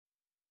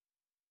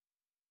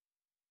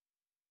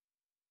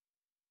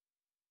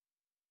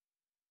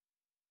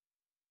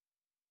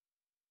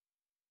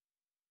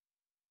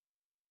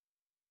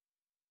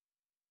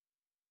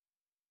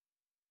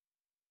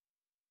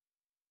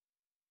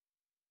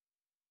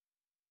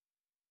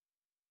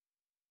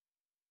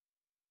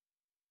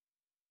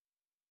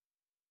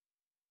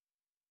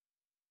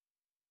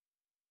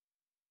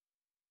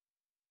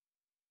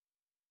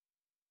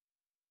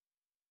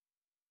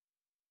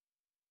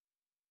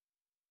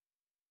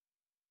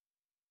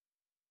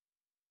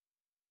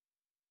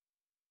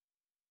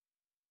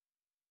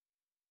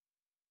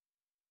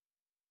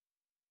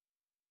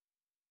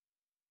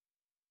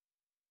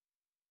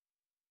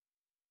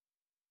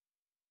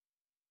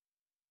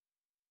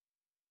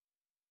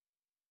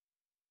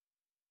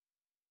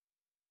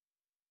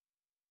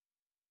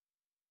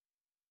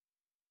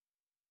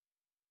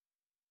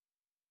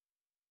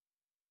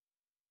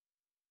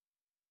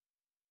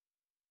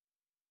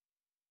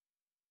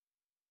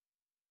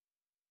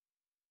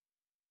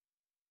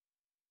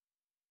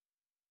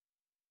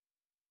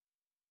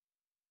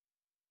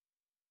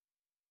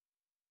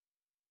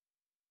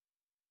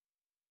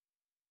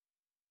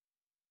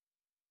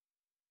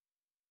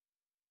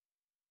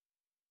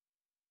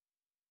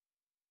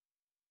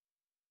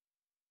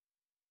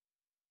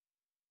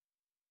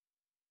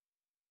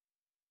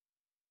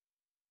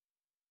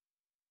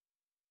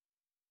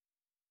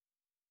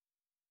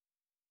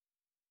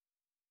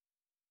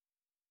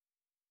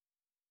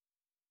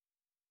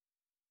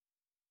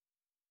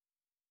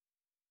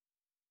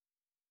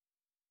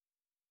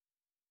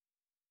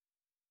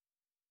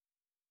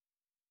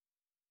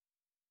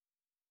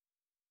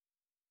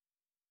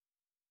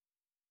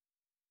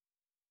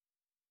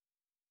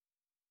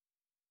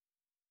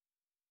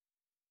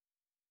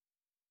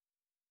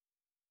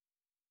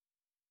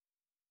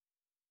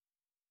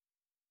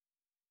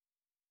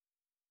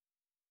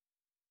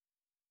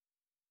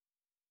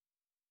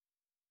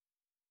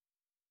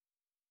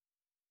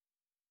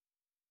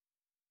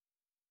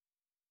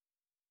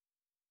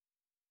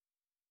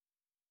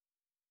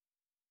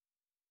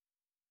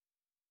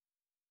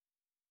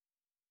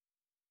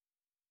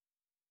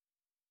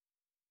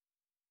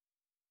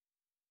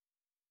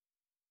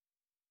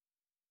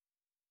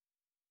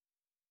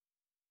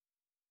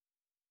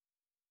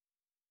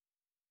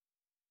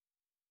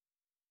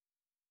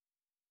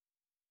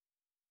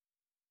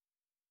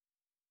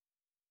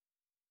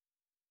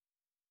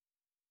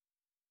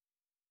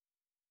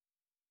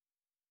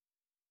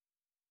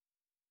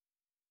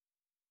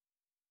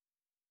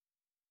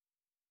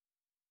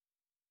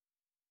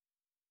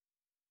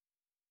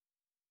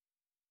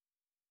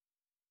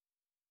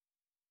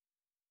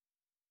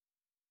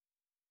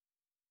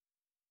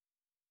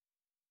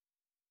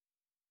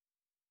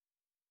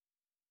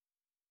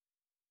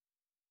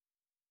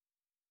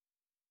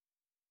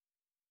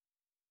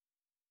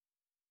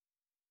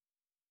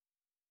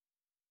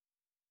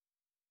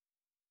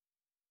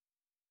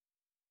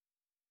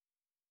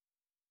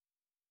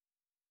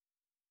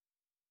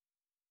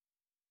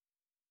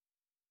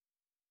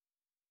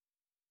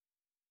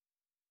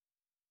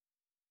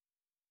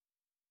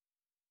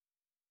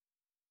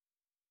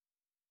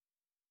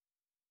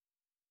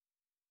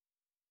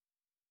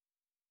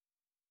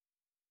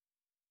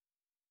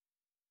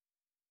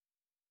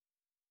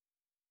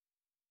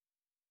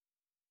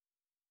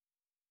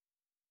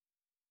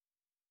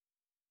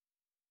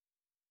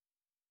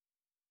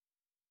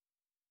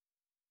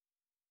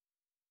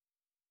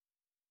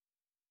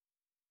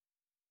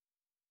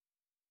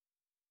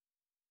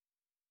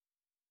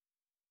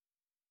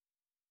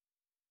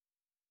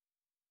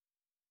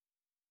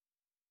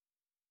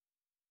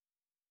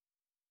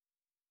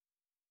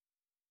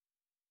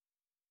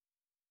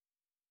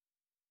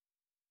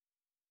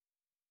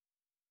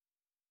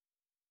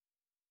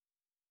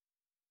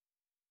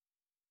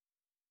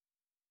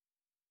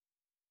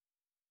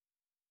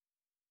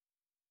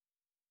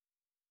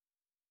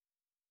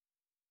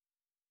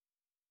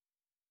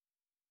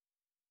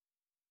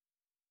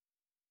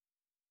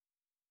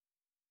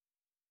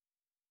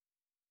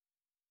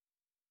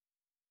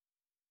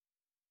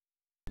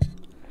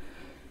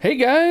Hey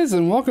guys,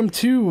 and welcome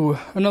to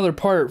another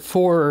part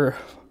for,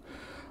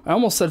 I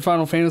almost said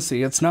Final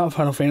Fantasy. It's not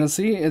Final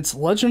Fantasy, it's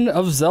Legend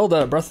of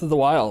Zelda Breath of the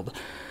Wild.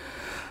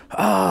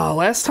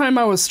 Last time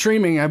I was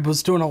streaming, I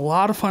was doing a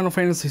lot of Final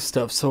Fantasy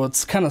stuff, so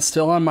it's kind of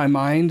still on my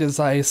mind as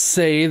I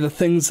say the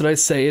things that I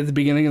say at the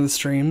beginning of the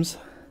streams.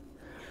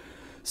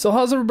 So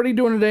how's everybody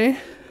doing today?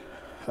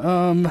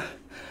 I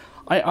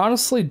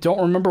honestly don't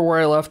remember where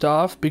I left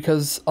off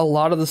because a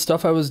lot of the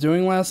stuff I was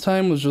doing last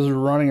time was just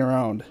running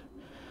around.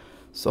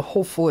 So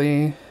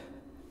hopefully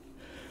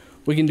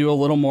we can do a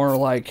little more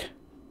like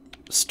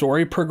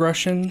story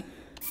progression,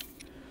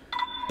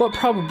 but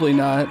probably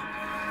not.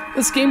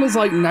 This game is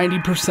like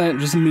 90%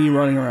 just me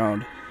running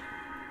around.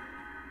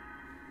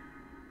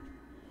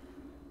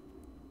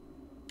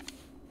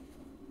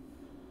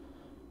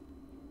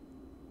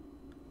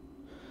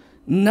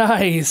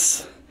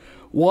 Nice.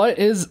 What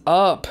is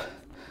up?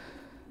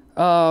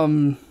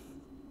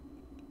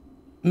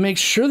 Make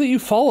sure that you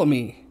follow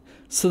me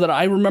so that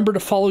I remember to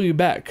follow you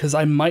back, because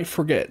I might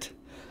forget.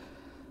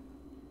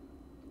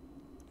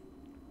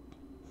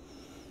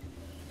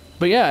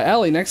 But yeah,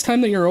 Allie, next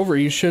time that you're over,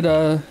 you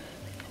should,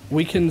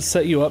 we can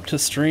set you up to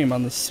stream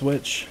on the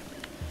Switch,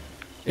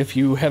 if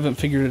you haven't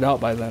figured it out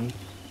by then.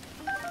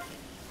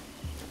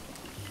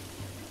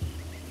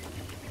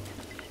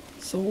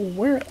 So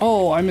where,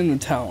 oh, I'm in the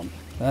town.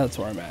 That's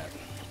where I'm at.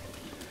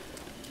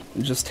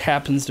 It just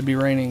happens to be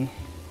raining.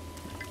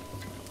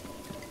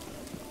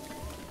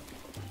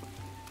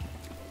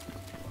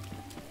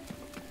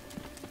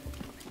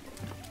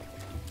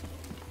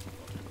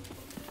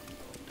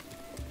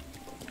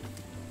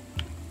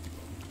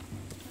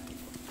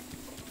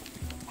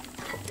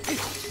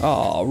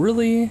 Oh,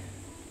 really?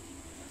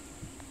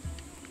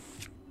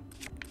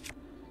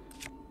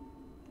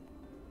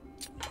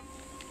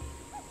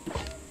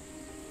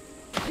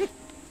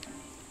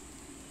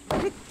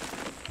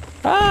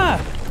 Ah!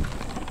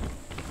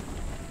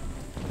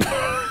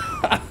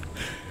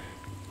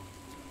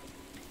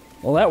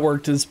 Well, that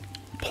worked as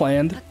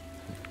planned.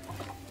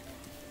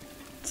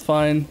 It's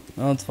fine.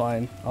 Oh, it's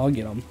fine. I'll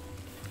get them.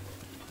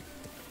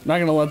 I'm not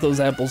gonna let those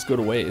apples go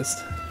to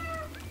waste.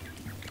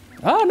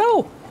 Oh,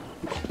 no!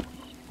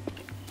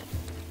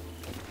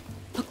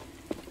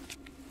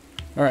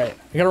 Alright,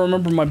 I gotta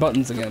remember my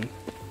buttons again.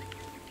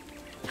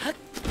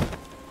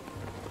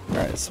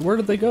 Alright, so where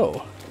did they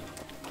go?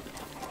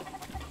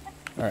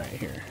 Alright,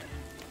 here.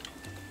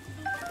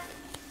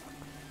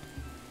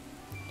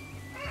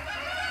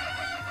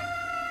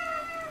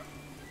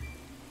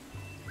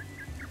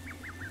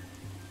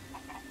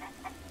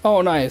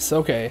 Oh, nice,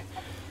 okay.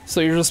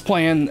 So you're just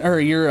playing, or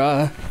you're,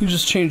 you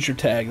just changed your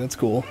tag, that's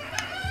cool.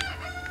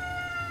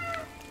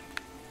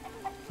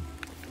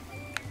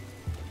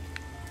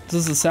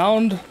 Does the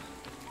sound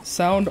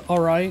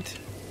alright?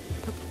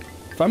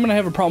 If I'm gonna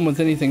have a problem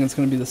with anything, it's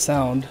gonna be the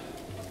sound.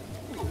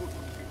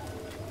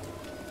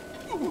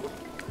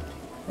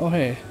 Oh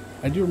hey,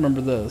 I do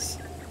remember this.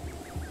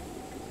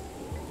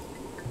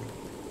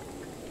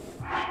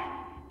 I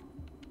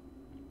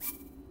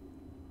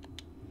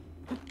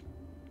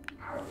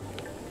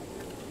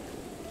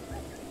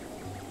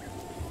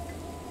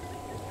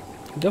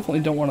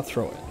definitely don't want to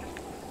throw it.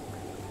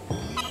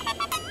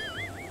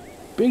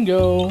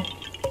 Bingo!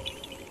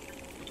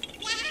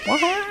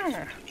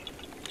 Wah-ha!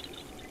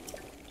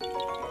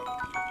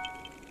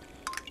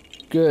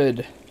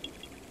 Good.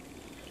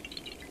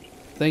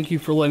 Thank you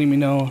for letting me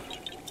know.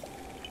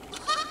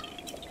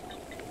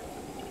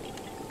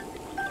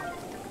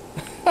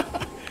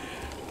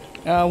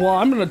 Well,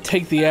 I'm gonna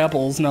take the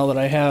apples now that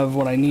I have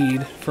what I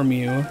need from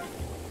you.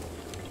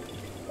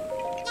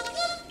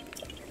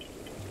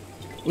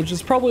 Which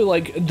is probably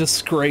like a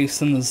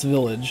disgrace in this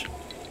village.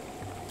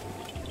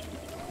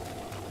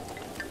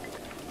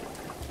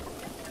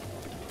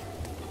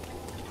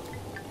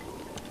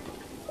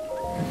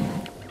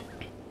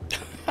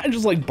 I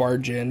just like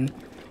barge in.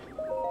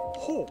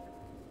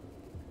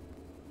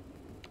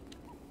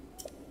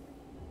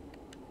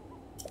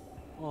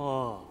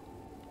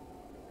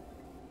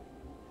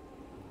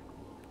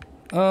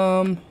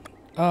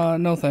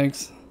 No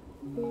thanks.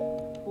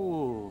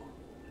 Ooh.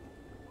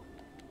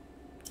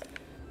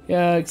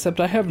 Yeah,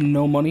 except I have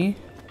no money.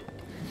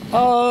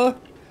 No.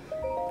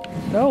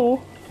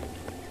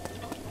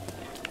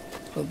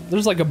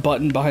 There's like a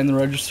button behind the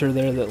register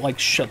there that like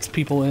shuts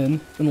people in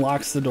and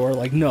locks the door.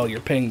 Like, no, you're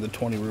paying the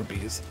 20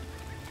 rupees.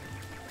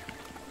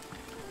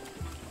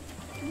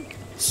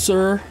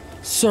 Sir,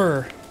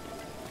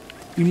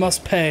 you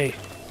must pay.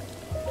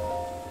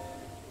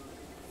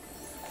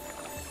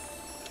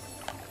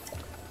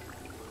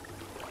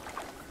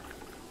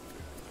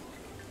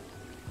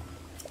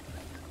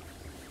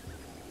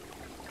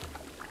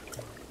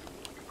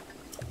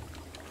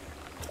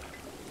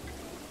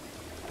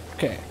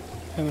 Okay,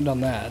 haven't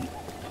done that.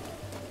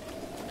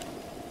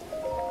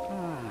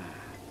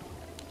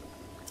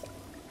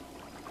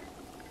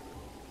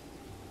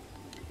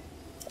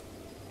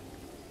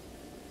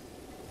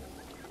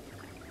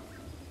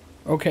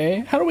 Okay,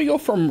 how do we go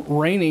from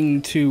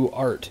raining to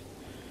art?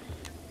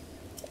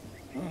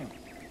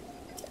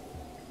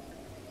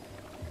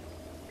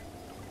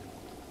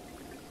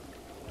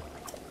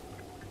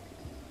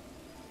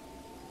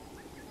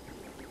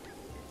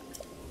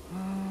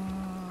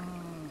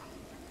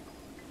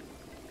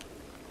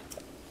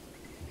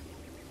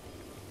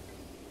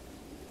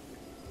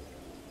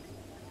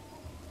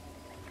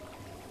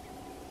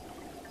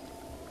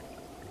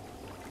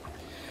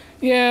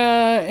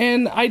 Yeah,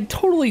 and I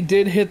totally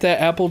did hit that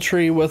apple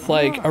tree with,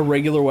 like, a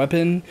regular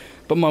weapon,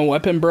 but my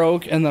weapon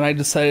broke, and then I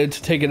decided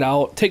to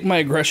take my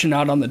aggression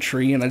out on the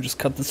tree, and I just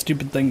cut the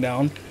stupid thing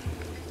down.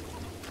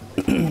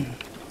 And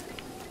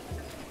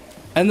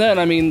then,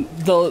 I mean,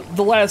 the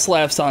last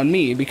laugh's on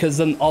me, because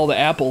then all the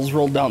apples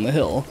rolled down the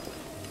hill.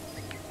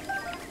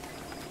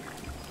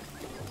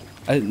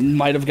 I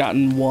might have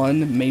gotten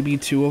one, maybe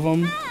two of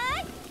them.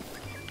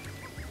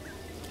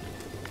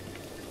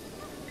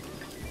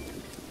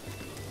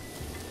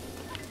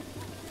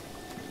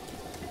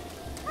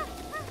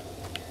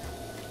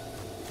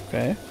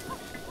 Okay.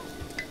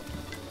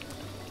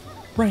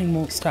 Rain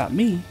won't stop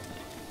me.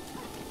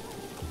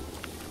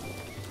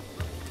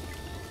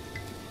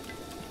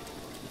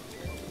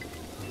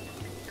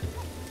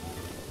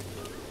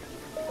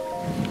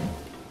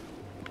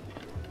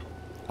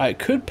 I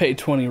could pay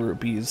 20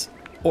 rupees,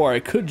 or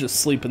I could just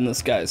sleep in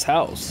this guy's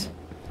house.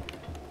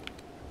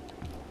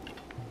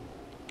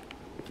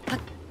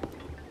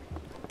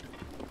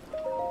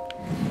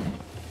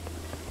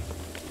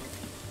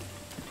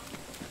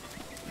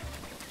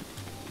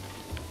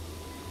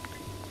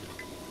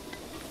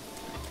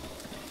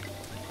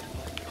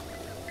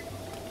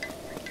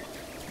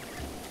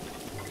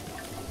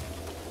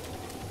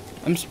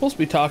 I'm supposed to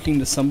be talking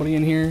to somebody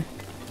in here.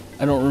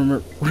 I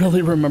don't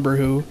really remember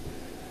who.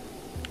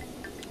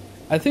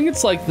 I think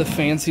it's like the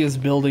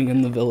fanciest building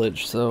in the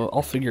village, so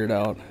I'll figure it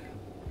out.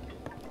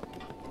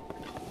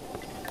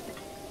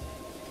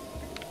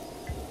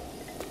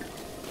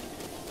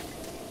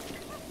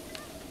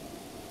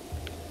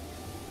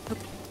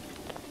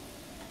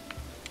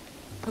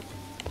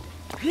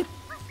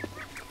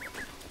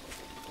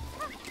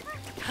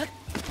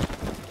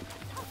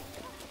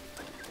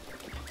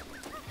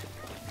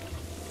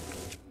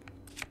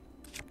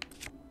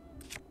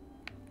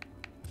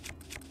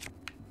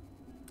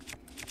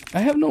 I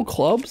have no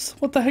clubs?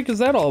 What the heck is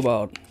that all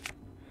about?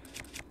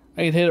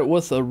 I can hit it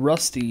with a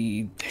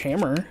rusty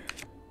hammer.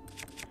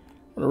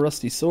 Or a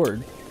rusty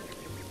sword.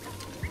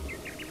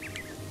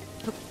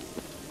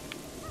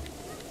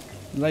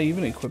 Did I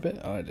even equip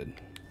it? Oh, I did.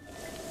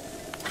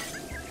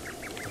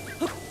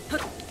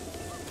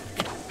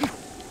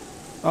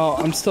 Oh,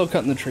 I'm still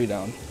cutting the tree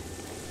down.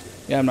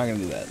 Yeah, I'm not gonna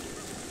do that.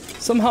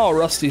 Somehow a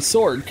rusty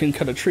sword can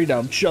cut a tree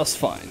down just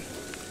fine.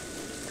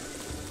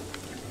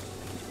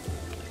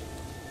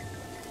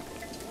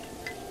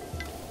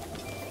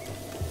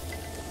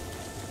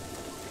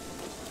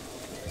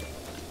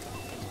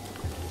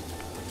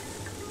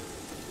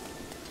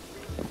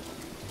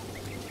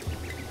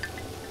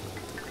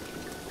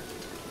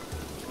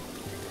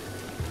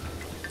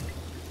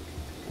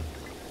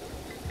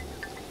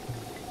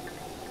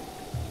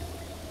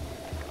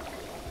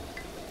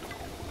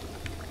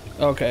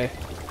 Okay.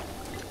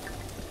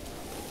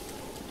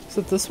 Is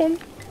it this one?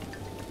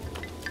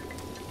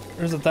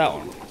 Or is it that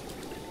one?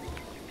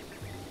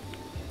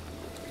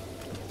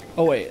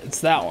 Oh wait,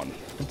 it's that one.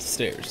 With the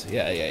stairs.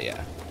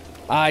 Yeah.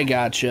 I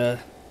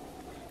gotcha.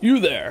 You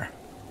there.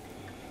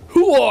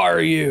 Who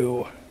are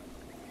you?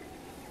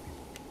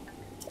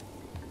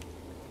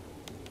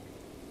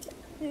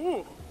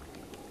 Ooh.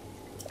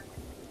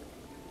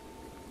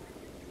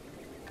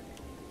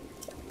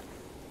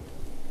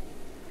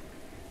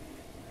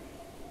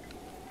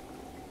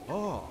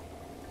 Oh.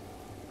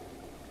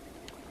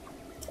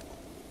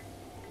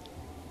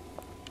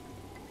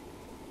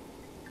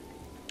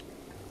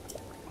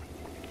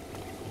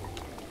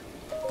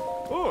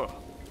 Oh.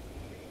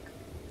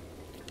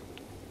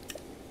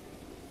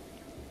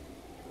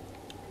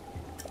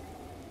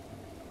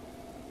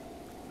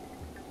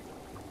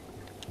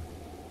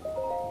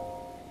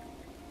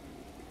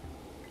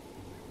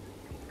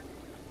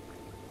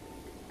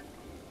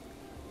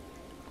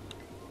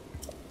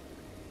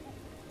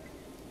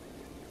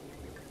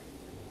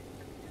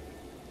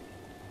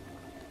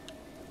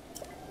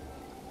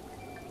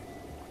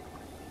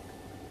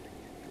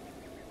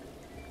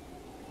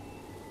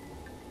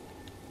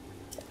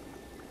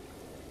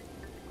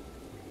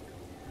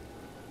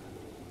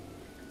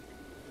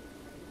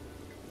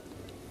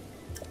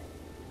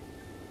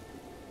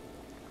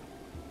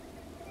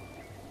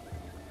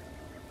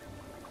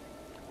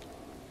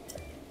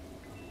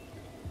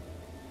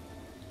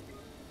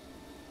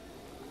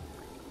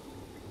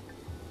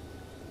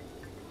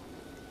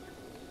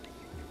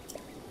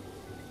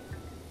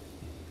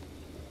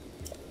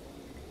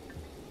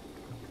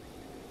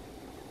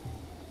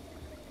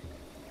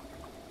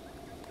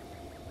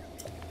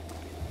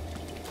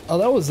 Oh,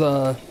 that was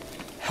a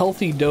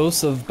healthy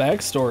dose of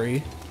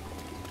backstory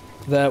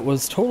that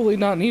was totally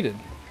not needed.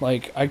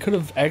 Like, I could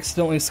have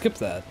accidentally skipped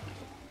that.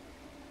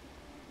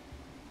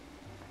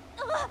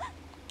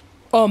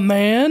 A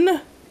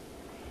man?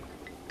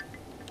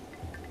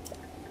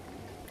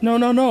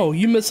 No,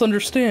 you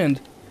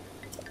misunderstand.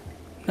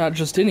 Not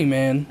just any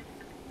man.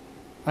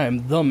 I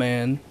am the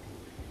man.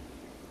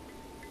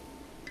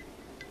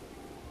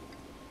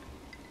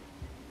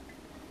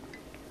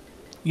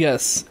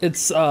 Yes,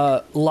 it's,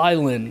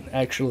 Lylan,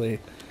 actually.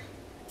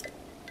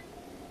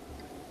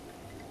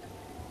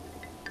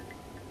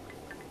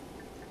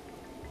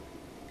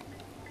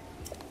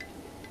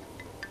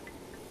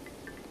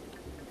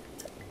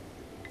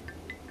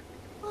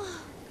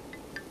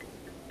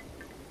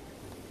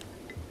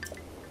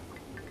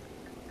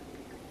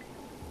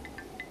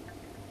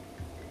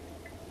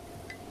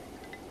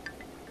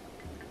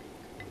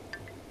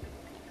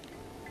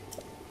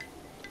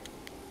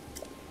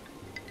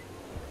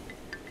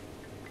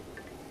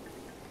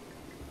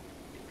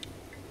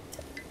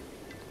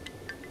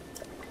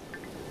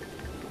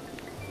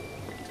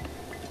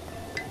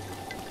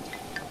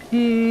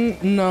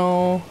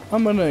 No.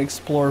 I'm gonna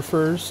explore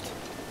first.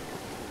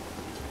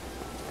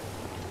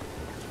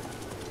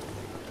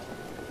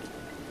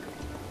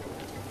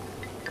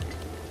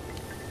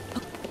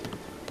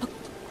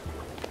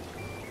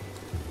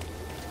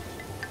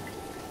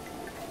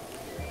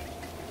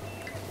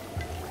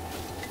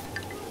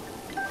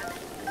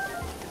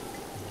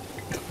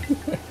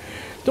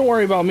 Don't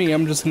worry about me,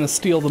 I'm just gonna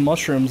steal the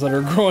mushrooms that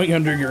are growing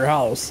under your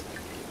house.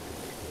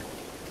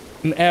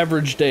 An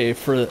average day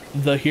for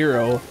the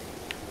hero.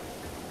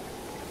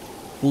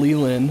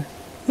 Leland.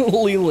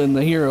 Leland,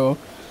 the hero.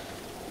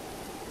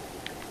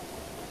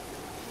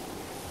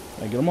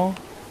 Did I get them all?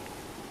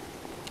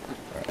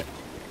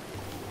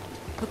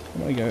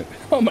 Alright.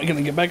 How am I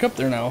gonna get back up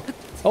there now?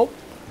 Oh!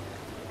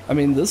 I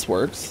mean, this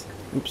works.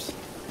 Oops.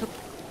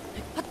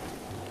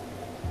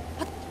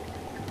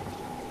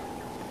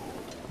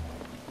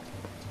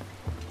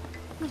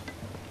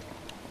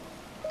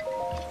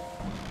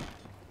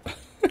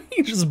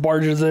 He just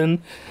barges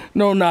in.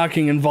 No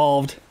knocking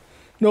involved.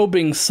 No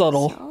being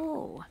subtle.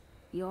 So,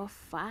 you're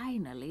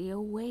finally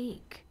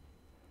awake.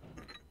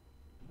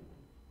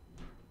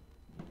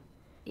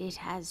 It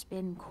has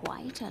been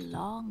quite a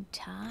long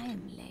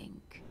time,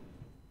 Link.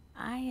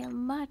 I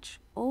am much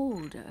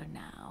older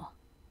now,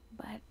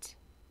 but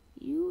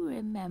you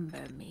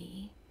remember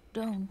me,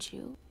 don't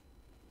you?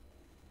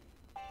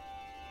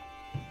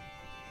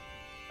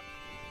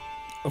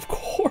 Of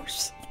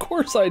course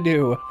I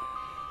do.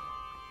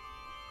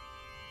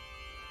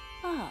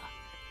 Ah.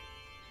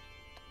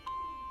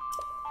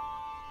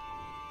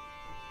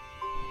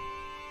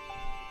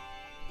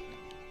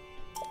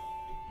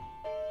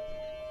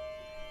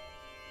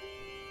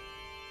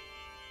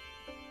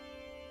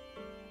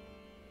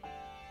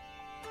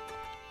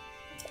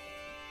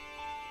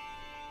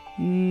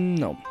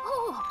 No.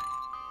 Oh.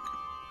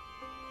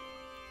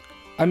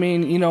 I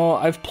mean, you know,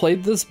 I've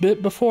played this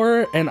bit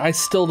before, and I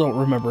still don't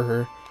remember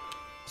her.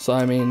 So,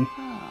 I mean,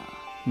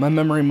 my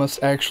memory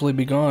must actually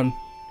be gone.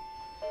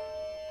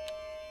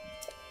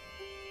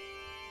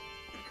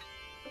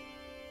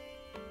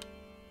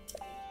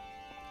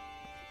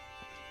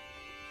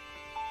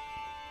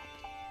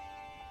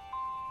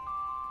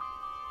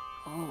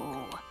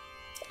 Oh.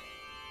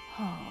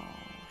 Oh.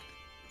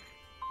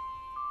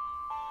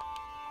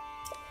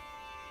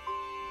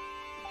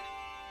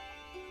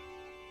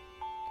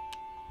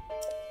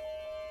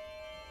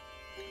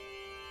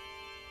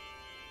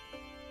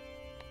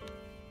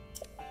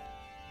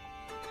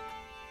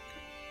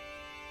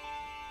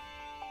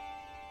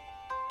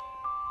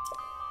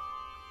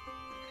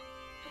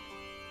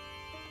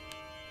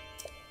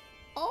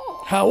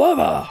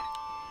 However,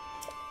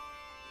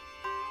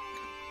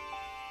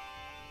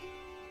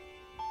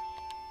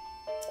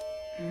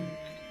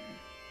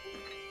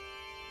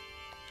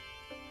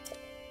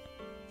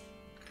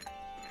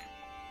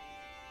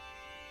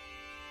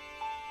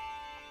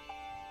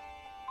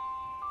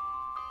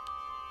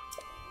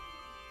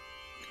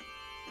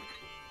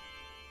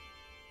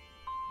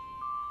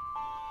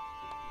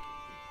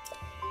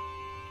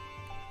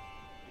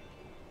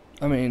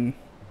 I mean,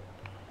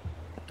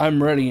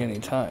 I'm ready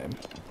anytime.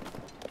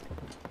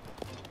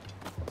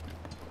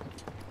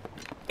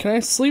 Can I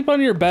sleep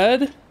on your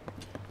bed?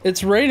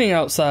 It's raining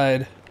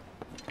outside.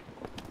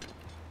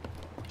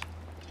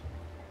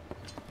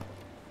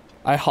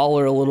 I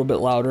holler a little bit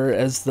louder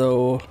as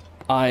though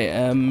I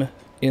am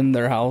in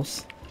their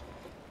house.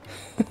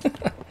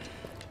 It's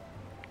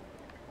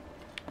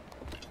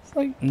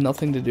like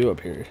nothing to do up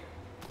here.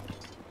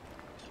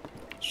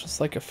 It's just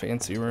like a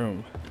fancy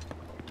room.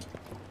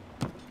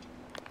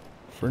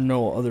 For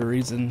no other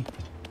reason.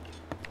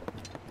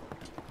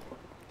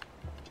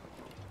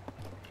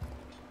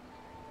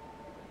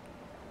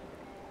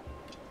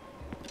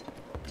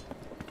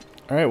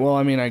 Alright, well,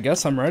 I mean, I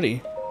guess I'm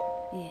ready.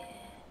 Yeah.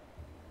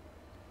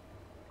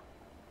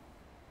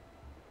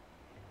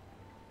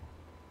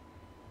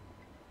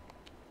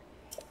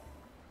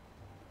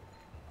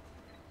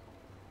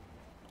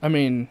 I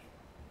mean,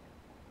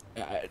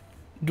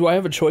 do I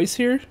have a choice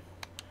here?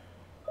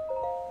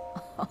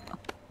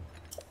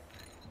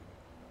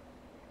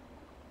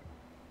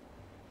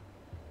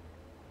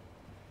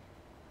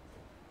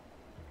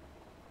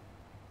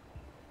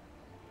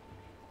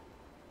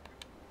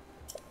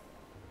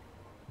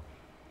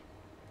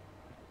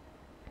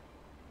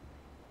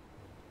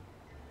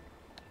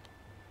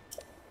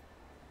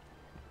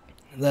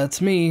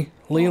 That's me,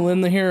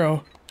 Leland the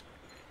hero.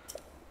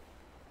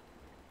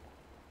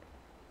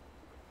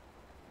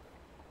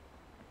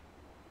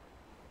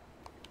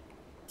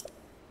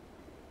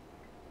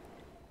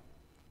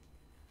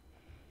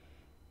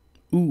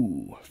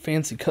 Ooh,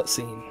 fancy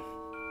cutscene.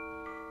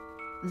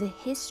 The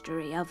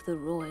history of the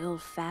royal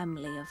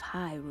family of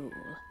Hyrule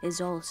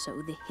is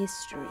also the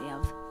history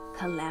of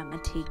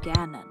Calamity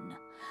Ganon,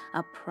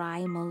 a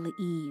primal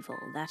evil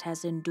that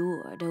has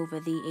endured over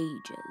the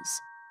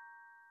ages.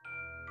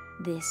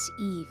 This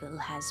evil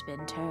has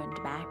been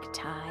turned back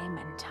time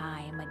and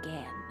time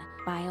again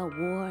by a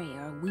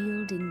warrior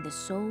wielding the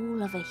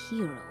soul of a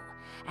hero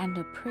and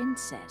a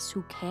princess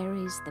who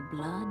carries the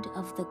blood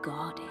of the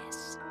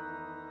goddess.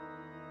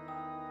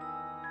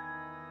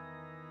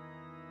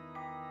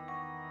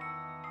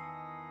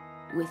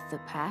 With the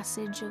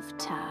passage of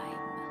time,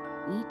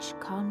 each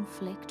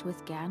conflict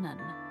with Ganon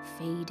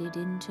faded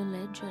into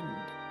legend.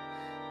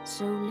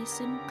 So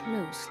listen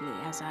closely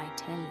as I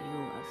tell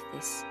you of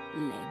this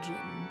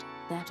legend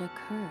that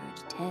occurred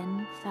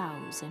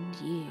 10,000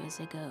 years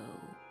ago.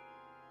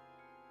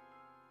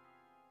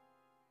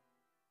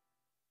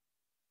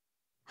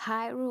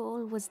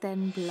 Hyrule was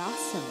then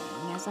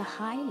blossoming as a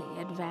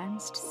highly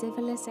advanced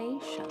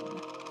civilization.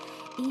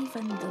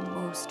 Even the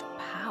most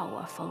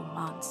powerful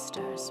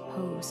monsters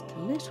posed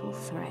little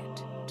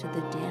threat to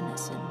the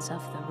denizens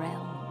of the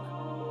realm.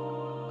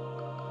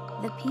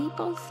 The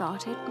people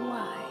thought it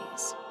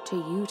wise to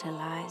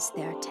utilize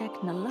their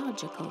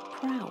technological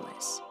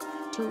prowess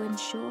to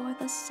ensure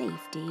the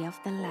safety of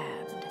the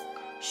land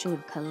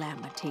should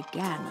Calamity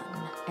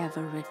Ganon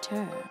ever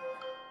return.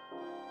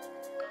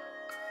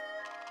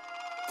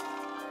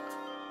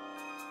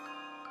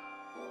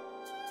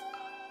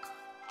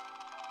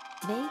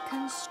 They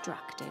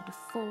constructed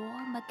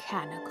 4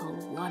 mechanical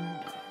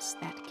wonders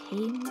that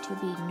came to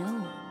be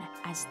known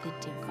as the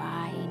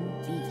Divine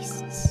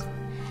Beasts.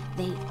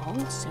 They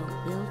also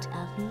built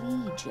a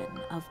legion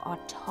of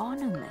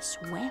autonomous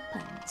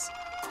weapons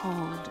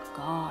called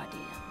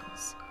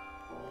Guardians.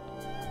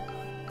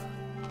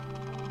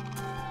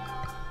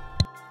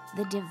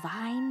 The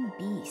Divine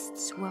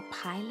Beasts were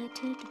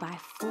piloted by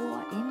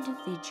 4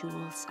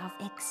 individuals of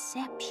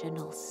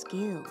exceptional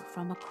skill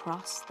from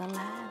across the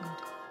land.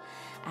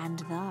 And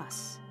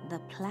thus, the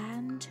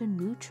plan to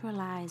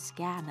neutralize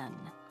Ganon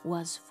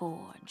was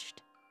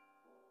forged.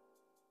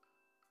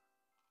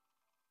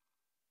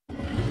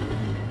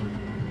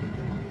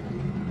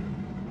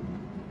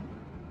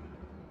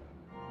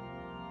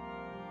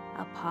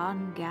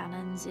 Upon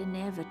Ganon's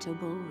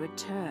inevitable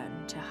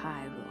return to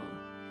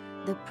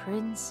Hyrule, the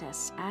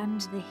princess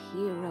and the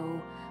hero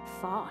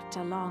fought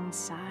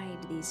alongside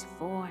these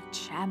 4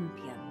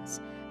 champions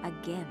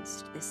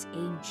against this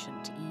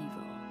ancient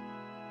evil.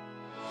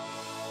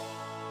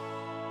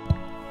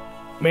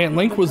 Man,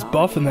 Link was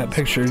buff in that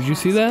picture. Did you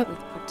see that? With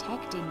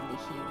protecting the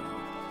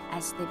hero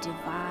as the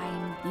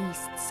Divine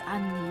Beasts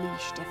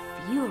unleashed a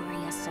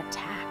furious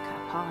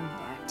attack upon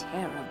their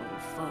terrible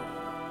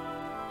foe.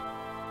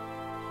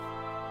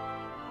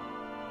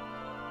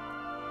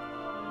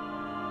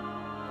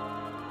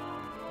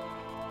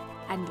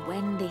 And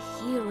when the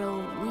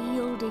hero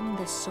wielding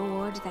the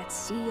sword that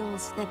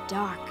seals the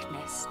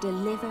darkness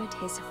delivered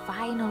his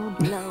final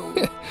blow,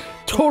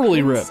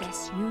 totally ripped. The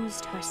princess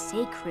used her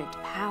sacred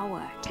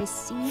power to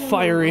seal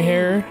Fiery away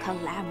hair.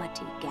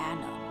 Calamity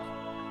Ganon.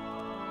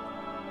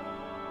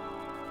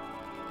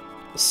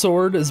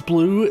 Sword as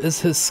blue as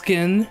his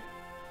skin.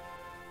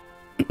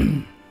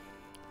 This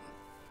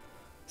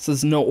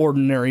is no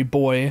ordinary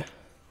boy.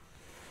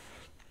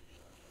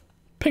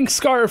 Pink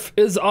Scarf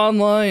is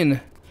online.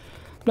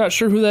 Not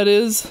sure who that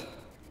is,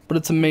 but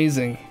it's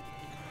amazing.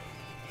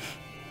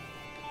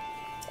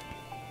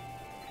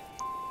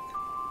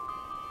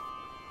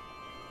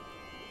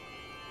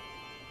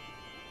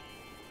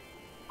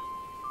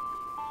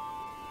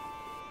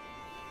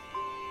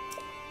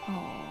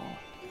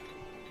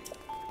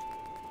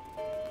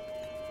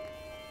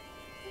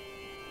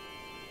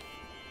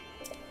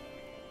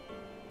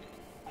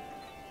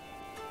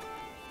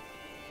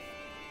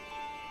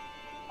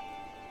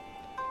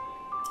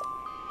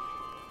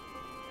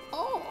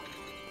 Oh.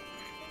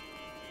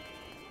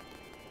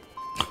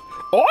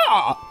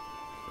 Oh!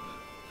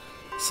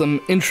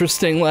 Some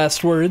interesting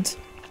last words.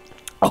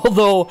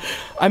 Although,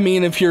 I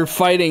mean, if you're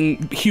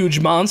fighting huge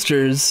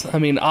monsters, I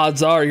mean,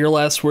 odds are your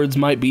last words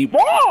might be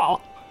 "Wah!"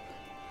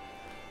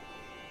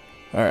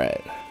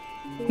 Alright.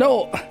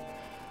 No!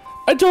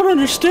 I don't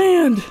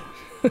understand!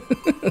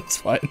 That's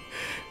fine.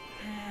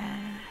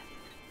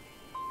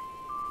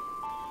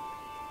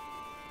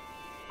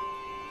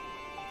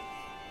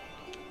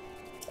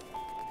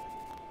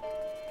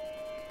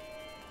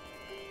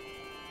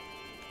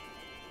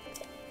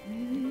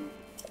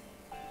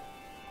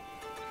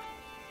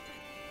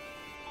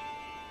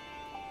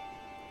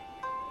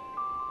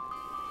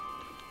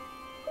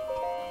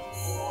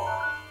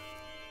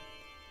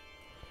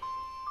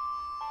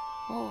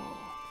 Oh.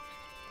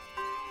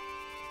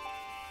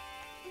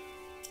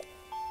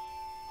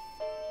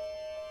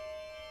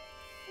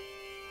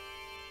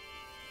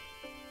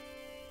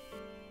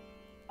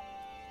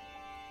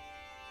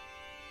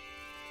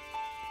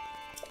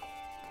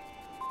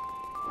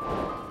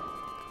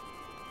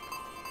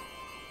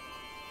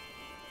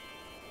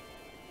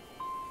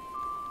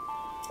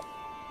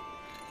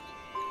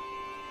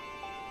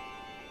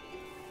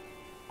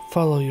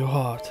 Follow your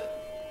heart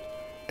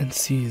and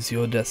seize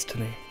your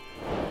destiny.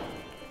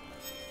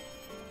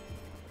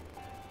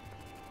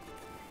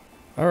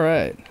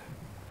 Alright.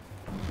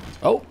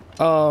 Oh,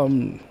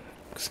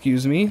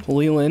 excuse me.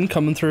 Leland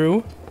coming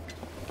through.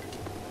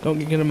 Don't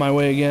get in my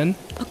way again.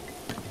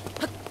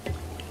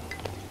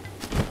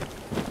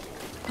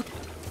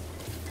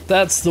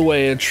 That's the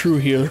way a true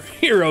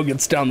hero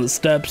gets down the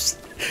steps.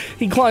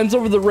 He climbs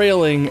over the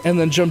railing and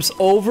then jumps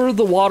over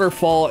the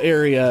waterfall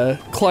area,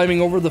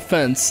 climbing over the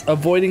fence,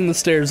 avoiding the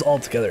stairs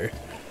altogether.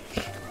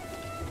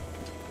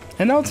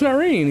 And now it's not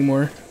raining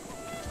anymore.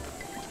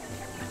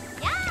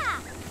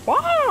 Yeah.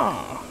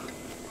 Wow!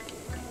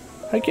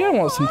 Heck yeah, I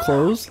want some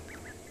clothes.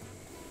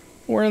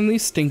 Wearing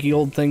these stinky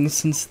old things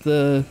since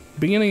the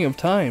beginning of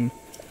time.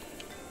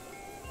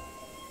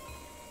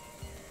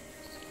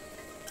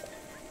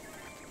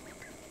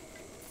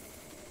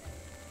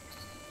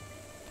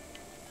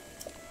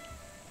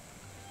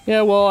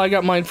 Yeah, well, I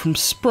got mine from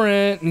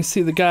Sprint, and you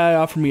see the guy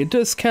offered me a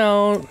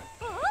discount.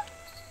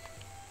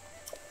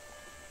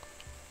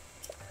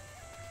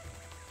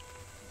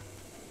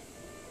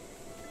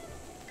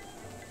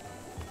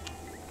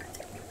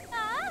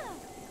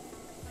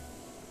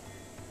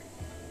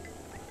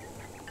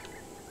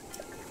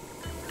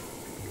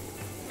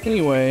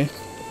 Anyway.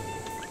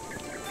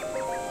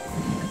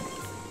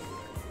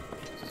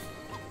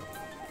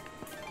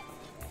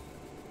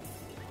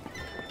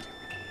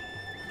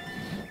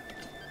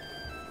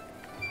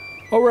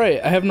 Oh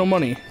right, I have no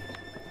money.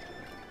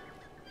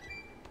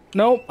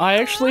 Nope, I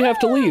actually have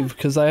to leave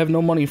because I have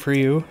no money for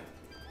you.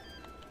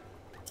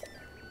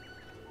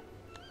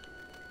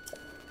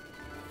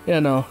 Yeah,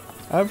 no.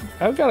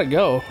 I've got to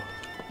go.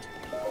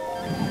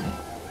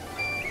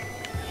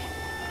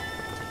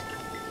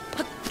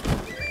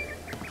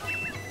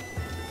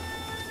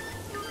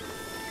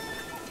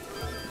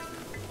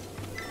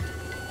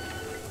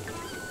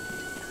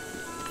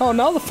 Oh,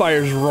 now the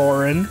fire's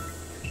roaring.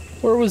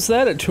 Where was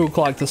that at 2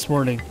 o'clock this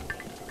morning?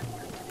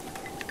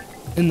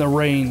 In the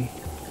rain.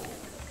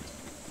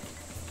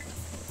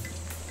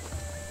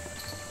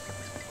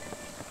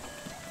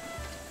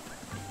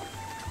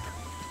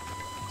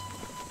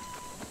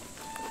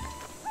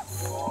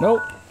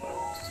 Nope.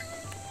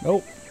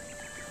 Nope.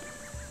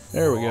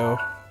 There we go.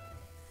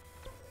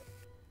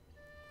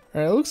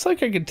 Alright, it looks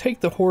like I could take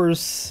the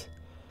horse.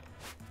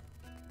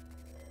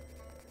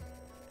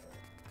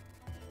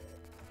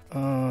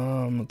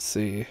 Let's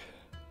see.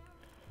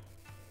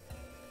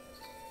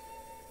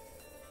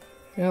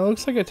 Yeah, it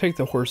looks like I take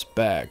the horse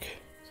back.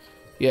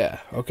 Yeah,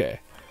 okay.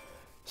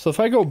 So if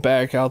I go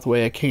back out the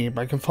way I came,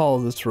 I can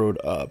follow this road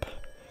up.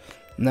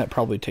 And that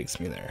probably takes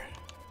me there.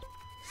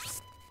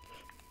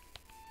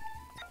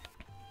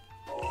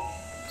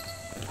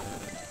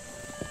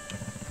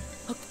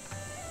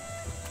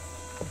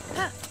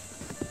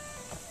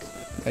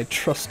 My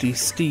trusty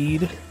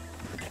steed.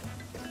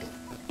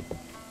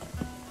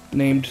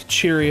 Named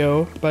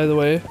Cheerio, by the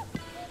way.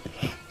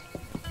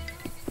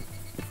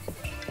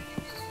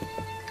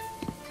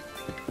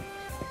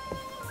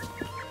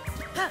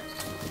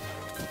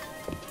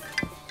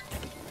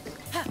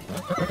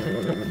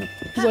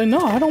 He's like, no,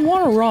 I don't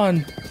want to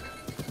run.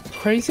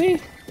 Crazy?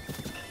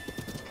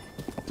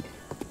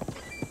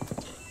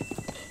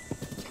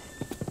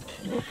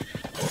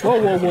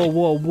 Whoa, whoa, whoa,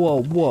 whoa,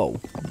 whoa, whoa,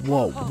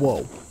 whoa,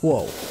 whoa,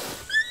 whoa.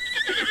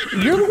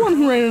 You're the one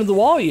who ran into the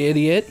wall, you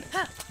idiot.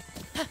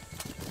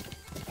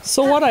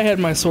 So what? I had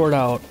my sword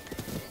out.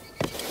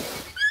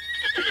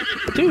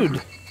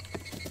 Dude.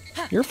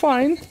 You're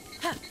fine.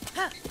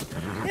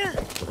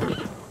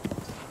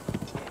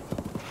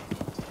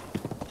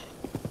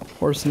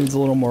 Horse needs a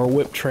little more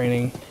whip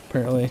training,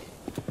 apparently.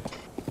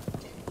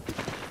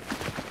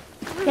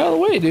 Get out of the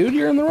way, dude.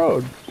 You're in the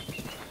road.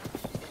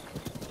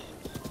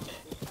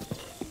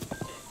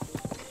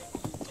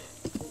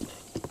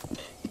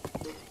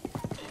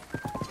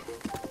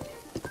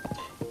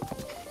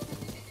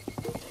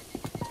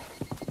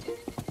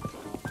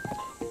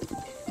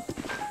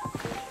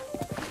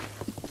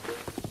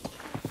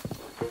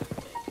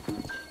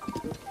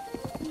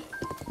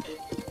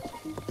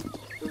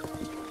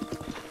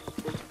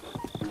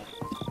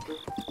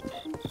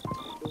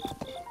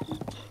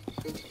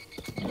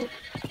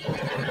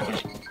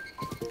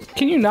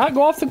 Can you not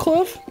go off the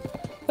cliff?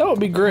 That would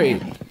be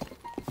great.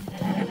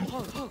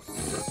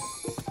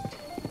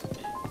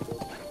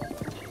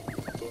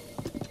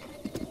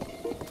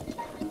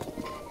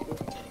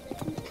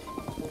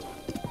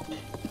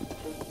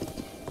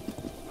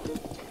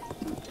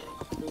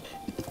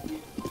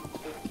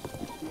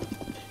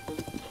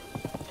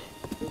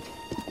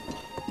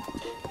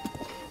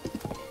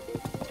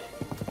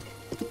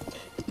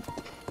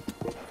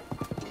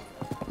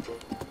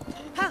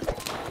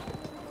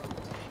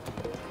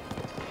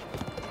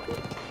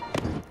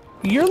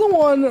 You're the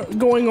one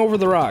going over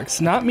the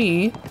rocks, not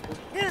me.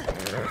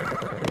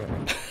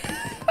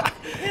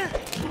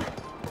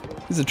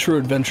 He's a true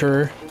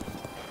adventurer.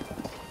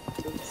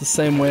 It's the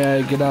same way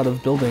I get out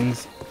of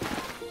buildings.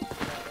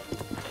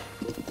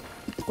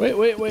 Wait.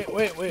 We're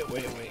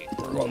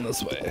going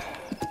this way.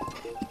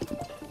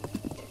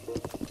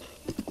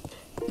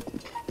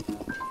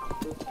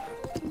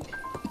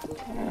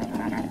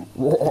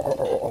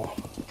 Whoa.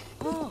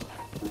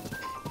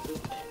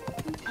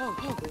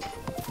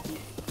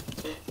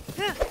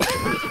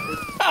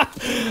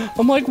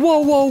 I'm like,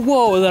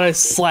 whoa, and then I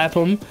slap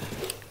him.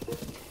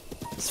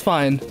 It's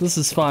fine. This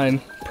is fine.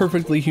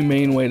 Perfectly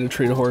humane way to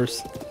treat a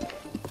horse.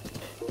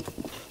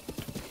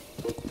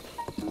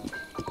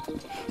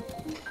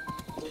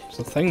 There's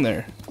a thing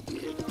there.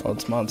 Oh,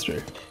 it's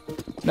Monster.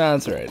 Nah,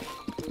 that's alright.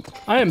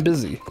 I am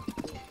busy.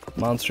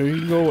 Monster,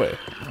 you go away.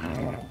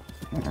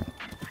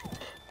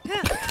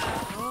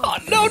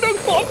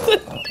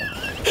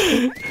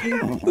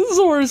 This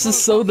horse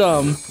is so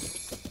dumb.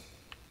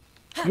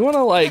 You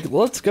wanna, like,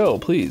 let's go,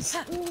 please.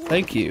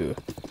 Thank you.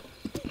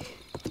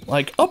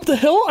 Like, up the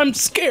hill? I'm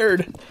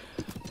scared.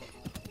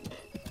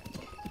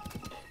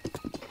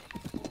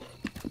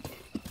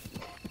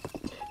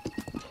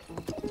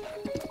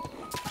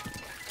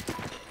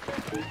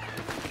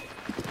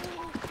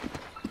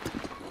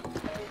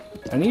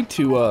 I need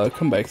to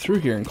come back through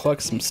here and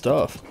collect some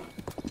stuff.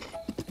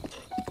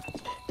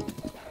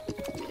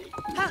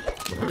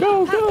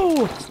 Go,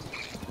 go!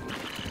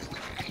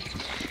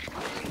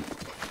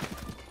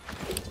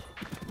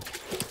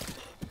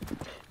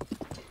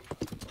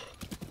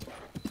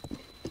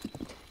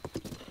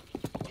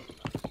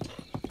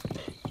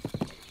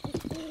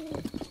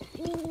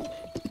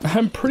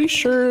 I'm pretty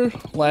sure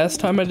last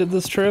time I did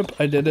this trip,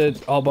 I did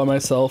it all by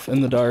myself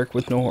in the dark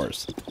with no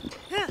horse.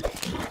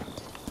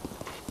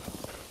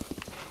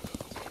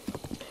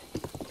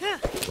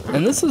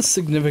 And this is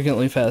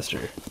significantly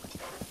faster.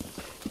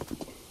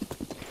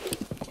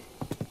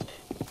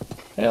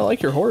 Hey, I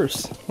like your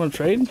horse. Wanna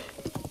trade?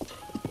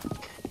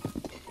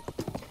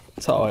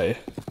 That's how I...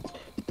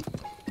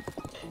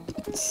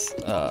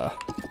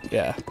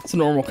 yeah, it's a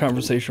normal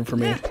conversation for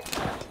me.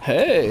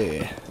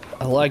 Hey,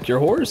 I like your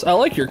horse. I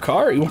like your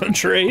car. You wanna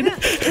trade?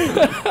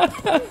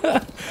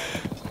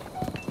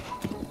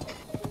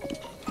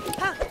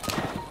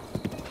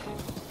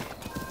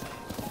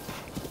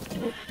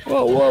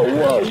 Whoa, whoa,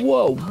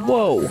 whoa, whoa,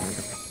 whoa.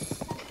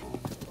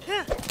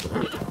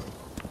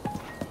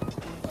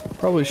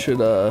 Probably should,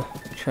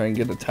 try and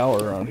get a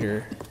tower around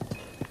here.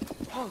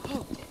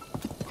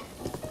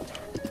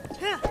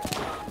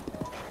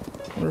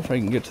 Wonder if I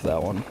can get to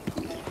that one.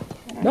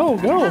 No,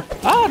 go!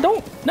 Ah,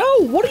 don't!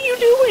 No! What are you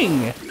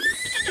doing?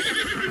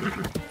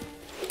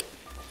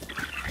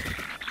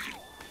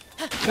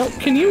 No,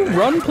 can you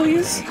run,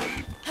 please?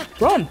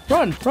 Run,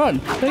 run, run!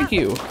 Thank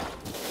you.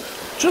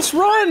 Just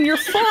run! You're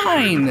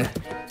fine!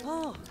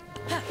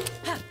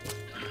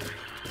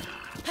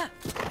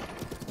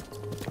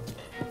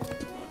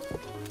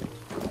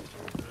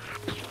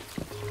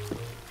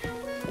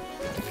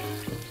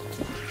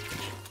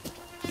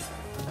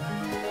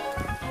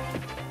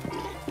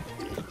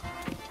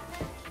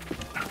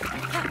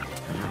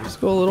 Just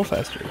go a little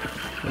faster.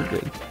 We're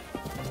good.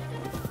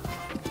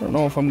 I don't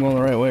know if I'm going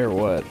the right way or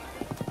what.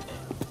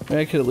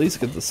 Maybe I could at least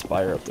get the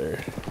spire up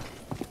there.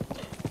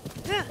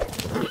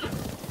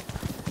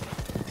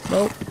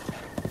 Nope.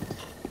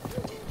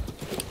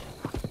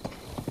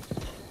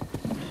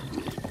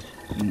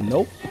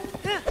 Nope.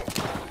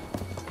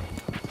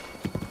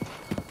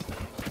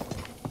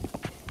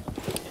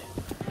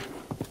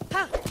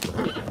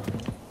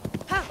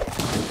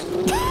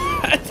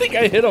 I think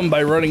I hit him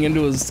by running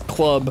into his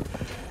club.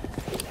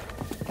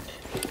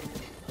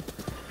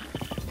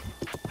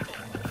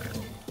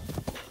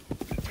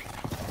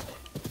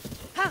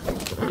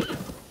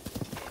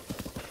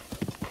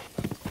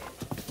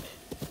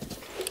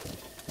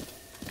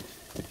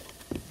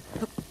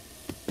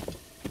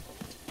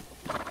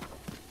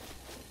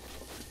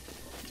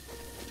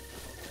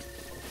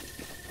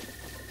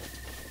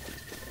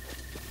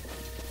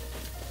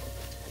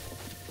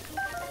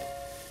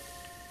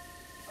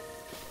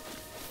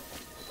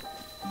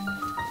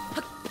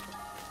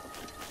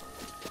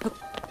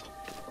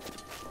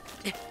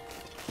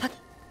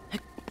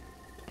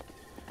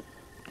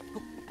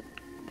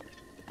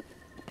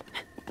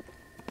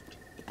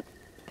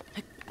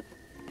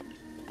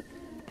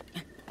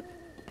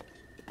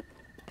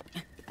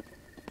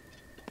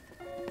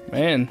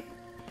 Man,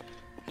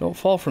 don't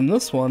fall from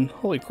this one.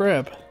 Holy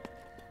crap.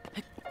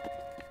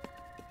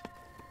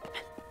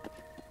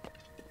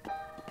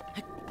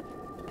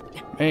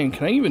 Man,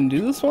 can I even do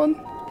this one?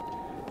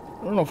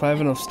 I don't know if I have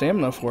enough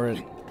stamina for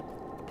it.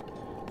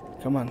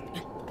 Come on.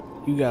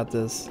 You got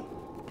this.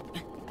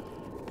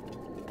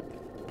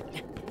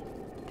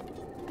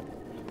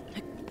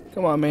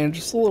 Come on, man.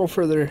 Just a little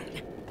further.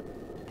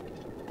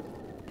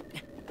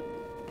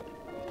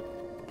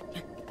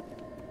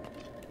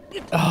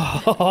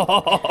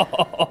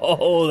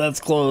 Oh, that's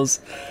close.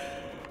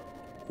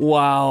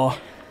 Wow.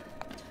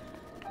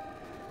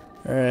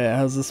 Alright,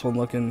 how's this one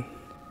looking?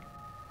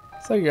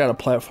 Looks like I got a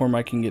platform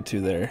I can get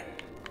to there.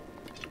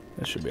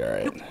 That should be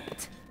alright.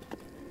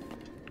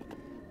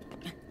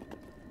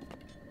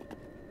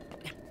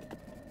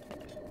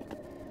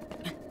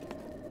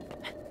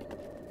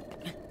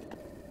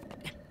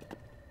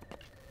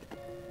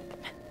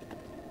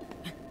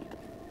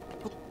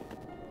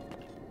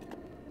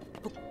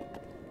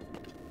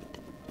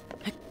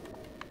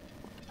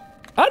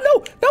 Ah,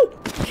 no! No!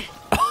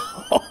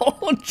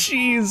 Oh,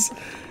 jeez.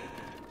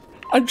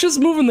 I'm just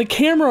moving the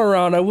camera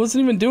around. I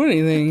wasn't even doing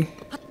anything.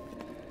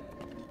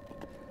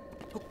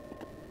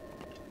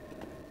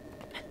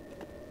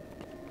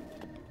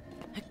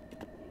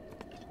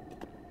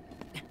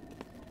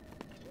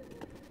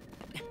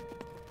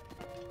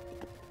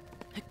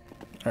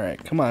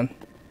 Alright, come on.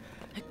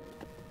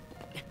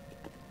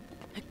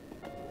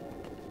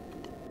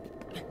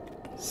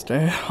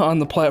 Stay on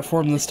the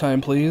platform this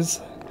time,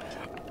 please.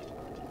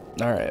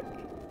 Alright.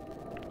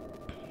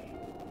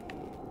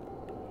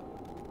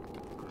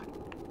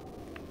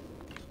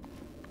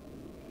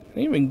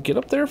 Can I even get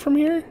up there from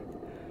here?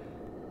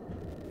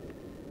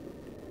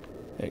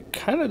 It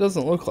kind of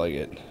doesn't look like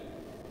it.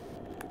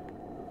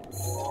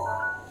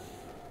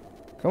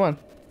 Come on.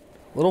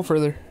 A little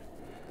further.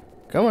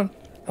 Come on.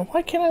 And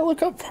why can't I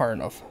look up far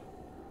enough?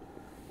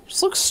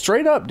 Just look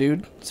straight up,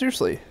 dude.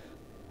 Seriously.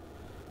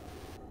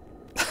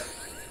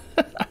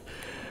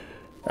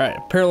 Alright,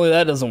 apparently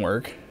that doesn't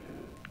work.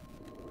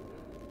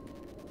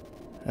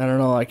 I don't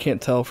know, I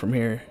can't tell from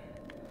here.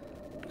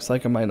 Looks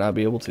like I might not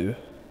be able to.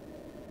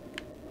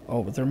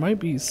 Oh, but there might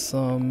be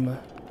some...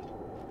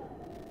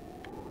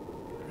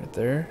 right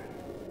there.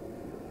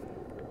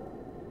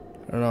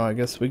 I don't know, I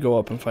guess we go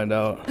up and find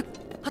out.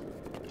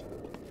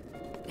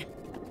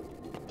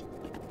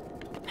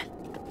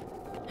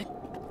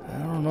 I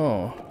don't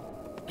know.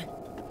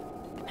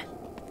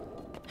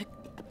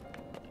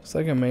 Looks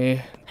like I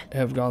may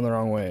have gone the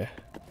wrong way.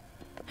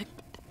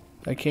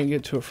 I can't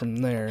get to it from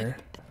there.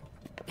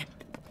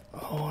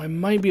 Oh, I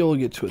might be able to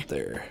get to it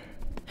there.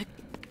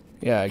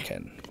 Yeah, I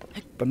can.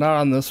 But not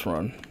on this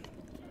run.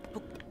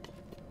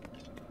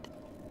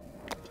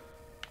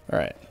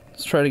 Alright,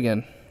 let's try it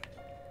again.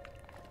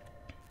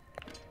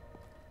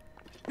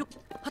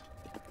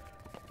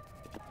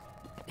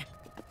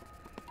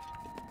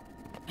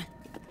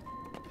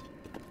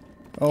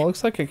 Oh, it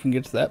looks like I can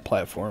get to that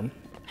platform.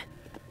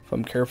 If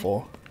I'm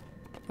careful.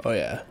 Oh,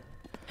 yeah.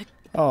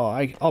 Oh,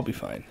 I'll be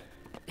fine.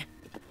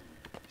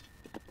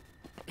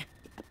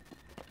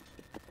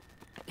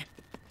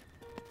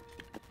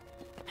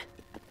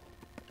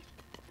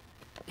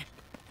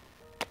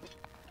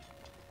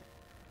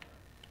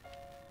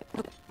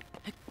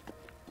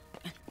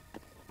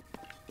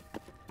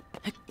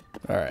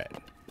 Alright.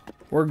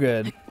 We're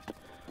good.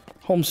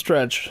 Home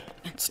stretch.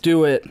 Let's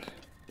do it.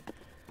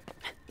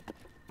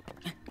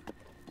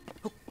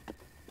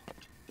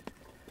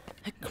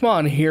 Come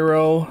on,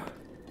 hero.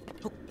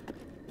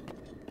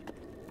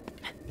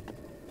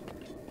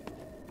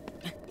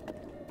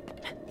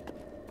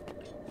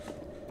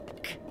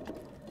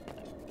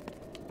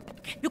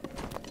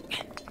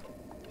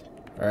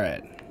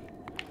 Alright.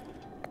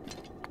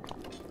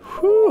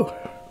 Whew.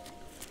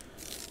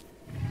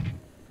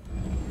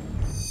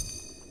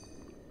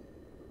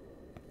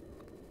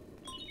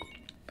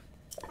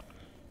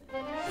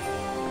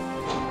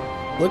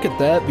 Look at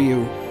that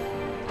view.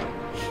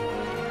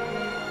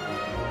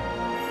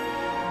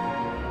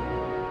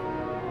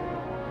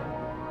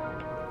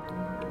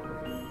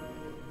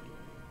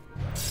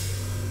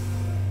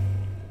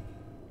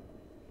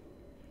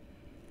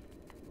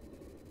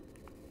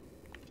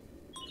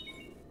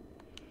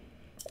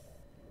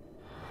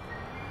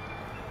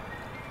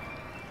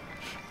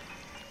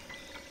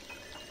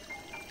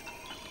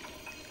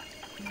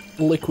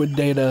 Liquid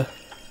data.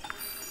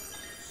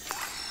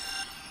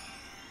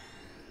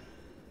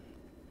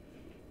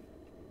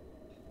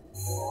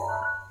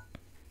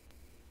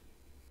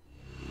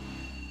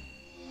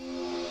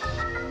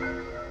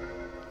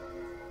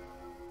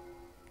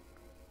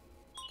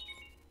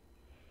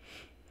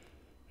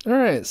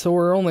 Alright, so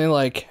we're only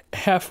like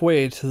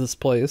halfway to this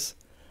place.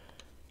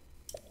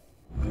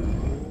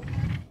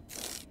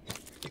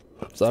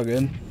 It's all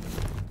good.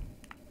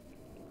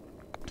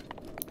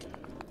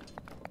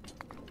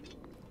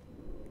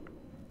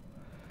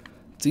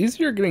 It's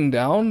easier getting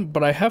down,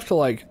 but I have to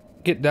like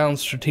get down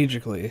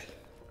strategically.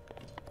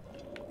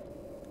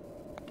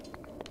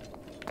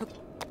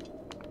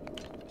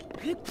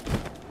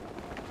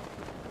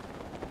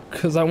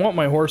 Because I want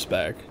my horse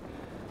back.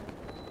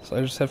 So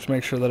I just have to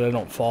make sure that I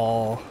don't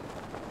fall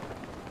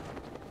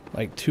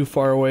like too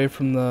far away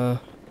from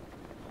the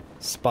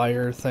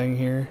spire thing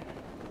here.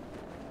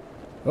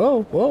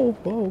 Whoa, whoa,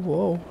 whoa,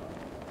 whoa.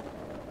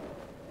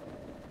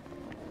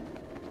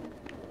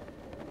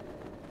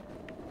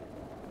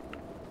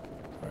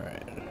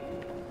 Alright.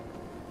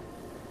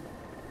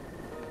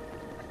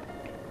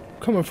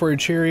 Coming for you,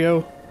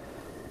 Cheerio.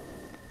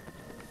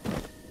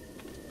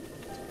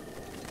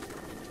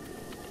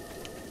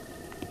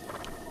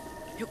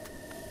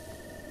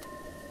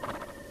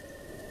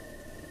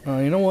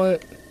 You know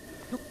what?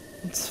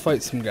 Let's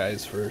fight some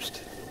guys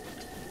first.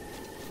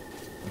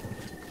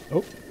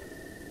 Oh.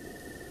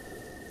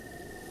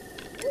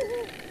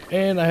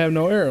 And I have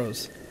no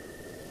arrows.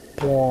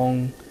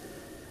 Bong.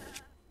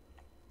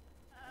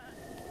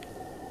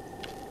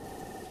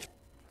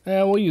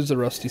 We'll use a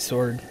rusty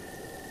sword.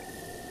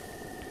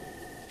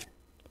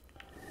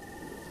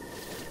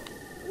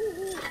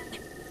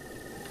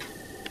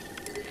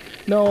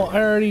 No,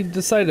 I already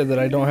decided that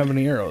I don't have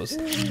any arrows.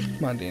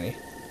 Come on, Danny.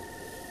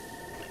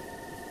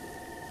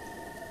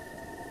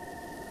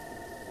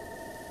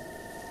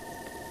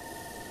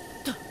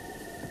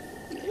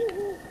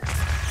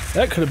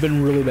 That could have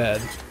been really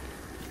bad.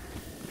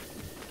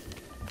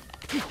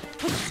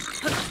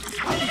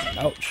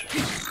 Ouch.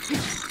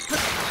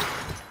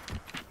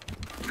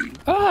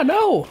 Ah,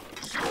 no!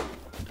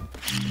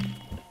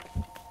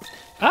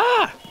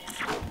 Ah!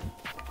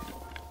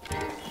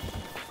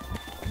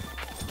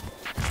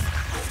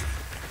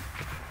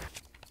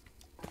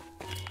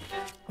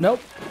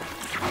 Nope.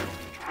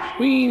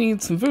 We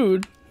need some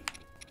food.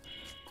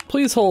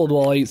 Please hold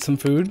while I eat some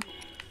food.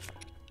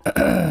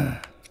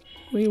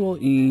 We will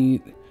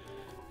eat.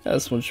 Yeah,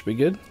 this one should be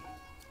good.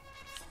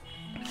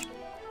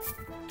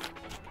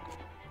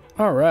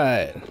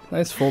 Alright,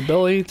 nice full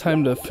belly.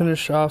 Time to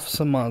finish off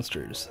some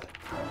monsters.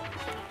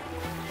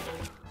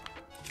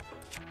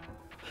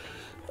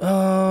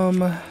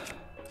 I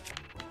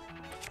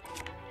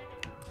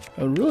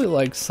would really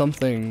like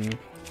something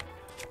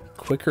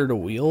quicker to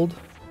wield.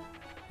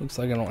 Looks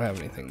like I don't have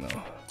anything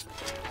though.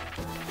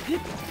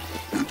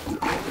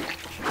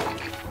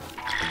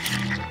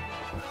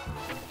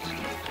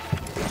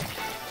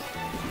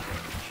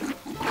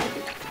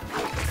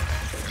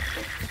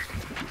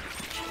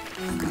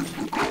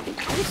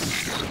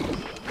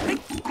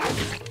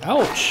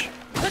 Ouch!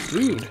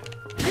 Dude.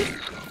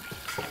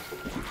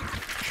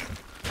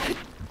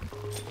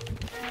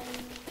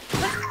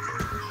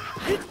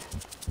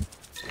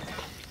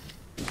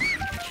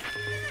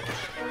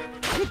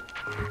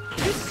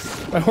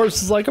 My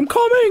horse is like, I'm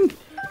coming!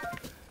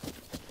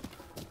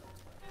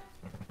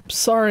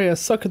 Sorry, I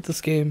suck at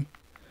this game.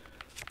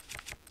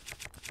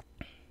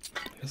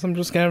 Guess I'm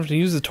just gonna have to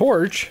use the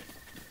torch.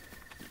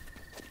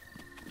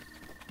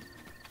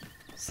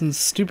 Since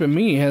stupid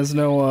me has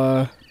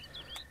no,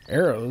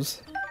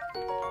 arrows.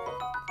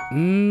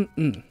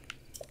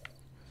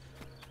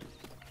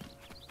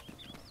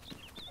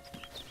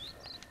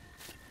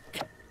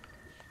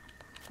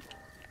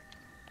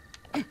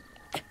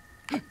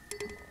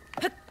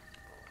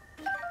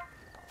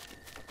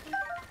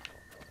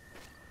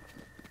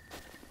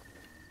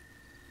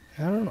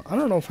 I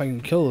don't know if I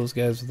can kill those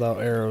guys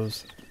without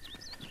arrows.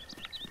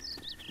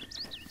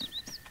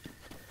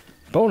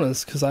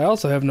 Bonus, because I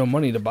also have no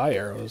money to buy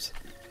arrows.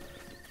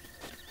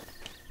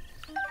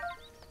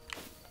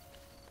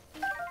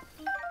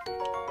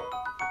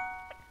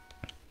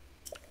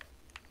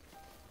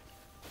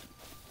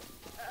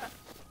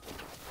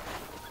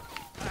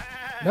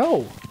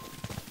 No!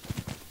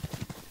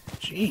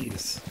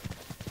 Jeez.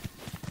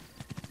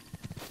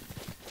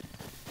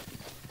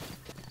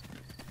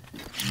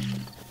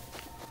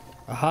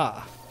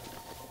 Aha.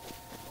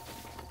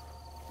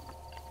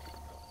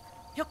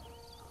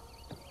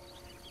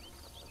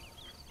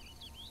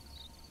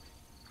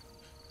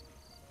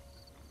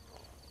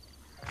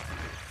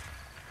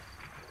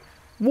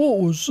 What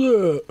was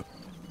that?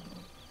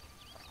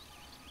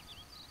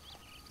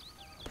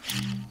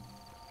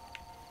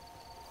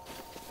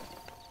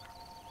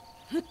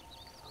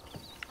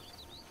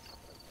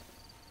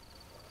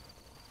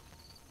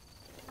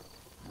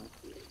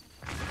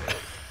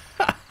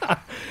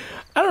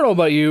 I don't know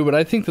about you, but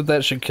I think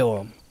that should kill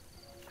him.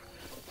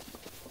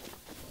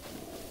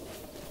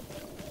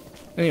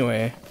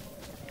 Anyway,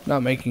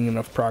 not making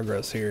enough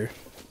progress here.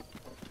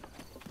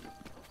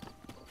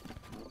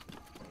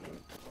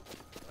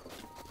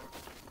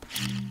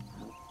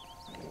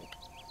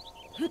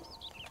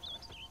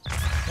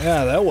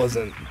 Yeah, that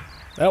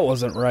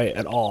wasn't right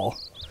at all.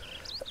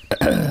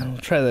 We'll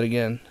try that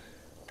again.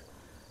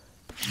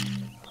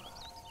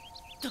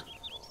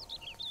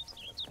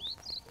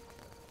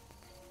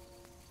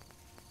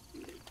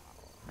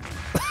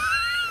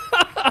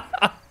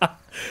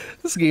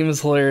 This game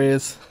is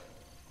hilarious.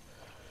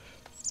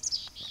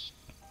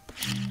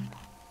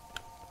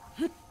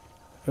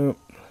 Oh.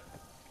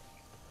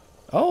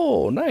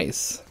 Oh,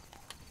 nice.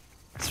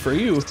 It's for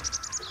you.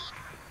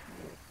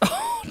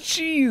 Oh,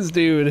 jeez,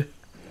 dude.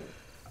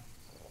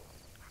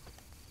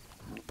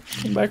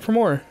 Come back for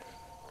more.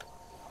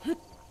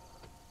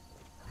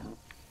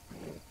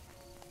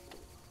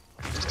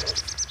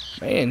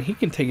 Man, he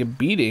can take a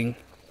beating.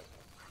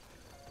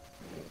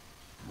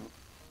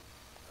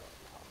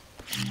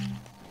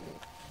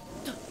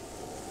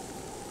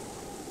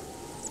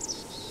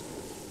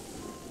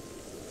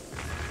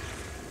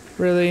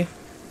 Really?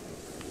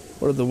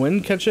 What, did the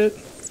wind catch it?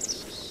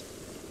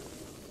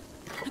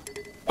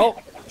 Oh!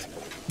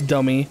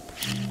 Dummy.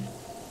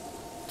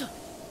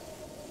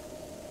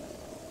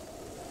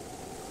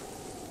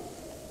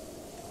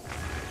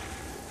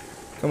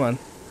 Come on,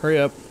 hurry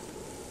up.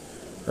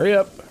 Hurry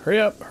up, hurry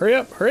up, hurry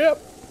up, hurry up!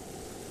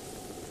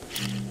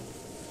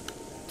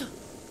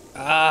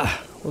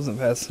 Ah, wasn't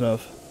fast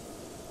enough.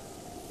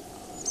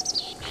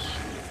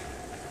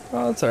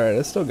 Oh, that's alright,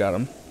 I still got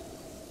him.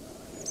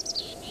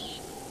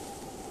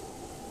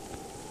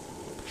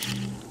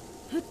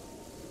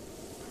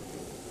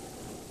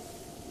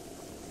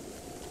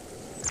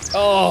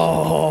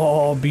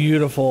 Oh,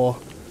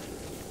 beautiful.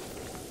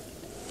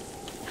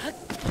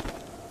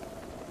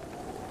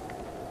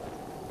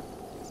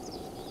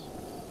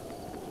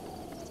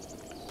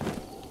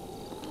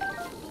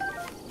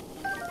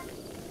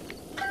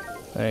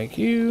 Thank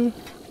you.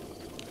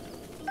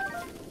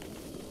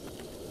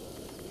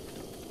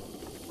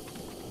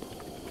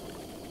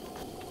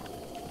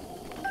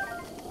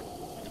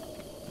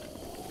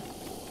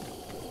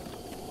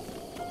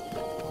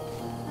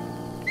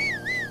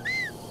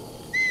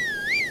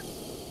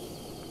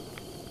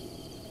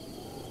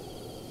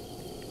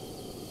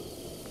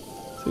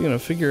 Is he gonna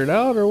figure it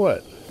out or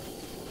what?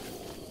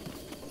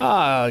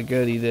 Ah,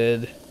 good, he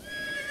did.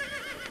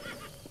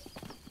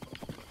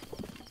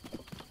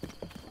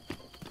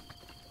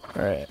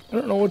 Alright, I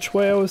don't know which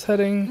way I was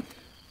heading.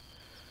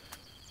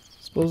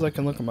 Suppose I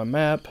can look at my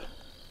map.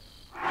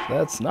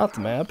 That's not the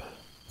map.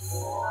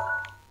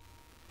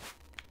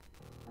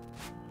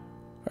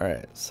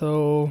 Alright,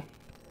 so...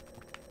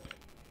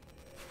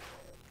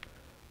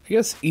 I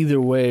guess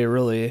either way,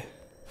 really.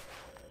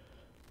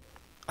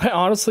 I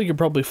honestly could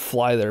probably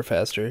fly there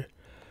faster.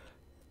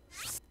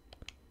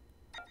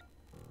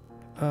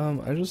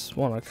 I just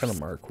want to kind of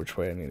mark which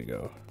way I need to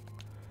go.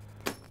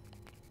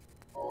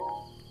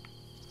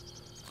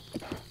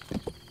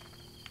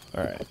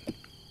 Alright.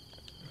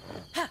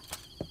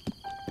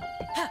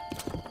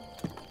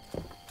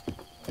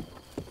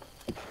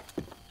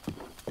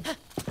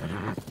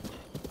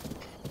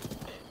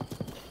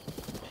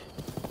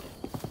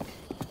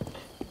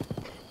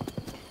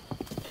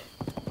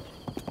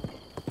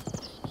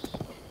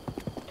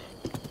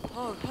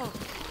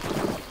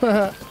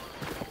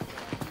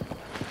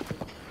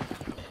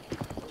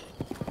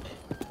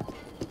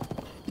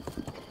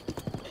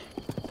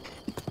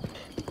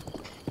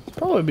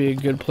 Probably be a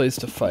good place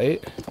to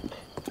fight.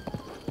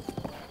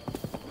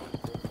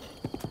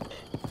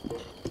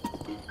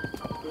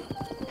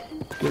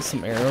 Get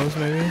some arrows,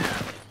 maybe.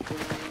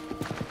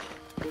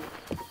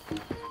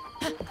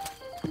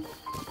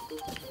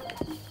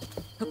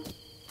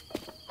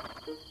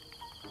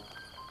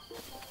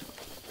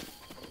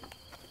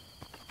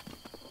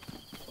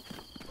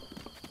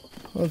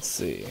 Let's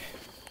see.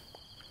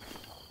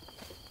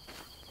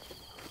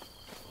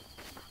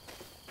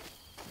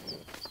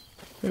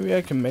 Maybe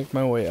I can make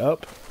my way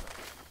up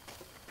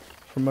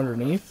from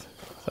underneath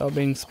without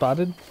being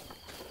spotted.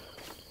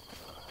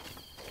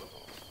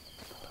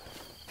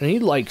 I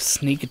need like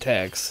sneak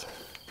attacks.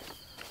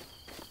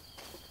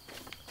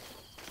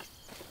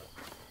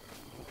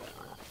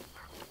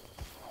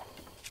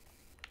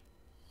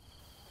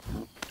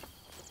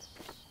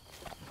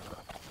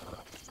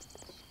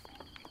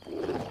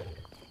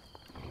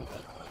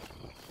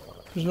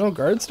 There's no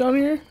guards down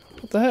here?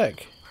 What the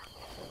heck?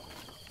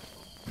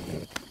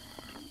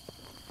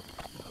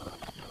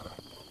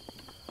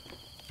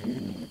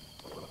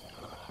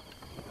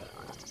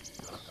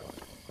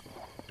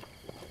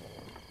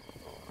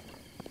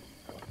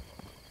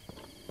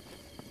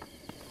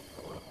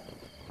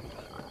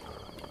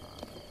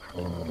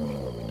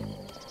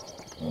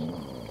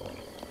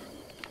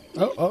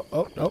 Oh,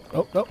 nope,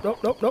 nope, nope,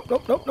 nope, nope, nope,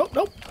 nope, nope, nope,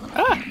 nope.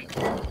 Ah!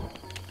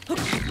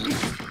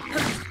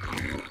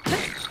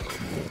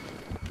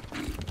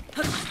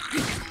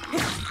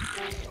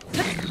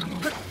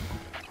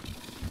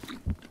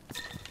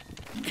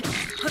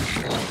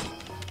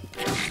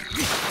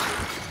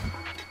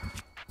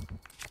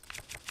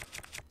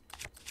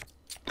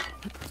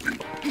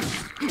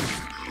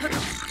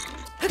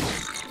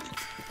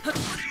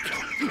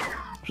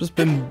 Just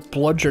been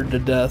bludgeoned to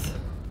death.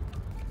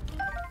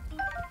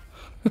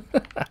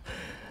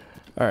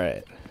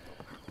 Alright.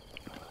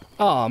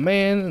 Aw,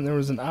 man, and there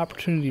was an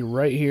opportunity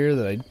right here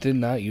that I did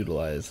not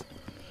utilize.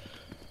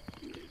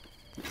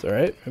 It's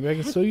alright, maybe I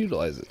can still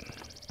utilize it.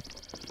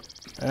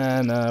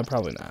 And,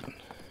 probably not.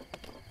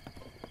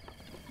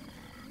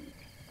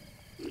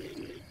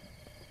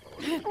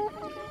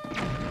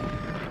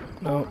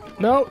 No,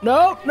 no,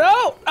 no,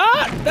 no!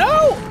 Ah,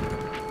 no!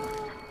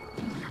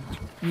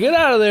 Get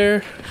out of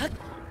there!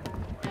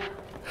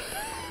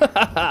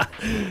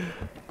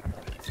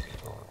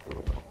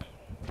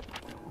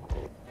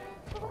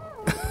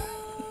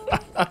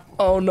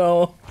 Oh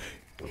no.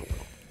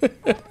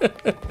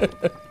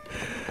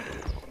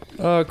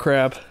 Oh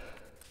crap.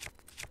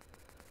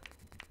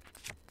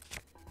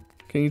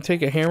 Can you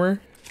take a hammer?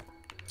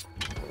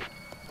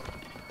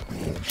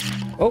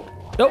 Oh,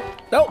 nope,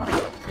 nope.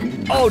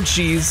 Oh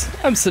jeez,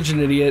 I'm such an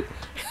idiot.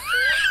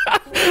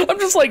 I'm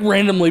just like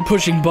randomly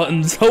pushing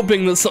buttons,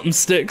 hoping that something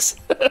sticks.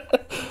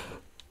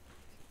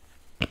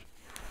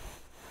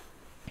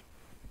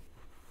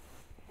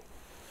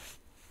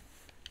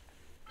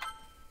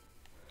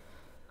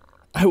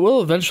 I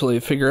will eventually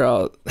figure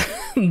out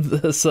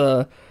this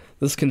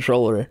this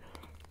controller.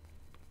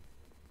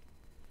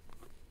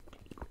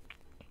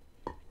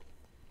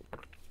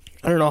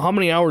 I don't know how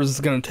many hours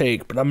it's gonna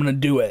take, but I'm gonna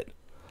do it.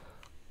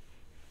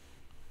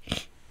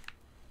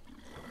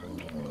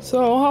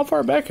 So, how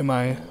far back am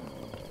I?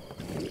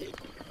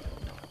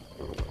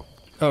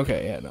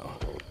 Okay, yeah, no.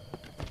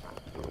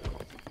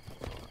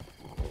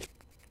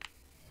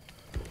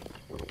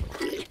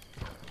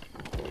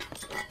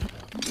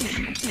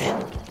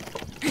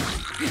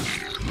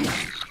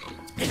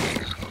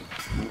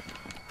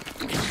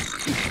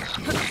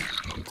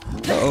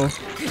 Uh-oh.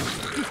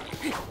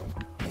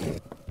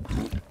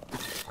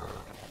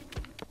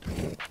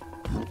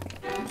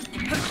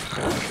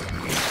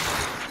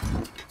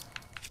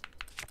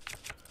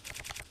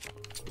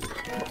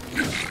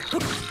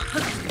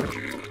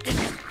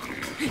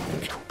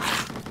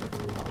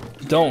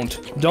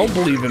 Don't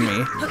believe in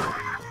me.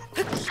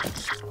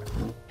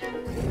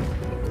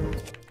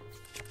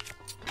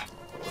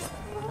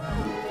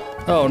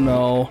 Oh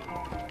no.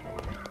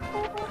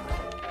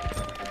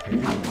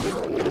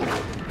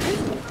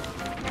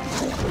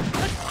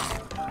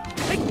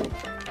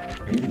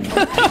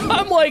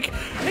 I'm like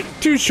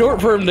too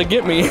short for him to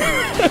get me.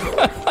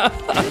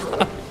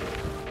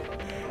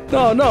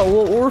 No,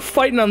 no, we're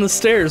fighting on the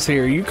stairs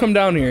here. You come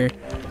down here.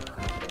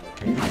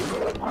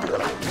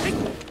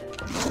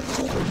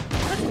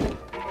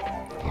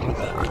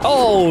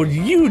 Oh,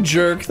 you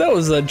jerk. That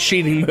was a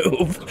cheating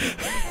move.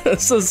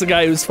 This is the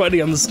guy who's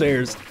fighting on the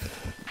stairs.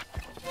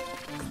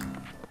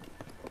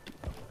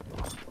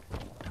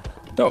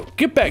 No,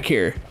 get back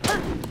here.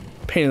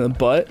 Pain in the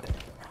butt.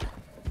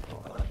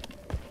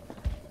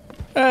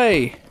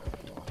 Hey.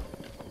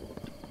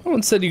 No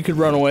one said you could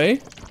run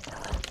away.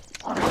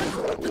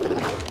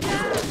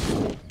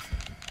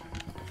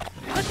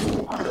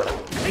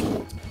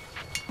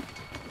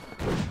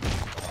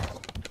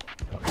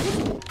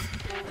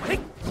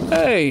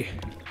 Hey.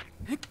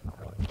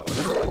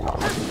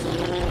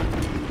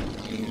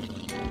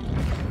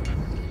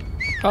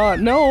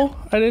 No,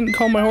 I didn't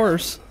call my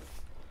horse.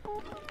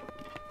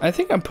 I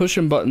think I'm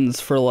pushing buttons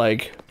for,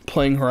 like,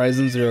 playing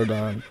Horizon Zero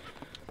Dawn.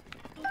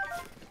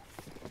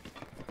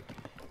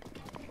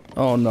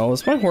 Oh no,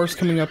 is my horse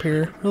coming up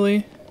here?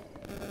 Really?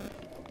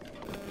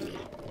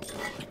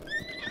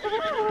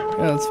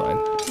 Yeah, that's fine.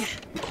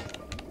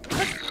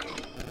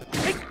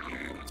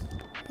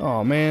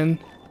 Oh man.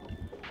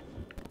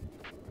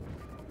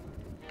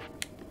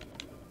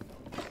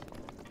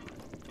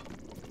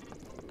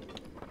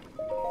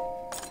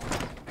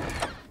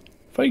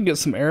 If I can get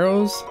some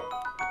arrows.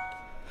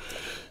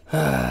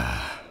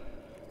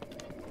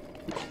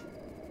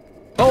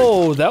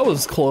 Oh, that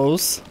was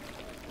close.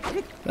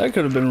 That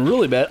could have been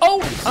really bad.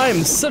 Oh,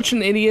 I'm such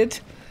an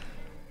idiot.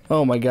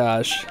 Oh my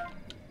gosh.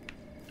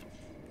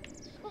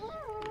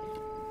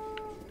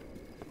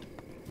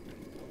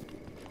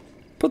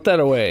 Put that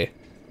away.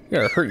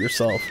 You're gonna hurt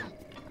yourself.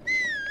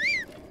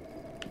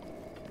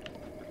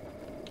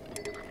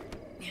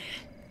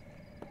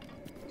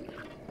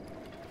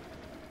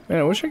 Man,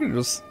 I wish I could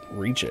just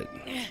reach it.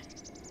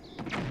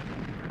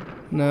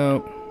 No.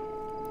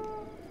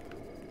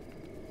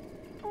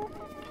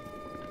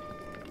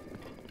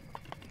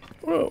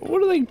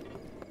 What are they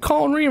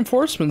calling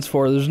reinforcements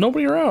for? There's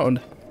nobody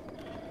around.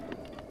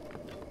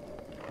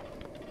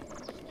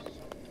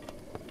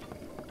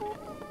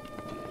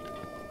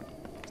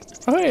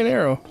 Oh, hey, an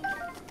arrow.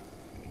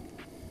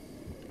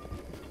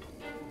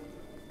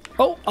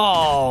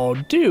 Oh,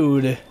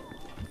 dude.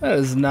 That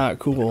is not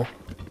cool.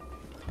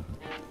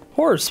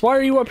 Horse, why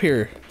are you up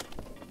here?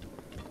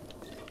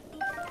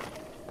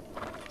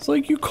 It's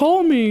like you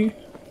call me.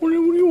 What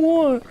do you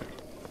want?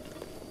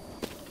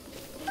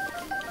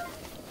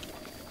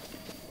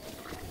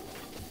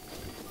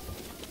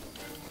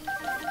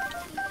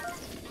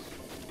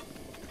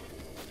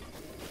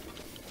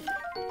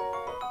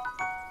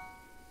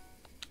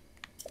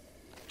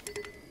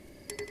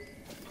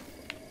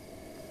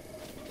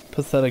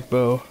 Pathetic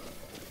bow.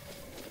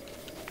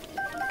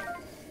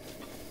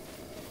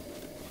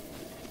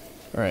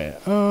 Alright,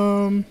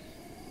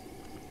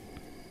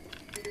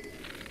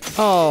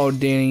 oh,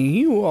 Danny,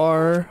 you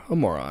are a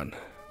moron.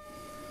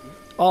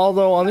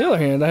 Although, on the other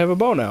hand, I have a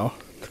bow now.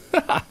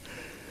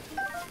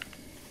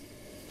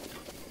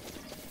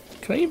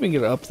 Can I even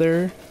get up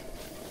there?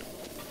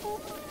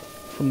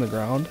 From the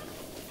ground?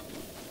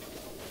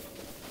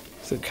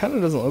 'Cause it kind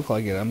of doesn't look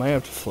like it. I might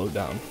have to float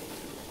down.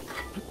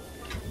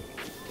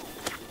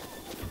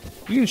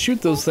 You can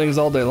shoot those things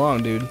all day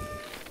long, dude.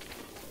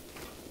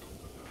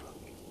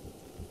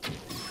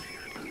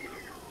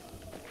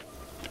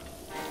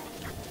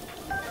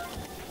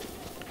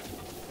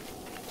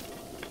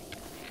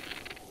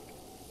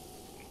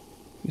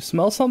 You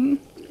smell something?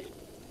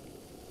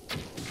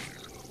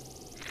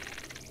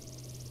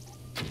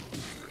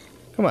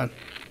 Come on.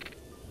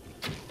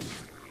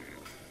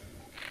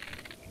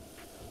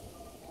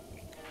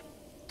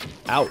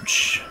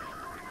 Ouch.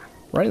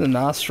 Right in the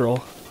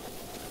nostril.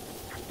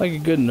 Like a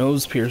good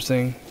nose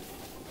piercing.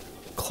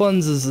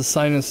 Cleanses the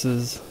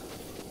sinuses.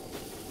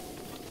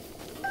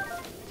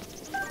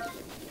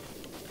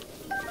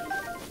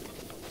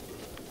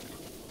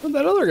 Where'd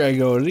that other guy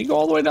go? Did he go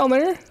all the way down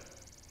there?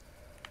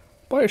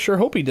 Boy, I sure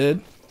hope he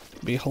did.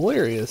 It'd be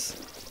hilarious.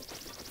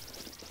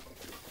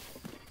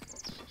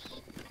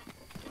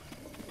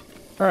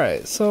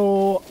 Alright,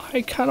 so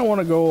I kind of want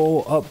to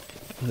go up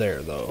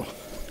there, though.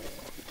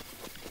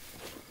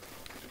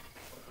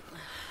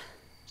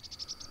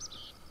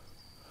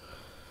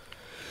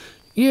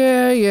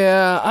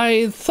 Yeah,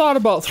 I thought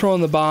about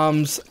throwing the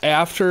bombs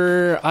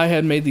after I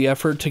had made the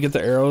effort to get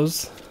the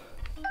arrows.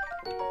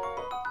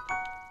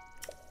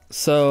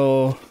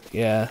 So,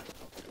 yeah.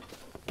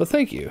 But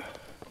thank you.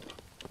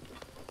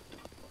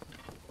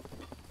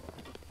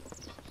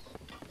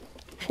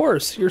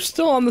 Horse, you're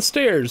still on the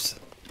stairs.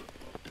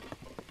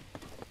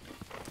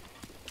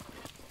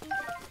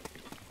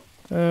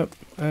 I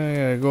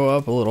gotta go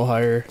up a little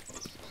higher.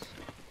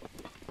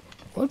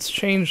 Let's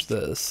change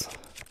this.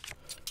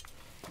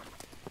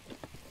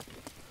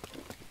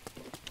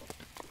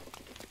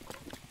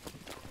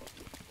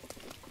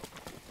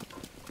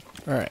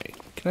 Alright,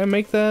 can I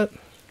make that?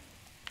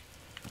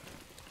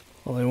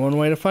 Only one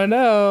way to find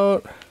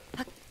out.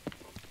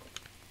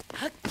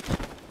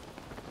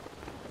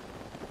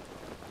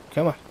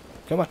 Come on,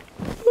 come on.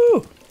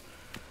 Woo!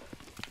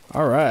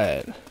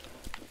 Alright.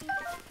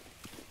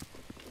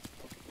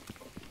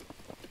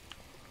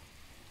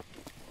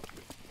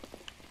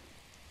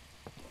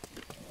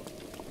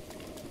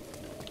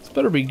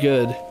 better be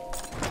good.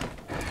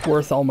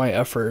 Worth all my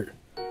effort.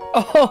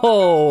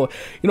 Oh,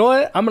 you know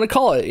what? I'm gonna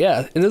call it.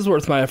 Yeah, it is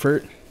worth my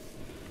effort.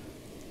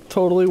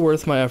 Totally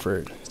worth my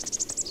effort.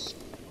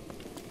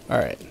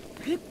 Alright.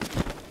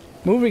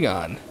 Moving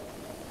on.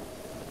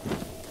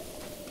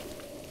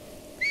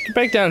 Get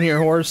back down here,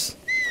 horse.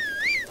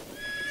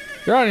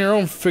 You're on your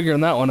own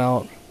figuring that one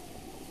out.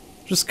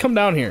 Just come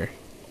down here.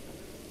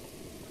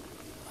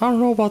 I don't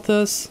know about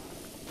this.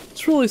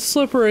 It's really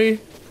slippery.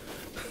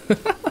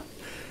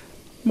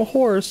 I'm a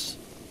horse.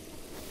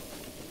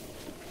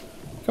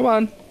 Come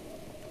on.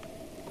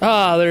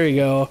 Ah, there you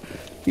go.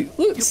 Did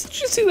you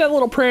see that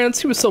little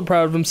prance? He was so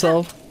proud of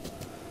himself.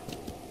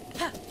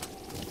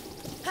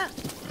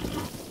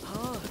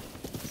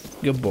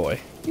 Good boy.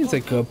 He's a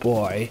good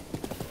boy.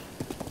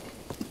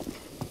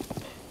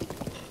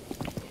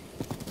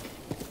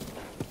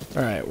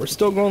 Alright, we're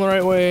still going the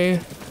right way.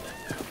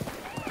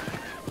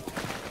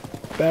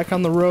 Back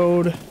on the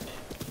road.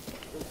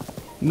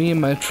 Me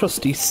and my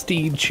trusty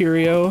steed,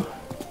 Cheerio.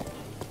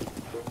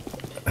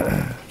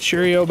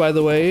 Cheerio, by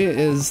the way,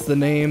 is the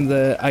name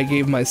that I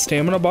gave my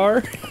stamina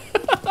bar.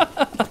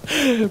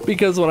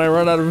 Because when I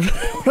run out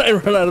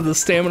of the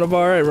stamina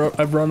bar,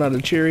 I've run out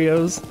of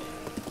Cheerios.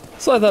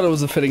 So I thought it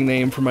was a fitting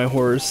name for my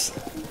horse.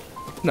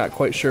 Not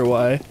quite sure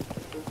why,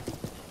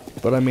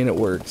 but I mean it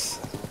works.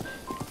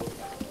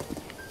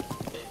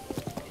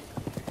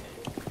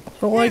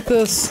 I don't like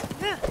this.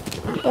 I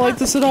don't like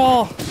this at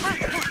all.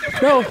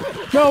 No,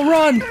 no,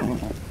 run!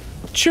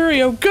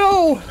 Cheerio,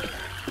 go!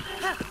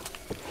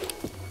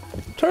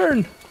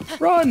 Turn!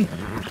 Run!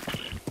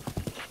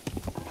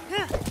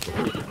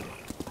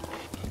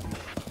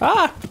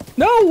 Ah!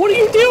 No, what are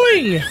you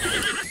doing?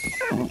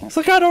 It's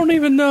like I don't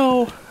even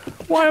know.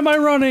 Why am I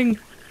running?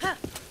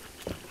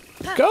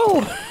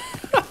 Go!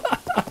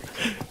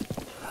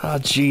 Ah,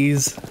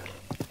 jeez.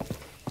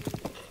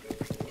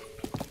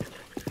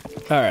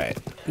 Alright,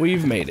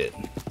 we've made it.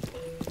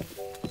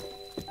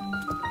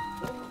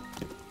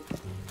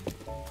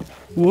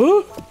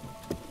 What?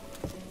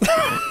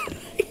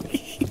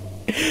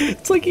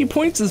 It's like he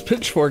points his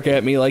pitchfork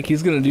at me like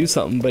he's gonna do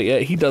something, but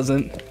yet he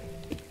doesn't.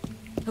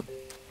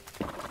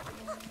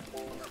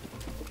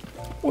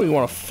 What, you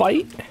wanna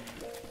fight?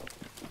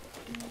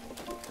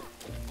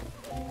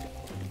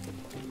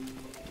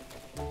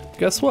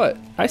 Guess what?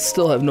 I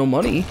still have no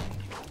money.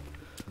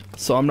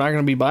 So I'm not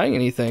gonna be buying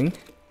anything.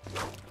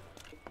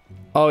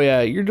 Oh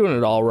yeah, you're doing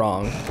it all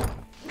wrong.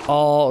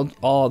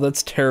 All,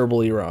 that's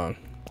terribly wrong.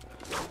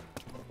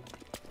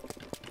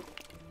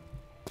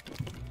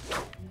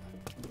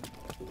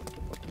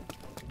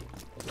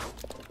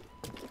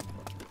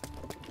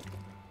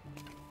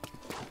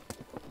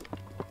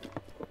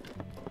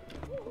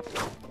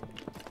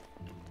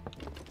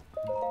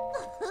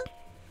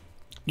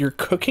 You're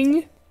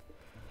cooking?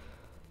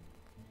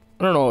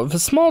 I don't know, if a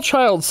small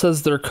child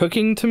says they're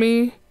cooking to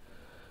me,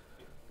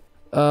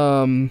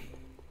 that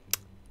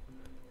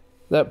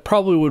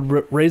probably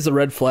would raise a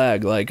red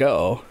flag, like,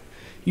 uh-oh,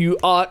 you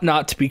ought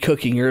not to be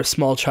cooking, you're a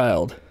small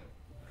child.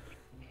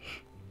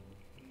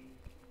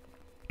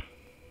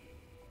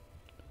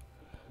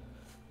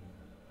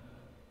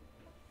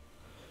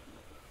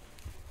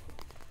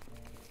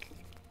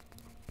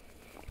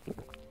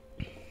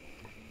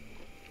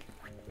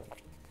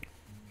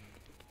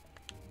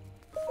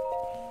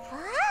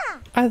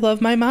 I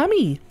love my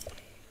mommy.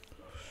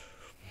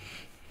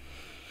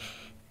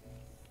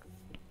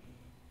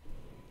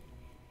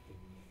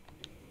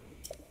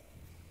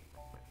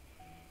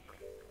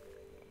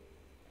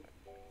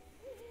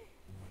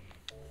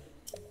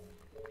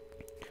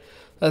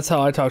 That's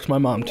how I talk to my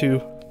mom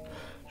too.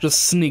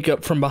 Just sneak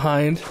up from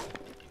behind.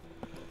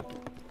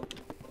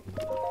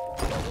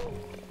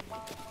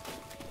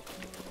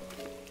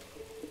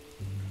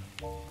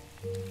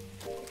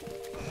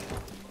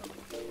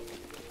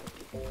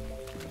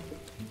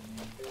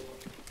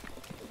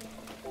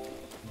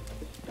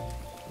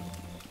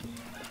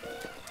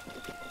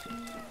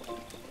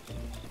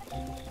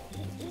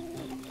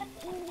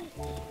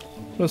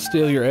 I'm gonna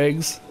steal your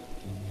eggs.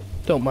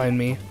 Don't mind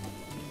me.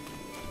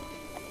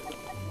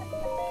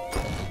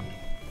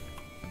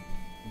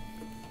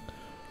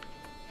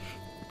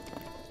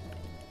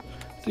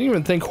 Didn't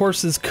even think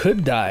horses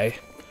could die.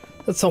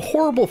 That's a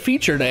horrible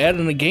feature to add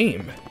in a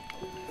game.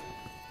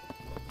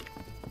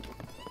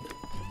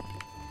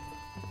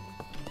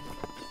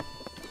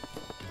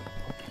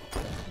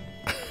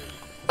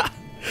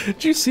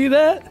 Did you see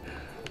that?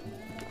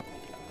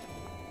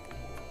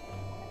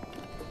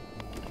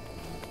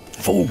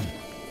 Boom.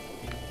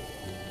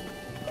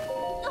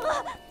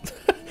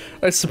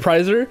 I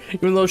surprised her,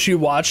 even though she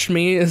watched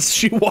me as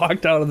she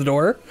walked out of the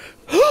door.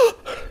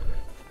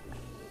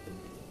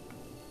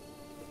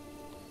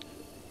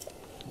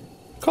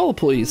 Call the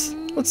police.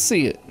 Let's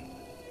see it.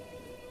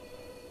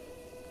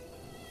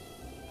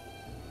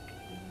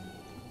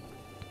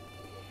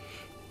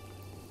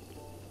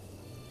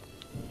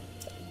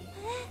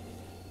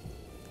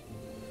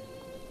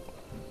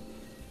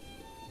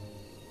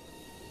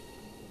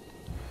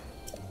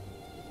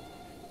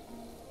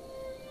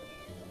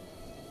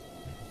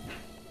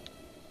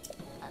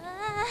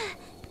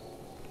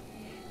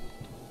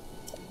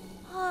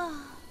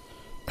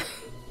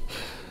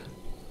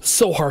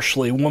 so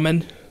harshly,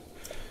 woman.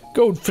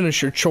 Go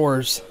finish your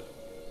chores.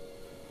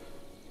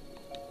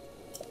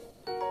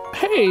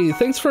 Hey,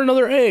 thanks for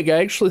another egg. I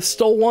actually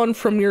stole one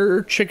from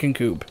your chicken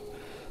coop.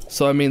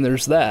 So, I mean,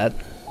 there's that.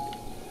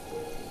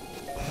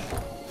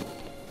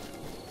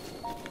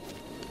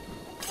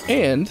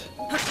 And...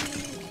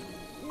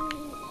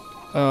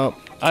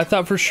 I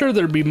thought for sure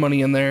there'd be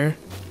money in there.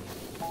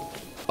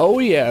 Oh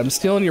yeah, I'm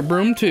stealing your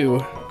broom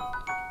too.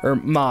 Or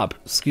mop,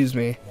 excuse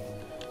me.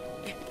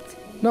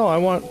 No, I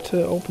want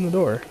to open the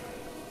door.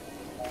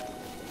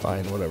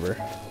 Fine, whatever.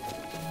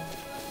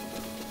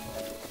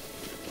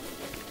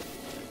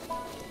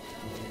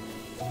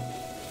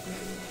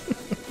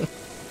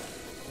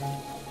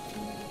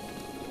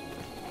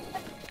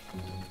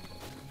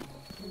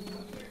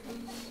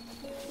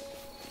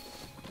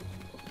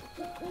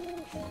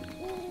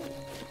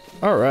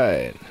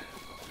 Alright.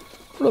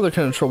 What other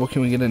kind of trouble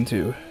can we get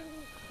into?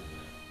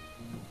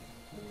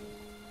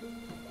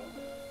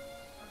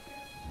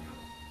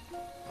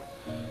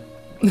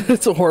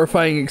 It's a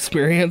horrifying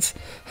experience.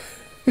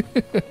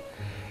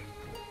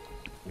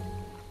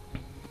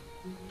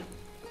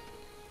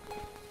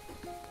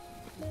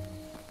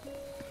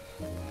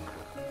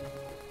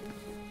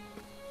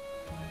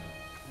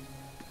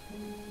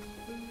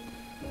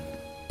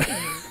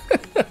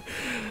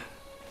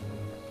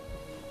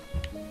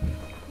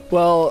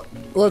 Well,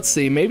 let's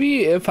see.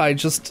 Maybe if I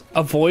just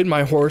avoid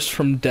my horse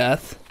from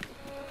death,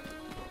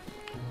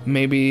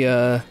 maybe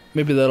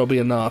that'll be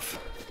enough.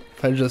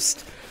 If I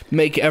just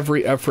make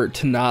every effort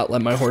to not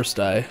let my horse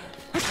die.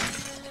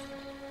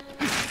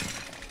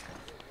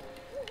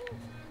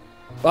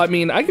 I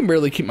mean, I can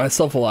barely keep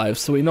myself alive,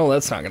 so we know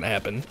that's not gonna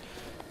happen.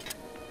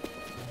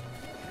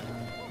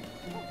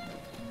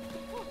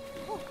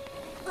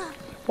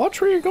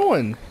 Watch where you're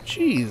going.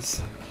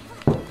 Jeez.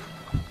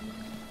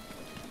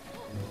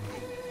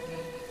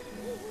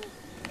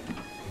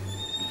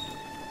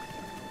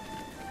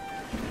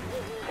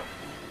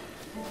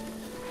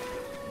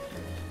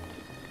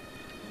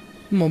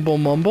 Mumble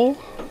mumble.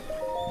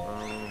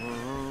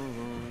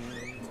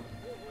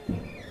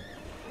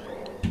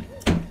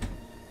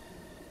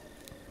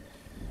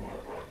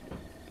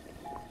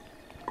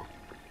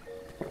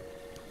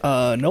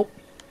 Nope.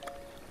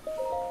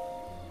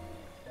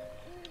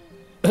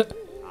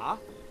 Huh?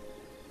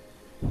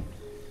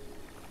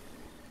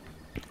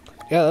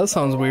 Yeah, that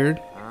sounds weird.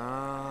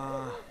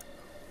 Ah.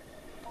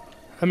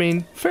 I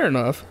mean, fair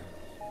enough.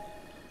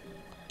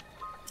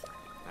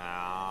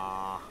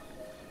 Ah.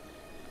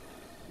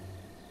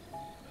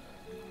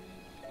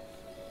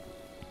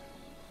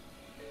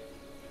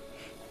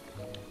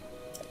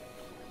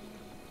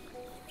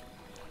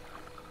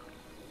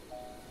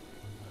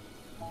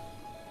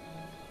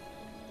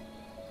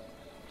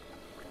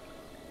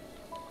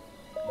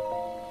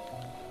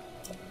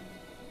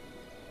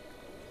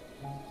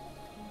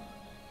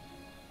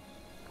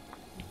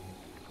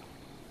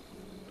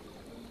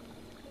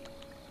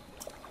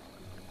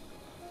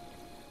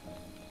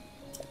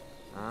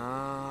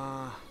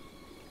 Ah.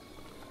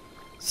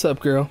 Sup,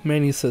 girl?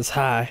 Manny says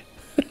hi.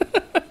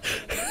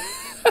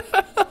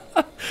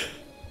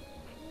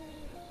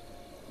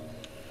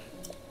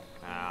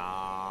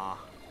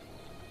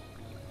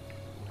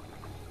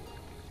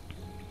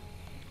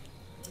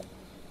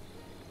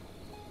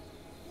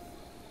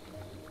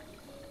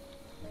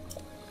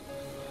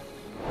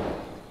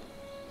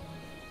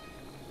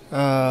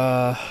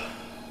 Ah.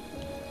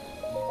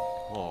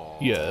 Oh.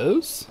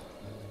 Yes.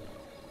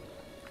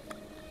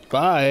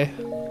 Bye.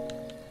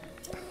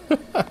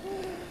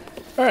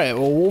 Alright,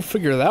 well, we'll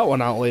figure that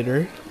one out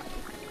later.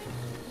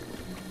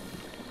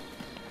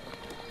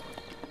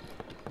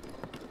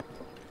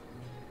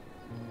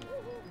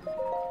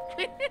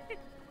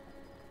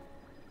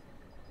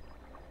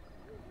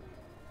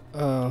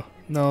 Oh,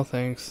 no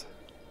thanks.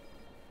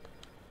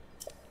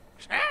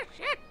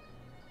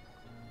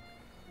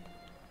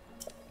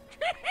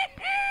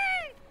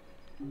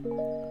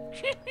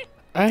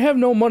 I have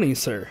no money,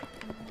 sir.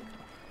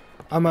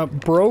 I'm a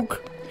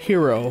broke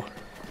hero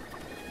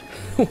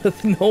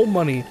with no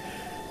money.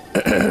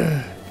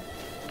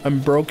 I'm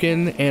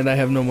broken and I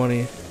have no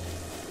money.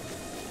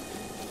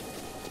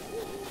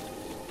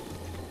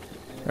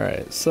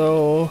 Alright,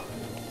 so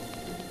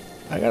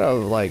I gotta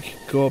like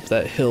go up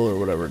that hill or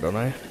whatever, don't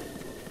I?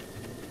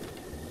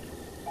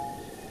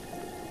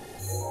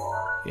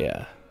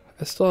 Yeah,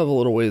 I still have a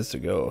little ways to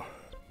go.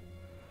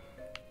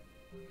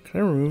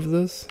 Can I remove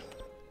this?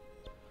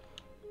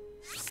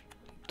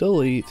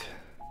 Delete.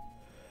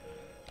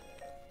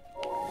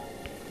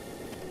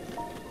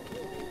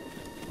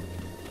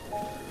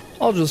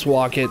 I'll just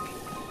walk it.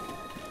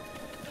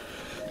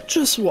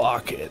 Just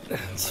walk it.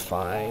 It's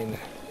fine.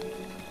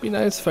 Be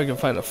nice if I could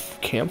find a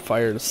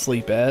campfire to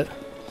sleep at.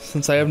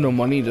 Since I have no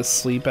money to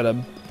sleep at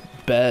a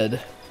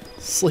bed.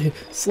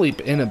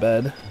 Sleep in a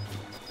bed.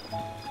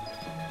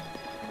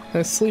 Can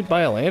I sleep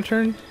by a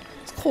lantern?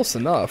 It's close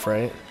enough,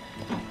 right?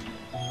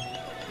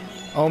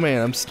 Oh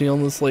man, I'm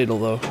stealing this ladle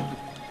though.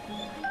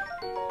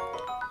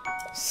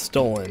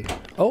 Stolen.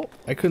 Oh,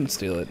 I couldn't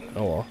steal it.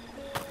 Oh well.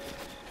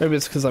 Maybe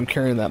it's because I'm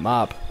carrying that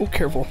mop. Oh,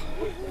 careful.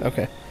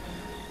 Okay.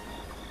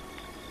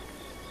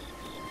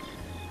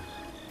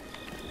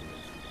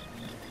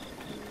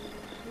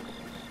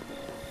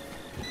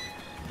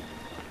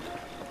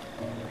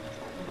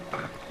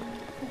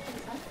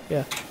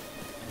 Yeah.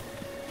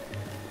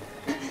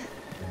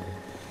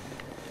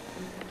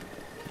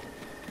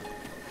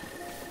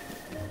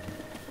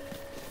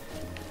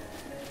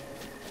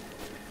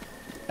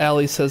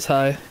 Allie says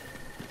hi.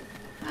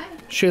 Hi.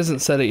 She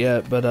hasn't said it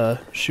yet, but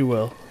she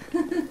will.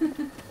 I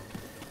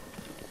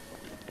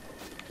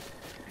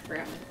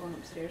forgot my phone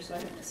upstairs, so I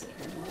have to sit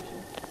here and watch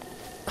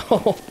it.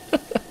 Oh.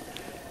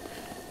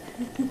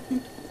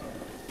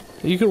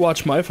 You could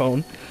watch my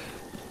phone.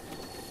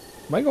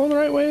 Am I going the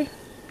right way?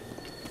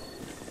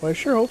 Well, I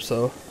sure hope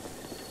so.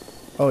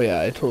 Oh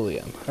yeah, I totally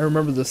am. I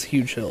remember this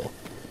huge hill.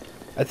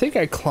 I think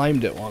I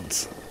climbed it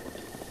once.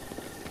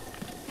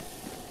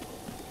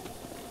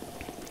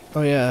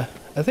 Oh yeah,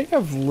 I think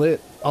I've lit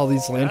all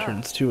these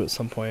lanterns too at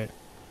some point.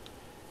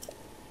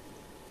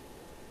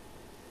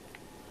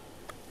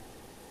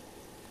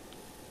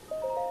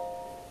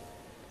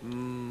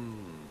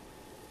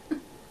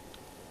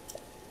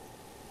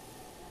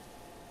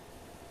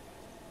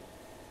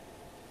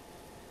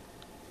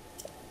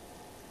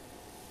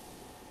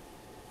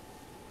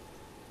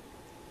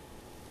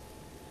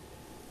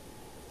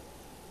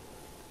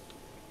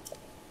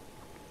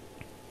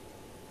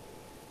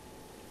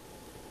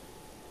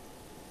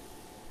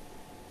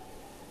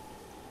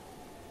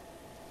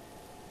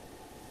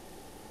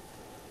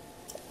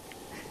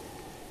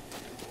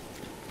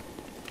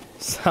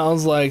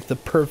 Sounds like the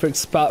perfect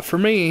spot for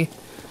me.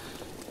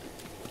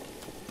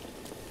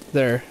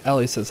 There,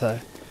 Ellie says hi.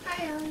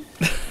 Hi, Ellie.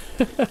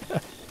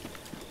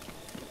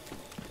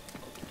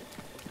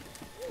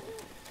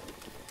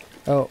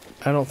 Oh,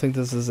 I don't think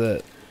this is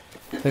it.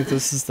 I think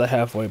this is the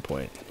halfway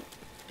point.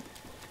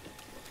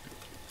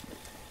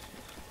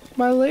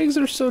 My legs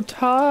are so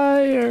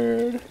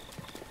tired.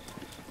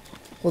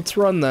 Let's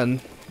run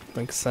then.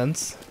 Makes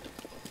sense.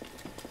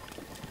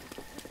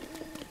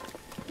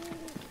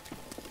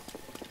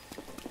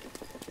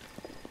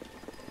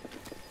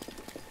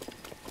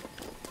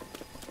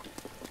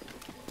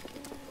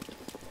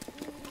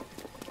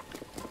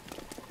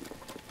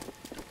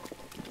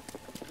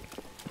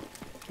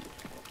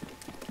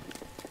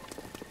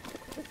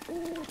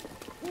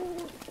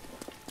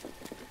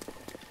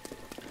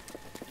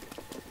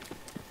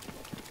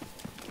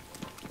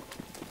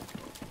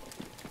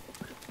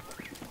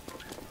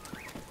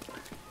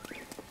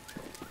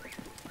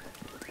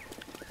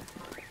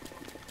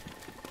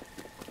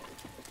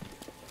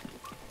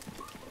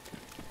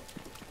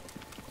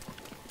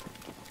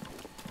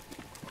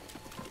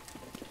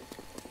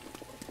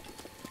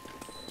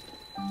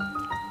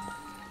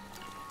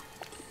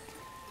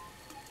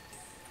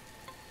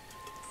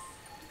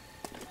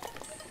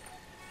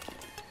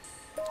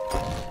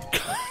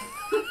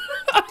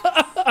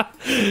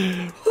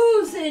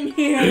 Who's in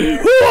here?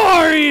 Who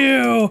are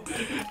you?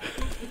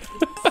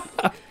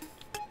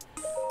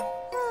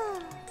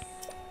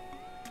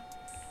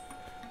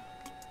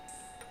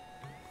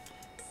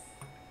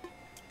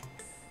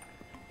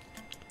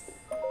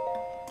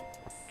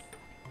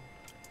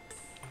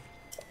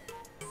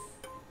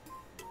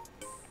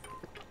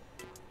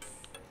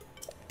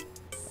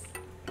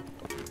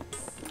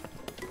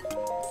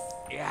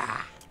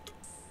 Yeah.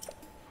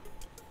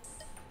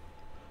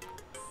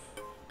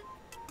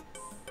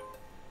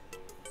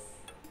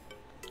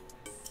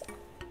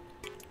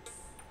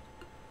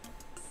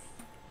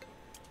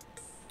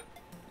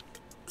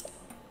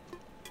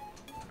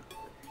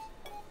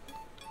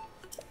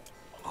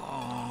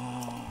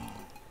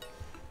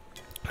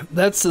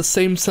 That's the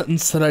same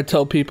sentence that I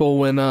tell people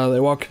when they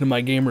walk into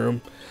my game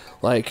room.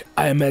 Like,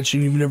 I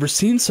imagine you've never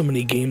seen so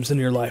many games in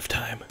your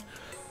lifetime.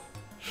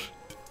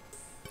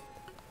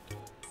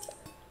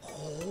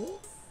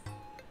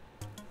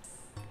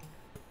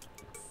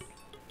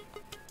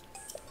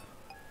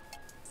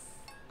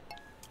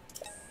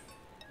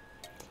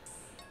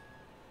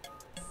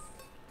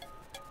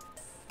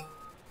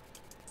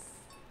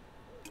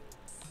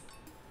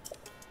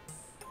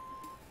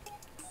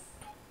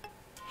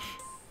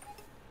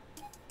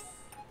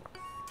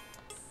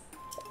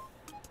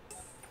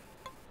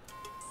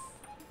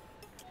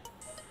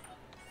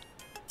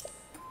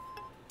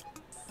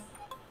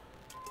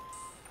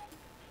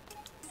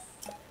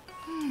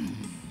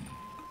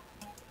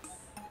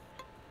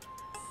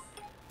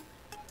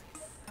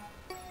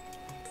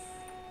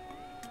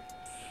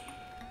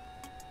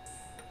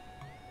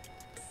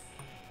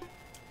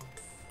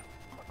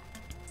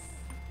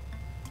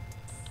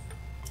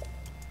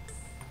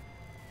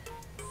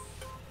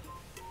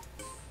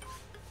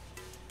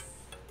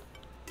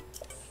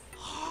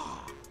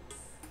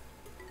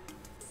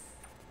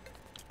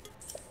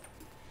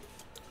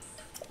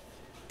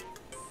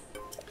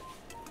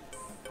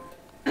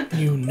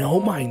 You know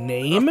my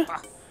name?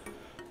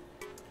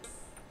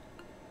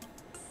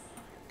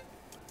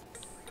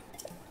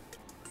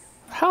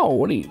 How?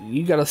 What do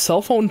you got a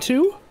cell phone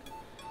too?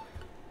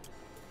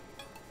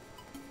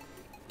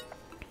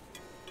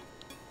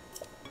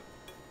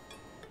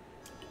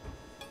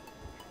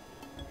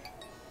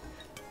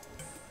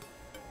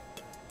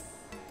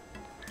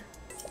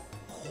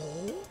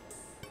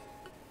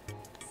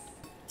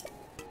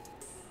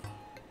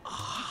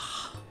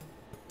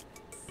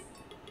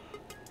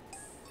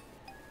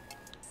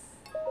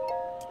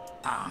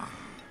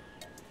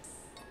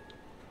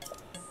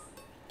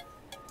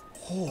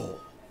 Oh.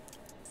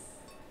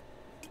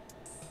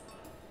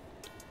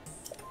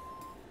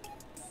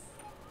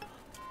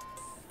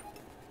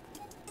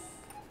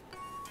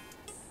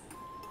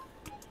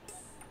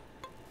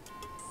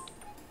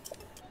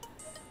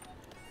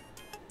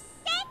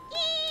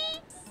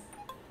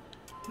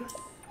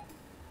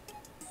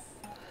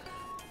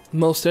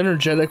 Most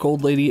energetic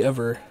old lady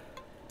ever.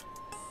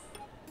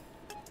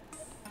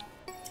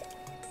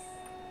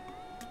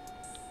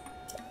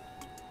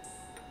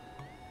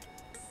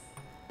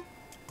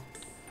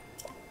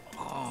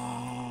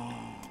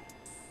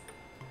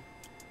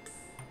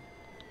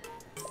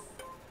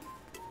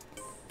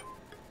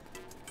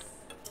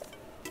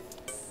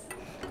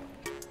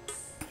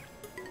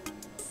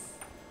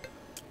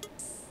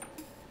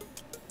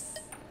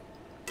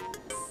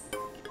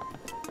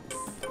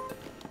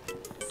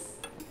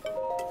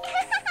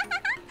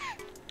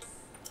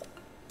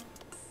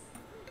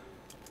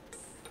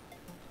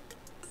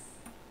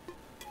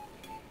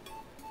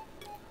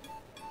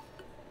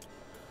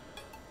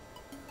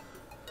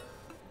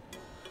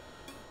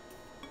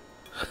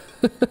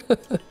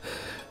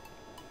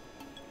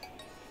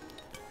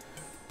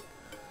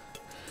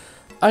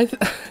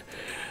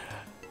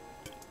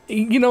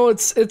 You know,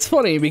 it's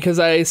funny because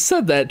I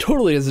said that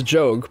totally as a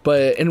joke,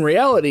 but in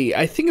reality,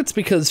 I think it's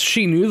because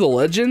she knew the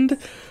legend,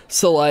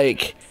 so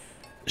like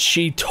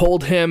she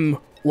told him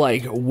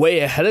like way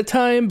ahead of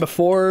time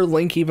before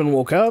Link even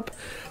woke up.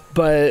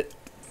 But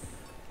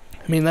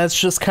I mean, that's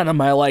just kind of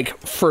my like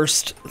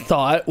first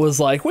thought was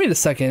like, wait a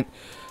second.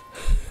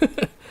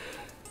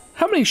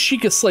 How many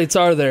Sheikah slates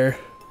are there?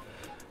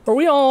 Are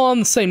we all on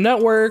the same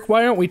network?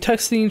 Why aren't we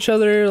texting each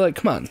other? Like,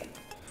 come on.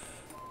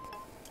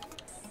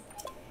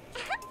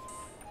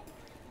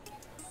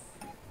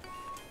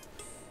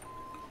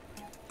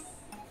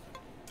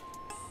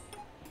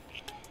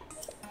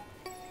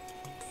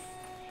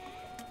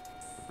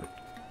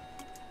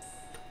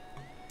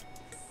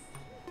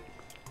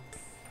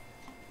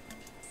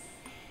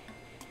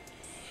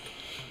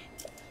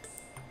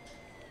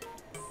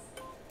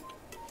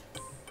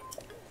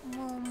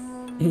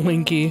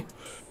 Winky.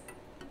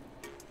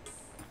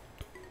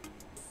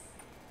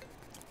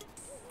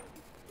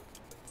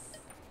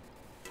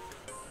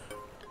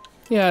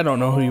 Yeah, I don't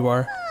know who you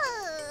are.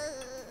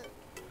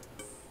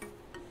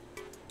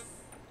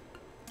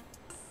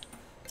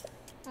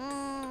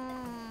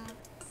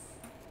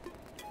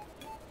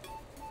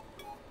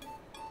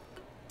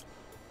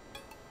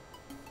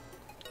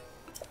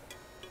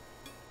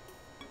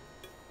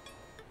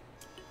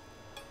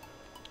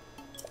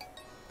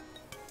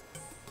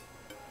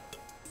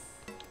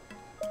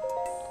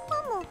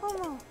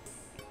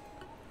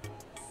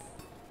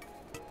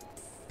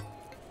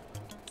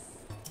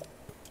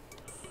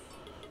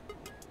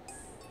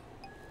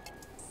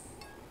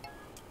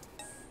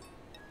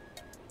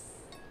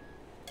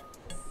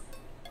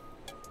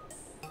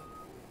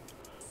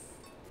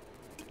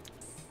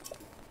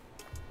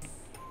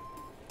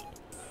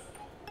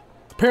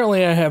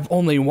 Apparently I have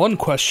only one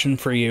question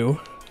for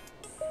you.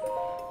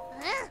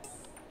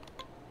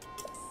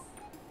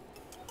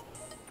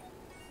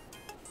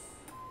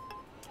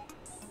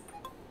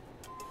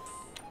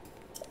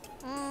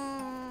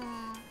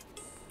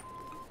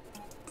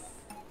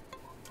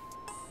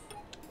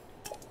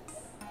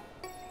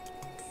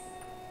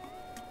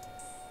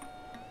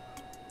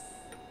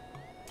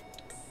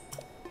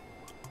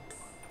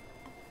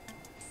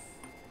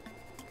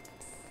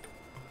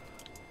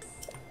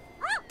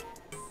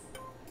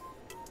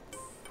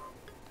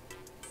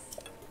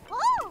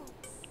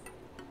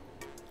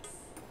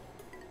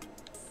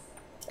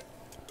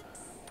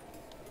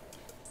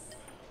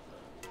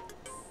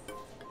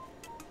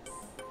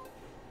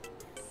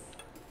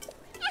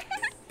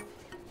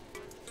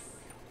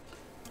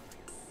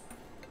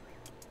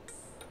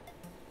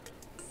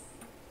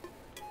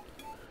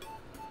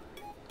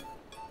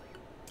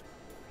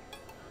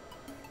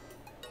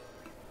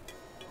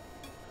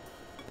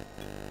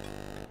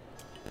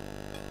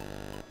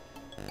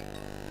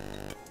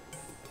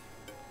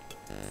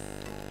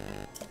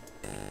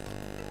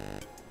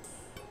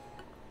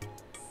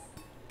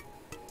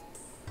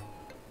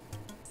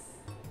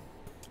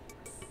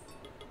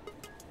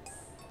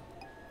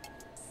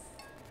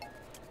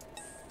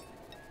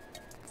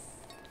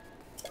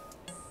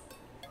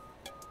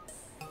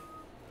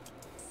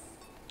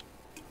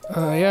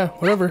 Yeah,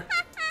 whatever.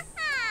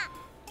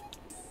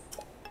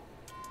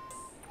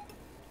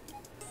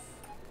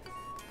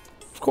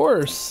 Of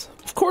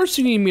course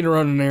you need me to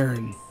run an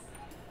errand.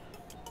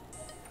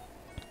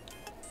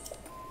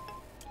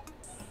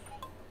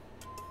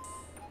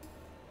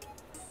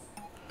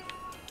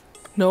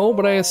 No,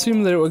 but I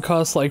assumed that it would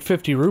cost like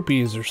 50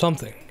 rupees or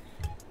something.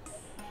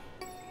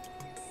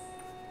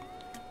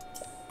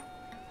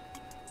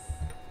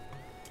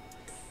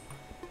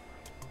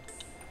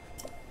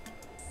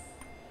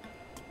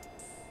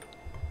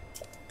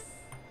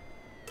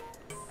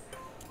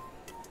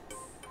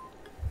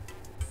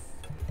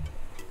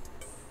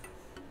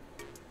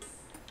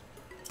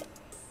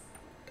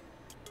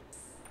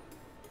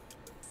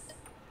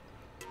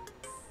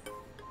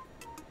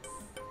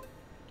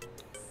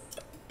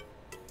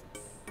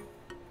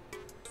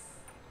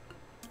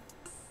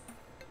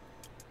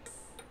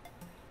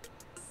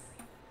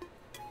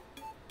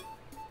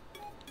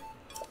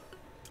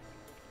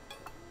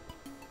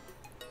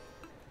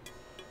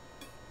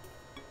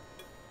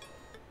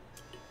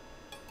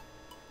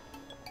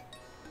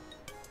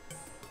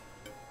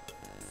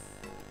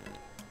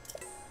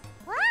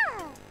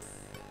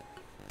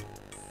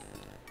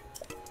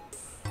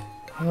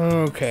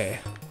 Okay.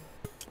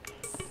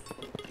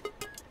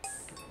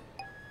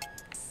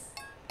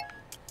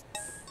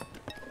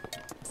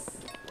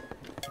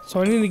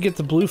 So I need to get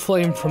the blue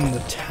flame from the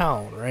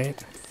town,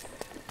 right?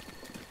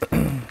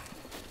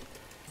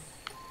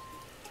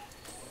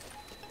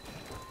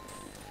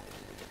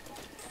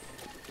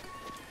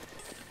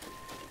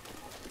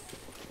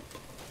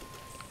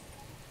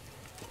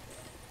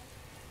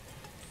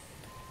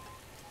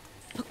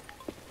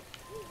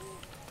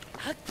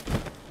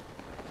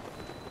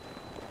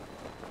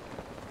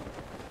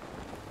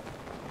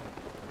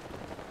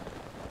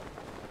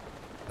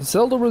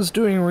 Zelda was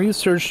doing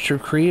research to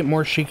create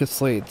more Sheikah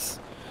slates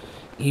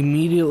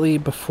immediately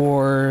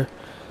before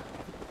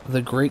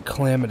the Great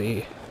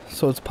Calamity,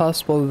 so it's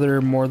possible there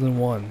are more than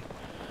one.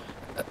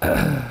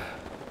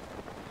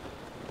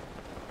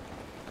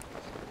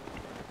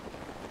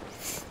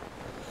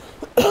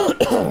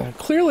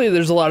 Clearly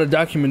there's a lot of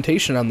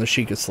documentation on the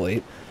Sheikah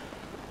slate.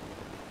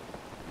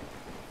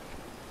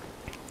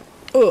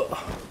 Ugh.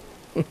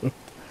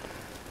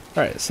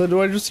 Alright, so do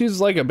I just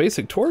use like a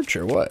basic torch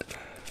or what?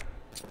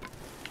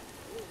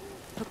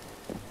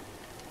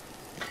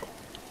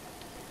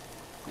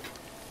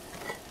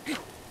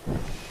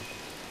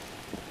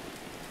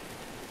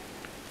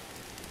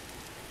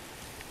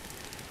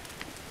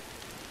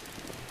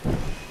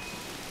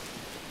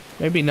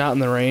 Maybe not in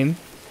the rain.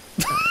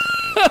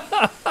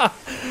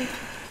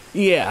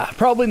 Yeah,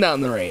 probably not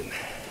in the rain.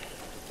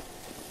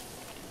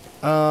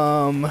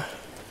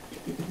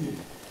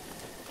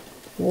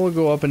 We'll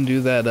go up and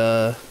do that,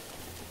 the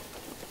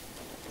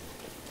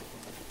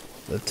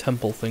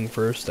temple thing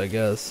first, I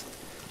guess.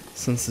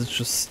 Since it's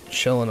just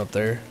chilling up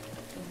there.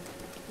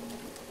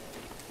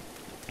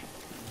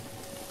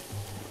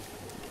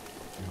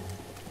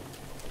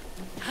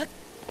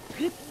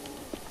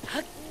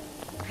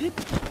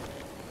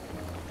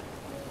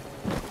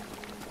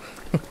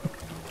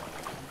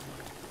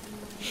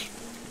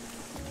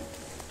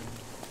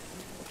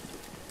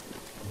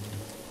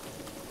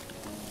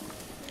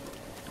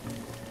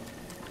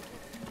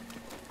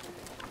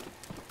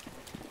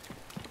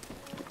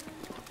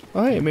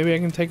 Oh, hey, maybe I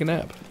can take a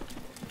nap.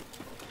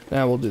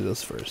 Nah, we'll do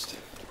this first.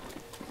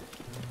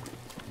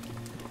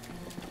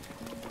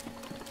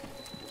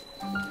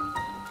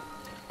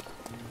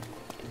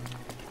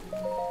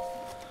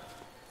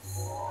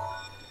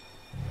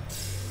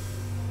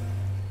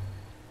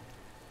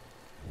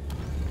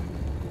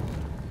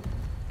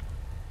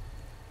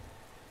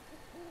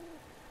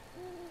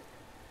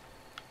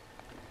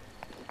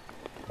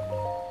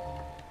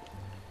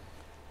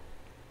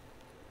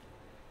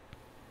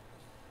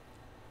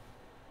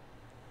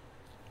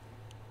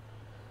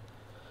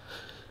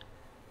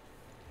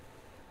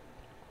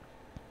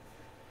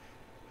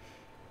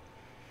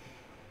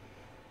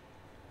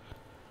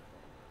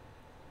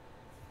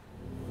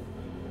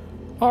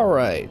 All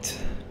right.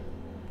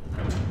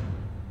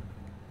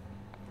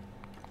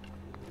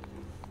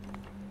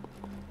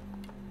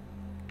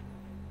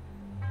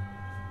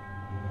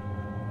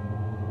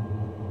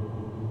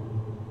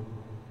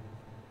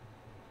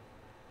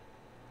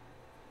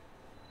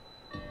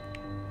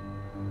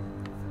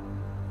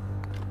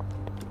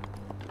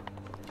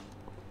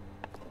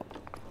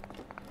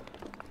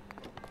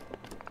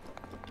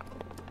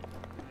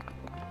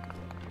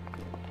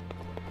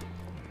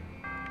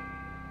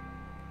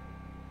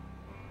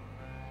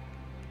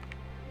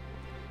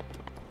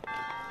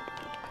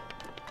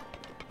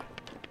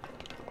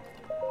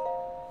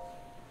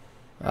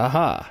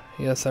 Aha.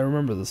 Yes, I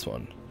remember this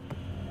one.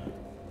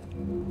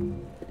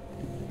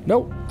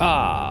 Nope.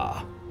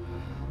 Ah.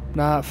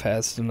 Not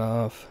fast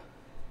enough.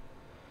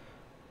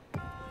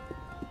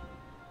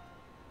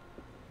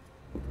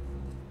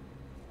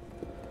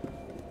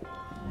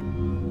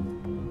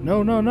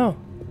 No, no, no.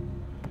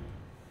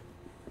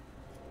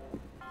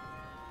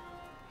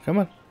 Come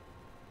on.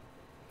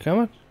 Come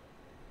on.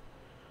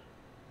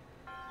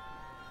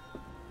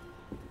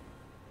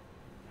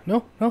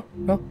 No, no,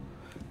 no.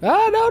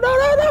 Ah, no, no,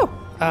 no, no!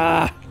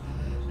 Ah!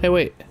 Hey,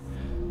 wait.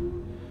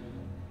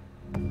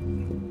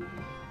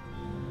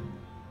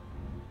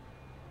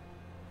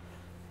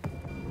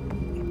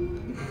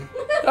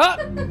 Ah!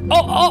 Oh,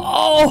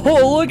 oh,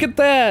 oh! Look at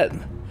that!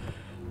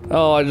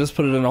 Oh, I just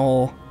put it in a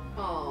hole.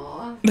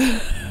 Aww.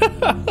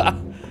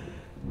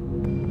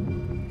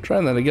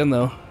 Trying that again,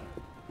 though.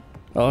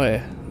 Oh,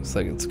 hey. Looks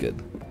like it's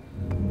good.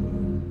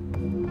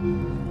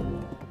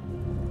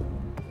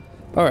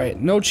 Alright,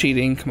 no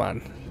cheating. Come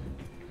on.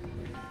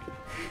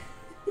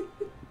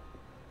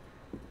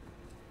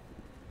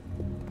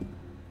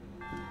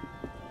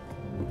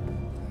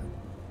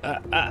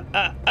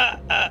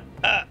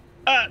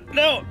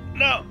 No,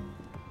 no.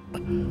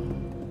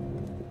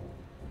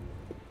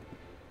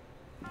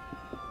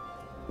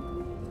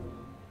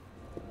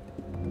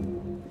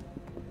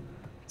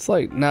 It's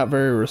like not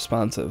very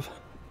responsive.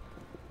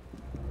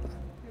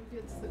 Maybe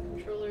it's the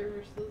controller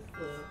versus the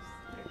actual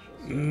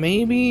stuff.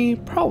 Maybe,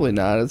 probably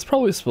not. It's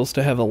probably supposed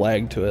to have a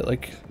lag to it,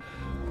 like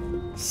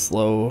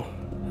slow.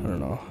 I don't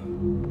know.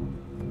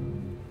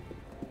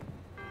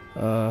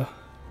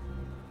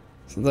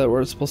 Is that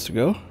where it's supposed to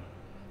go?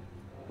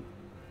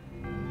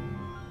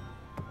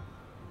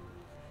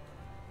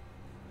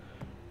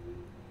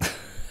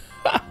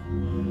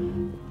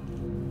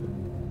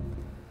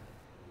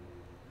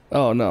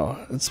 Oh no,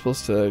 it's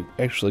supposed to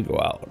actually go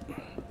out.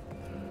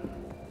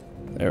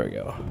 There we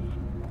go.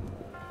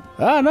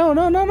 Ah, no,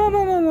 no, no, no,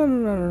 no, no, no,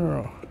 no,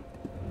 no, no.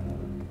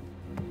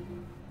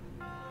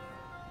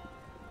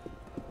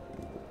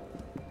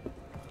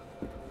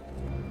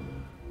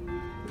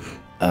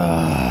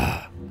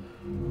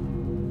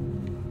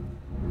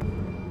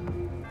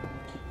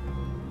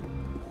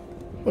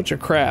 What's your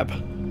crap?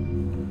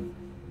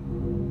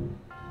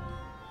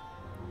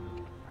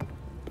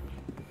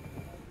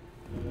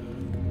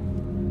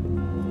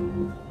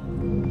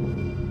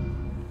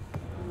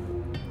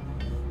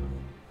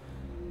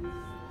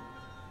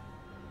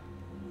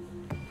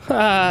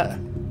 Ha!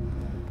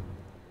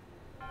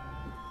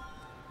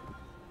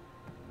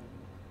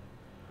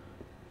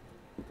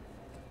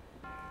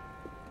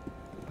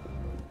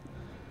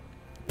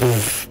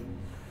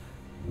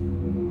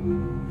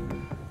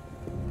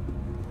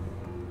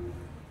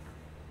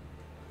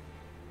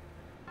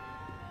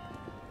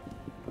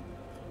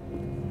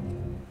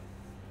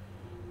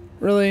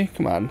 Really?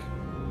 Come on.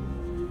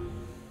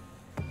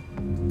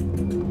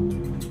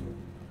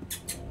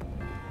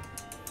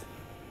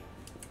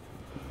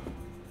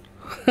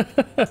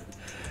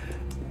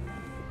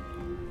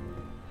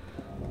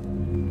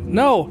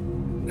 No!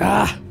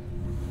 Ah!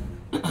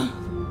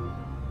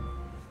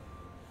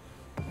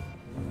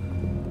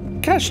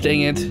 Gosh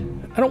dang it.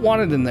 I don't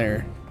want it in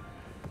there.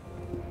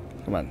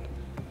 Come on.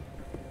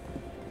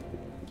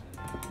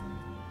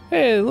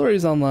 Hey,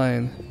 Lori's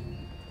online.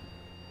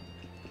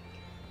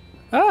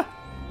 Ah!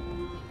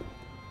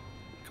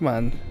 Come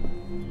on.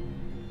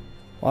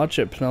 Watch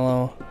it,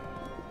 Pinello.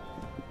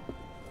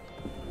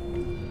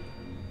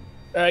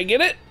 I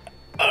get it?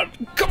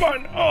 Come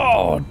on!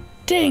 Oh,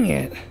 dang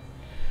it!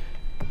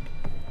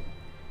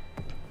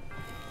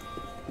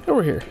 Get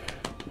over here.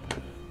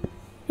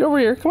 Get over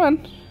here, come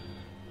on.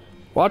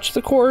 Watch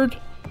the cord.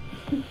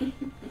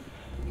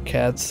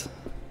 Cats.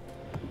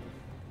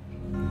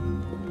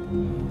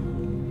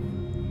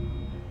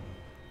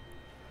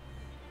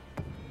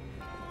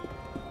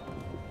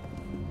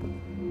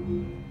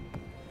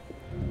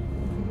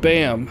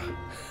 Bam.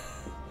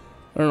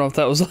 I don't know if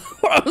that was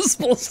what I was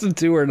supposed to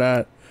do or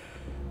not.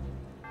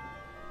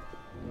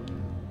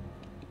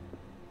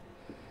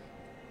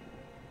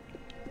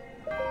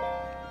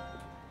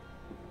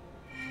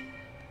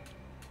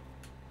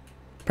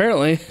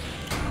 Apparently.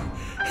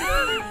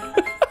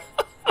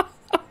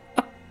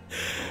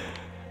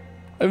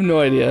 I have no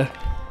idea.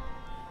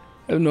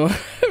 I have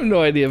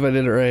no idea if I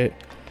did it right.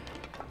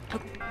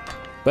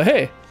 But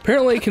hey,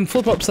 apparently it can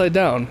flip upside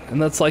down,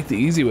 and that's like the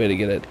easy way to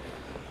get it.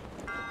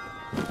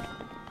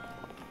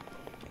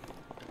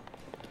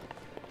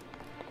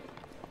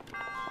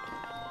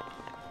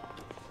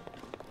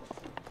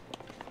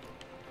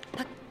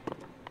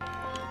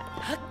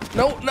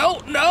 No, no,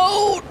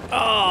 no!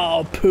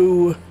 Oh,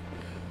 poo.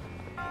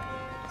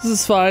 This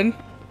is fine.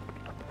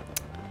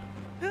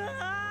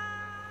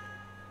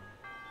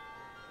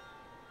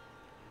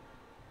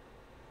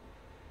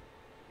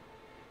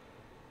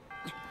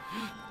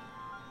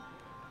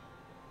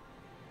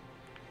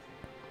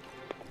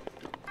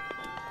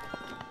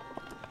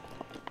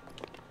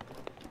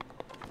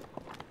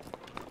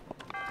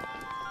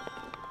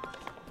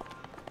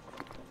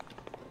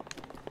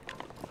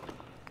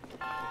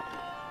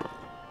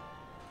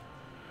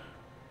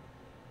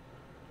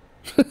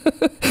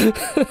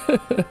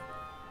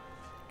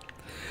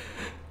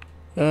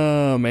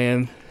 Oh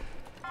man,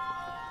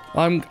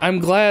 I'm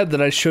glad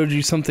that I showed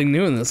you something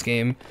new in this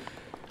game.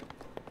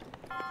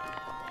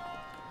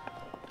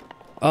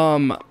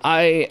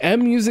 I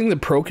am using the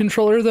Pro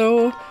controller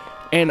though,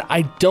 and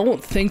I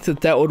don't think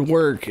that that would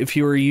work if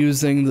you were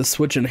using the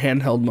Switch in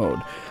handheld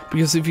mode,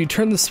 because if you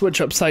turn the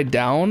Switch upside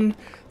down,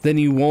 then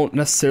you won't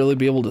necessarily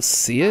be able to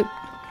see it.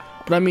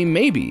 But I mean,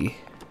 maybe.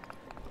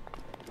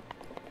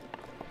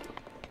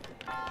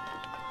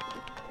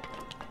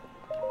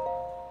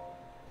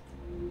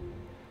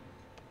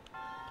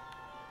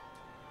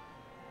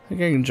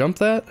 Think I can jump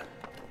that?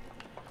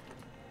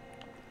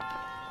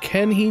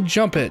 Can he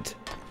jump it?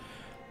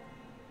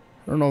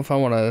 I don't know if I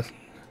want to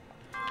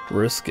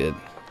risk it.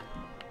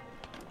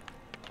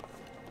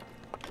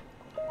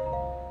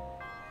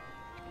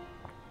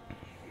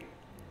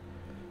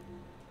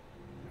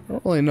 I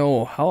don't really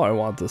know how I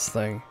want this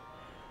thing.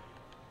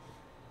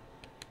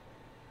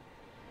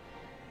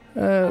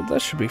 That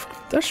should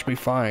be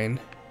fine.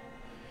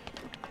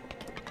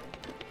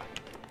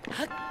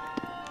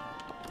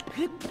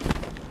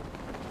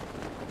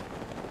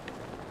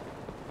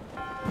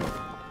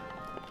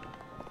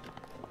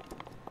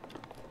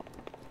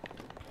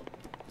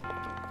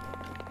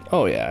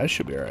 Oh yeah, I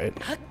should be alright.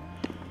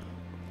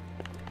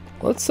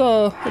 Let's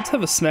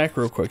have a snack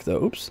real quick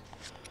though. Oops.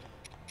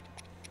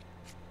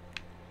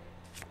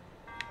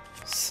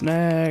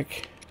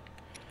 Snack.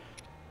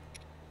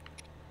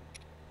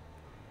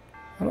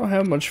 I don't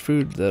have much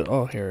food that.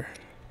 Oh, here.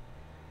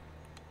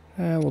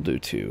 We'll do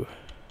 2.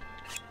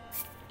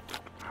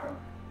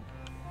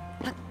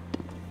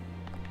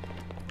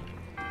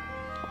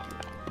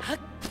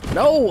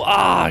 No!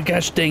 Ah,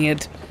 gosh dang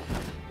it.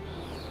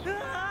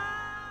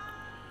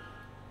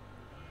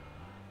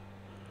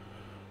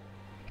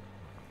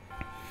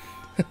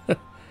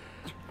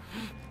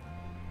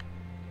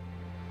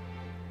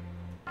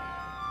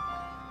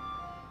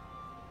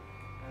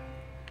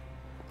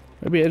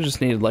 Maybe I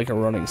just needed like a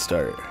running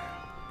start.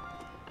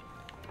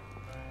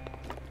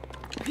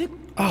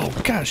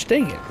 Oh gosh,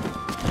 dang it.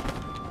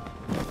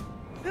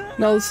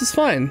 No, this is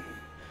fine.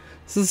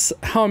 This is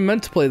how I'm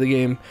meant to play the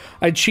game.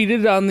 I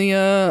cheated on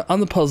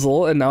the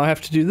puzzle, and now I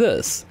have to do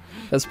this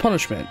as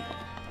punishment.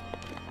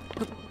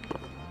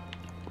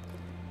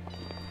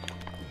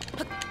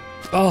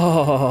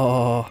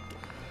 Oh.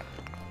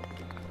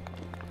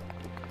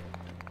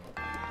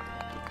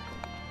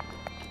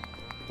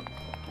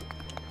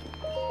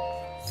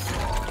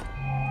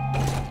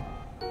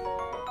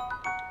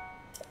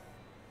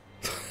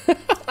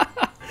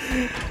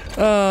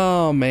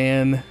 Oh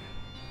man.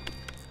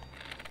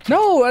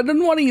 No, I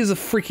didn't want to use a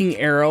freaking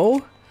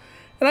arrow.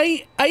 And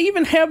I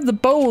even have the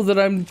bow that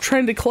I'm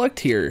trying to collect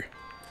here.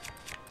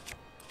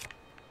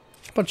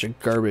 Bunch of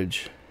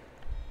garbage.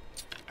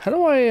 How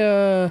do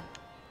I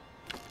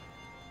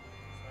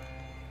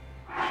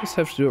just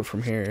have to do it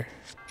from here.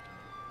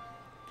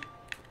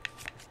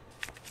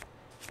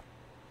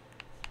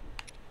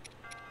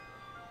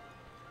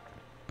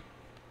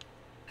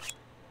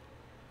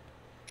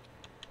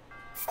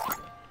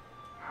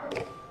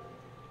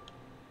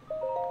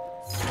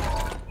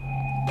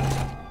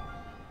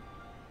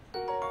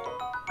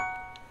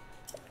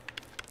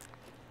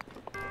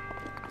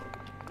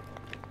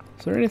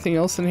 Is there anything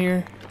else in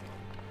here?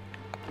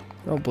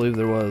 I don't believe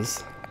there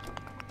was.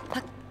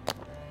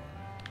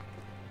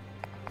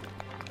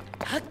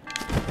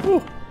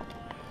 Whew.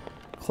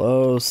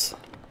 Close.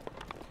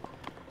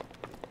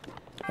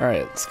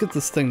 Alright, let's get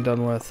this thing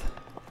done with.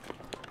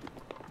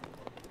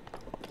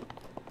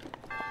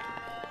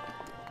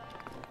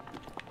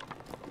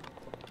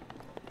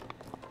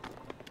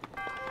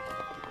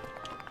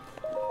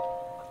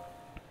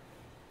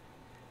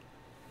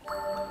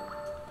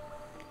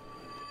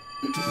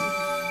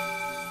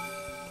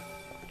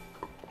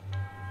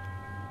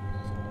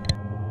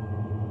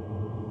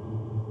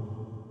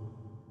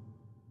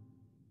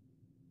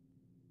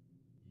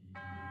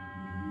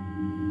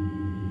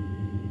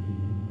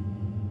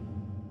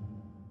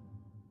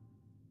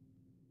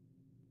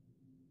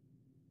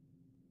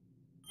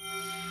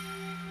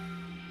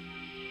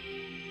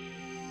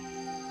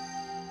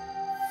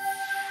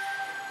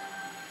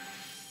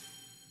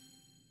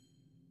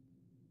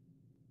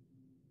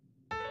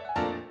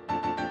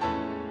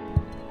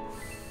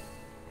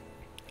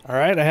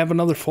 Alright, I have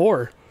another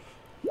 4.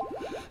 You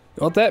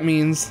know what that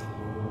means?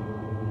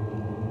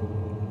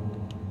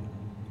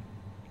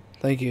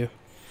 Thank you.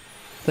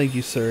 Thank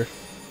you, sir.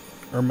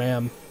 Or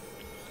ma'am.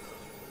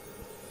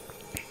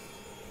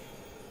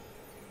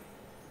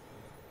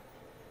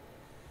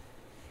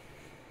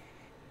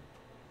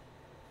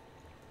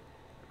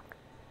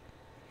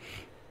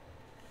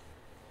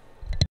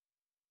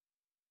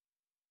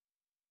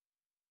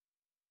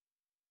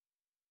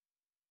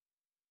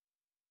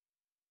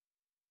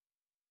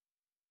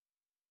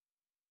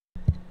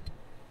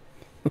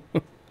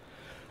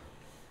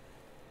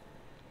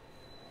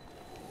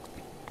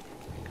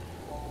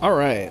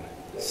 Alright,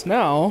 so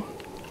now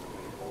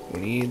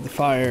we need the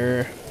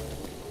fire,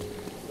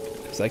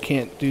 because I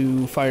can't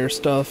do fire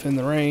stuff in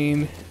the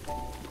rain.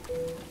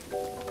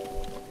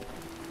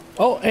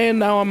 Oh, and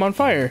now I'm on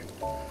fire.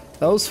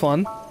 That was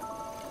fun.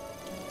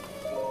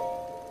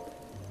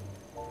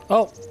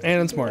 Oh,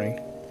 and it's morning.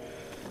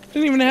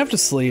 Didn't even have to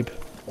sleep.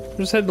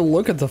 Just had to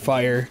look at the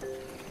fire.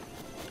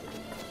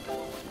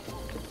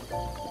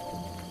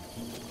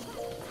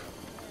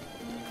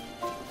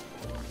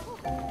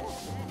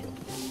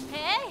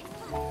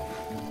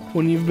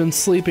 When you've been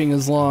sleeping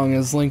as long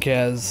as Link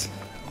has,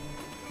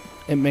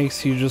 it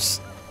makes you just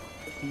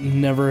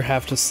never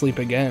have to sleep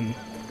again.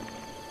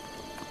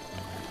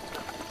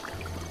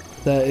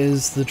 That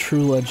is the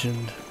true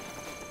legend.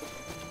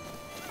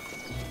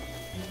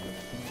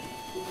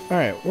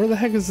 Alright, where the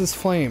heck is this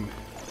flame?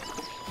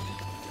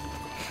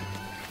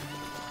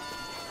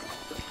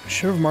 I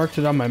should have marked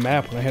it on my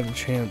map when I had a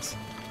chance.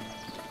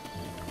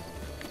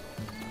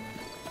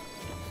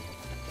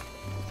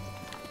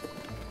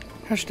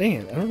 Gosh dang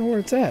it, I don't know where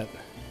it's at.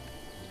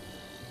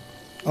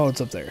 Oh, it's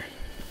up there.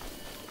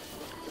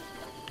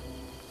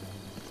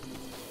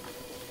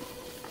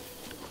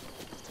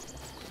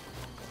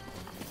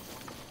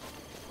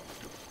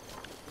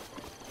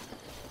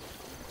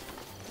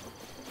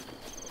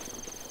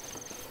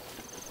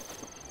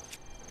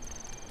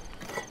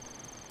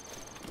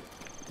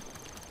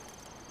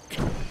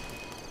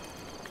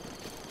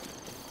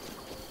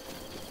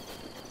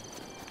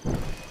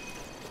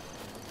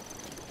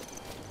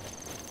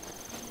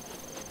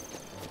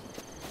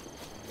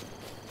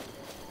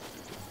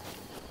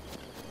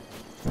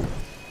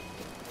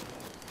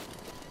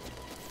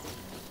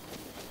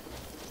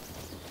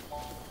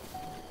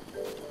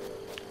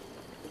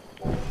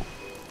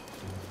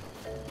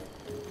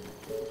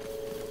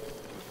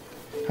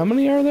 How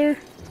many are there?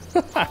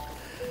 I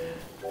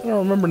don't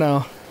remember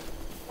now.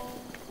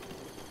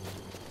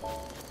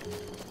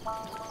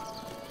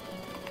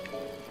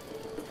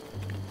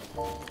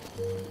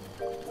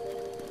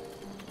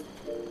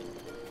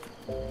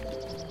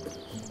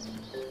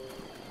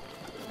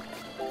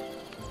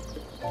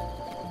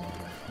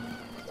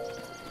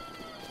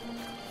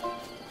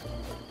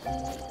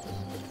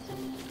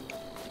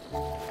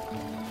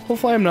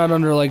 Hopefully I'm not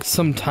under, like,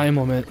 some time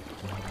limit.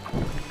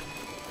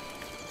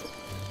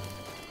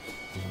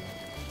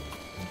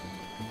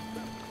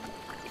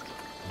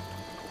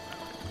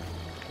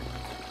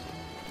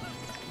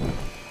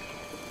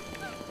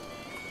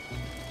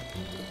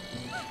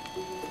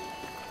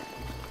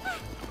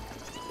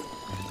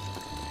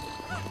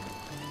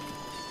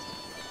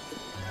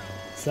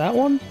 Is that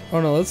one? Oh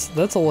no,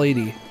 that's a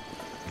lady.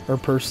 Or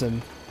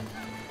person.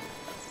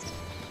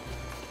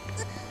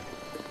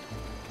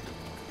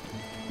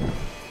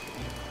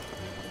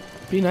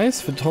 Be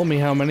nice if it told me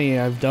how many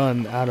I've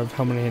done out of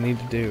how many I need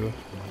to do.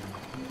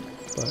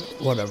 But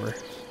whatever.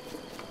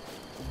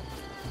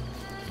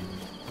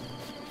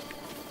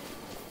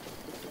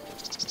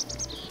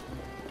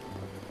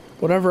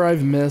 Whatever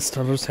I've missed,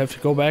 I'll just have to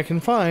go back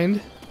and find.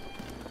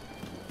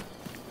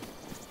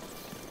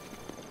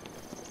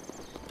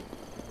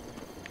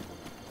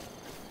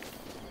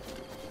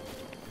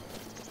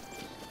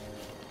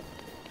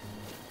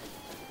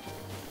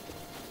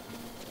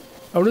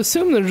 I would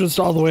assume they're just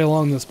all the way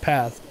along this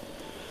path.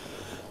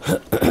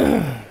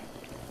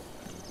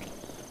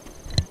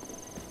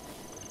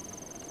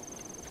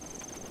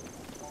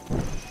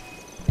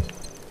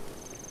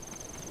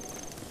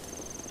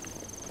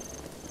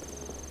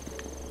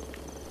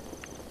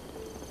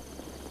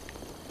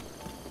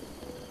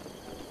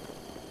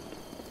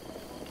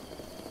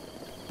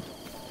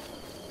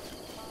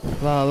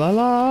 La la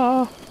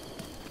la.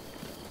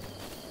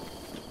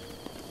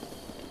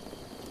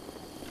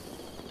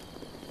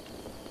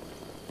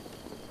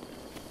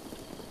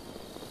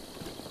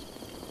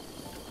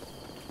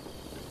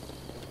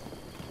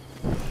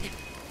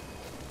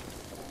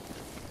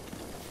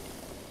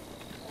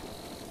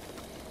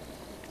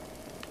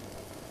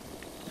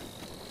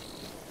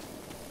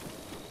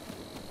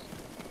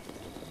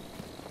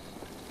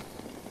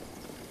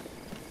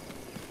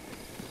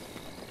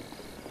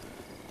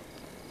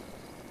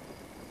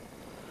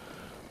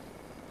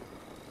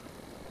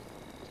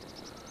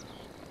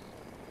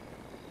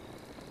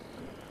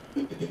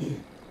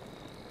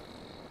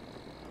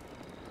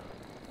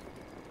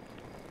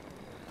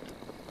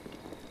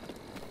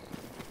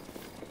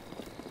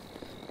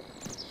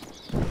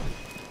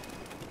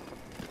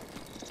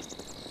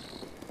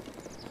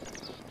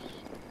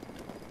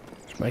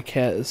 My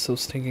cat is so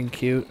stinking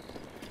cute.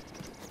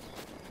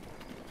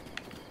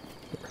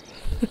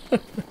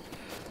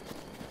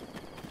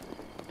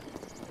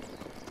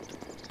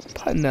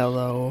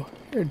 Punello,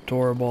 you're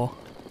adorable.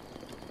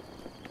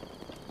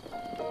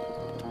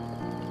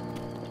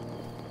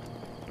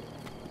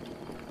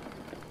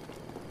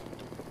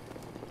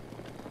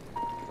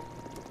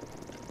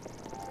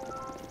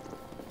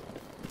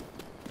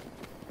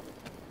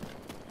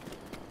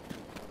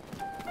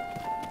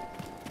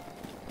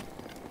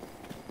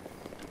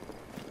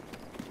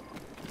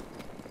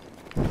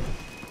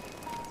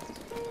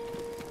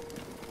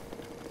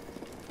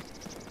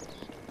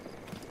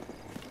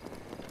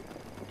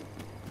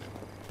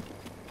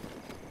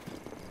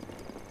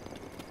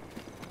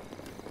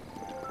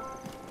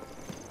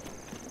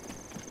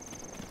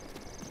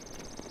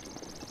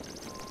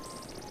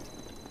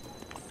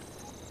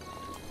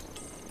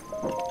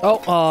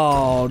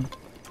 Oh,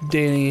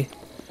 Danny.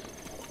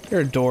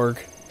 You're a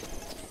dork.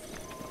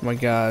 Oh my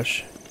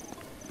gosh.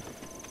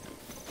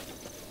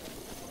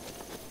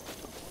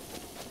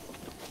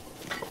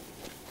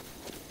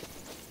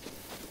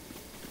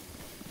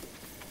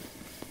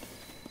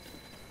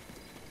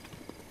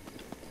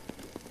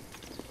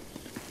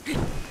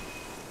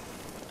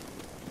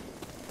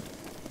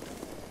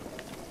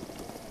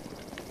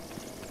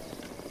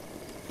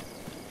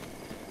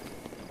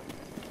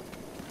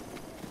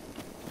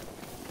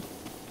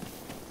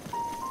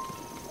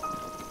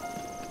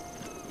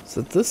 Is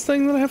it this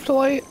thing that I have to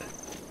light?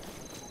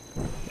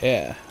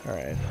 Yeah,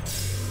 alright.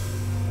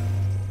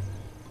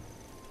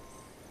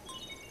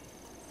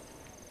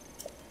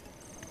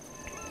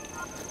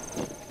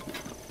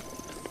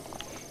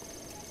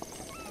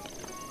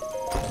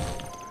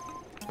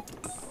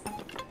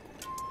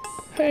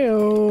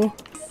 Heyo.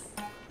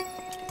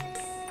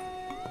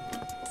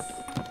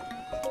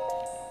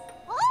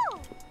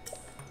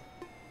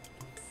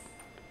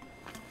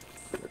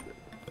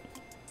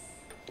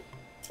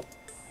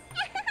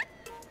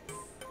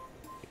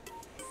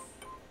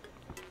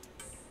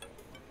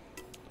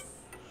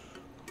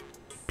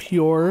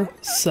 Pure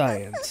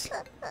science.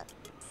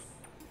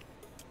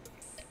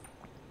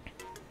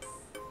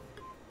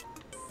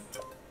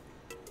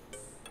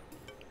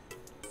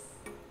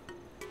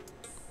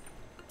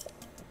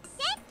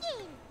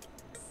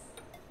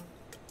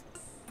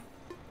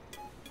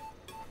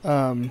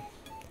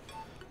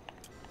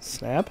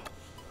 Snap?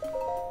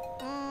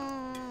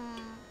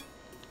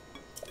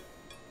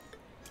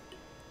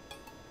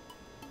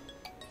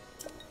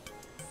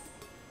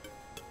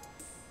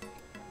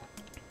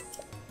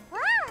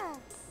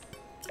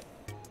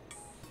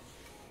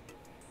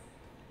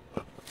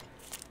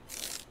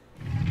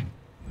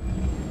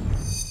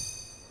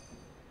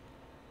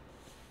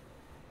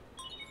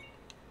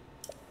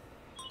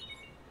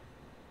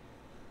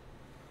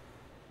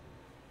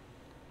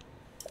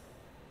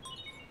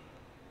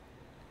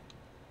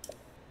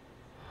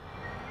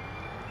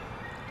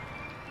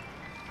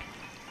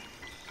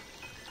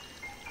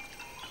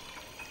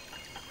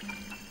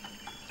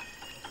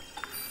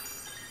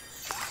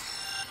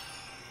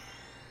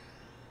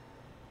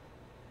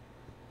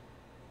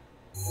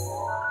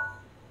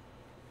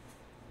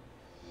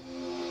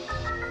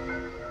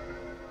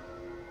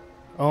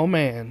 Oh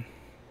man.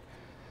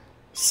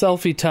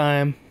 Selfie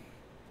time.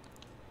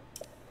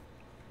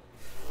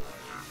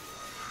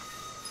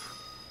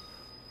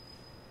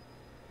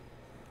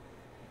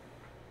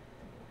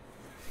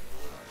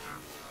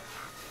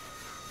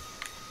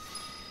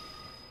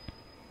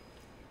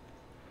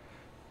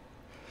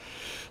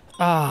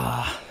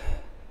 Ah.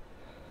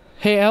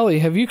 Hey, Allie,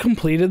 have you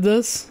completed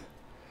this?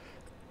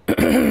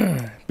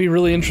 Be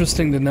really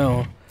interesting to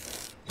know.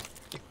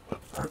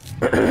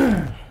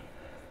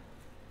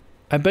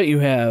 I bet you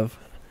have.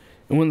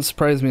 It wouldn't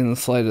surprise me in the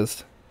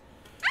slightest.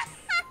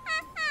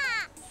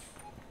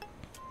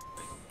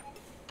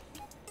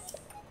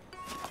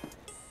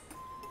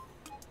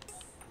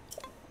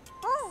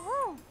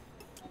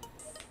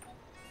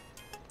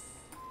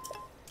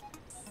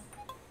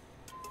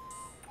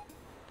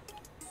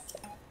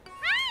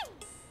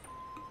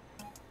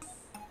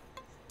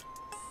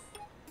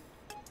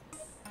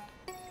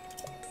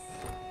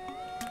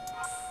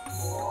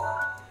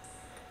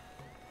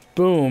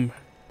 Boom.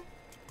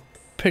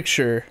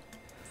 Picture.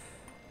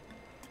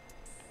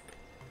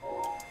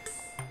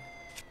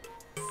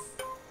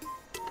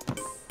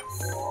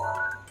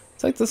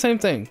 It's like the same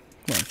thing.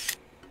 Come on.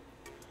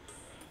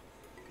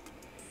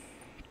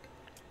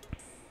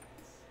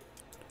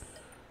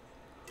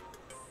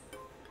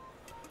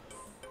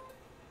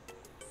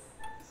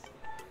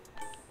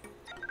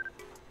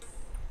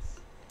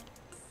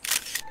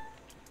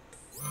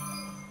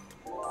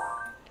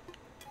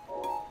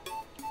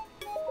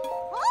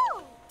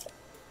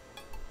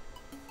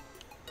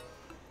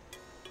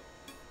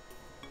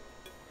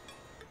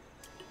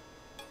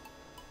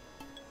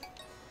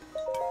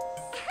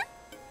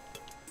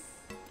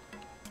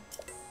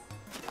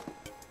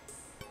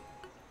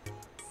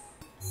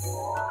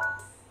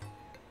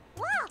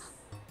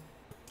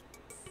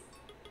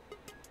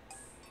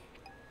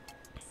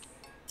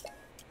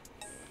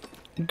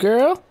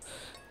 Girl?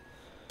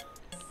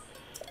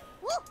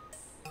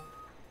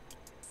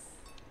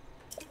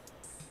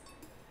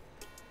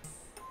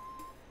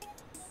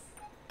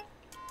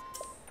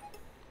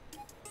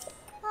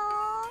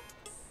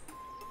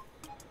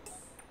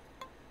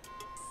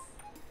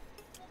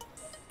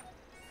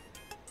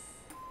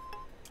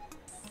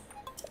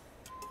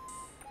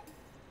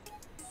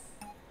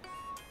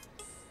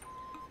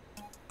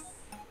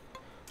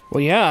 Well,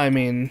 yeah, I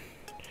mean,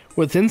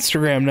 with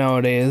Instagram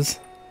nowadays.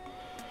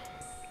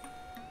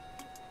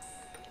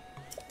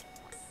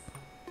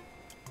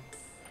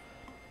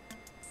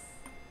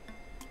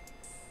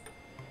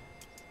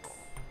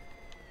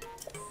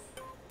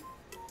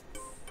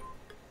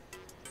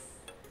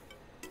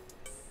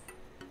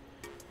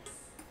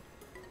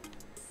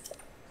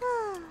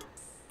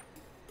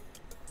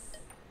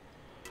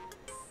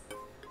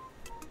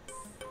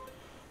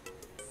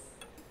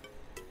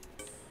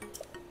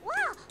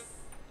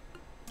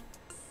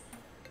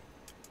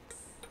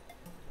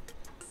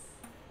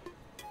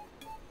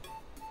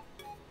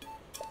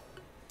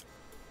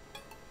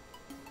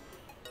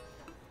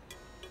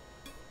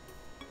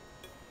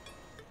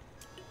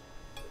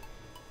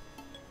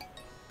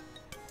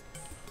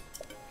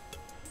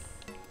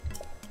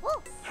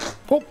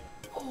 Oh!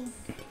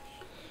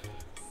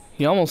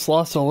 You almost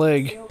lost a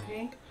leg. You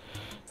okay?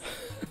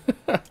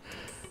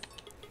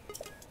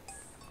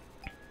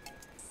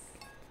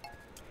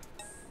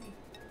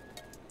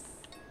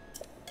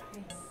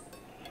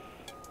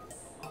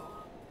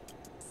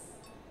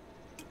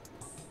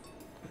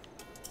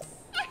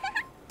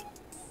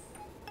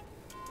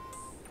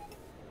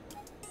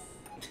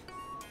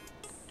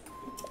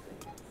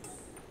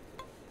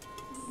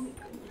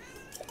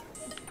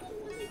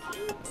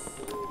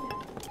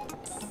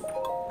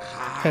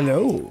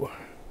 Hello.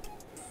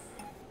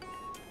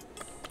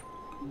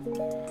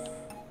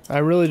 I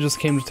really just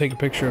came to take a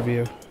picture of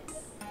you.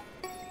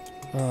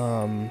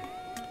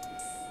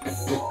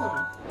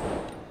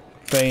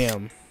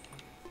 Bam.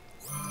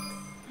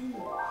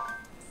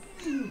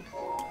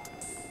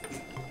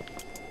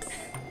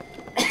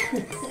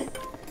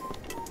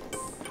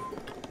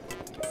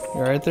 You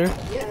alright there?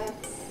 Yeah.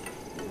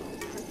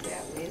 Her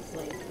cat weighs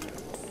like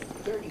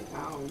 30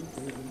 pounds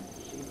and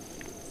she's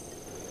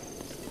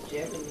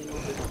jabbing me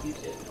with a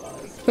Q-tip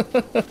paws.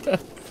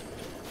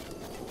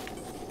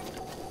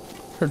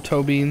 Her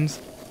toe beans.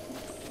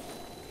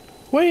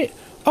 Wait!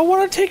 I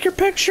want to take your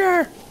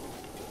picture!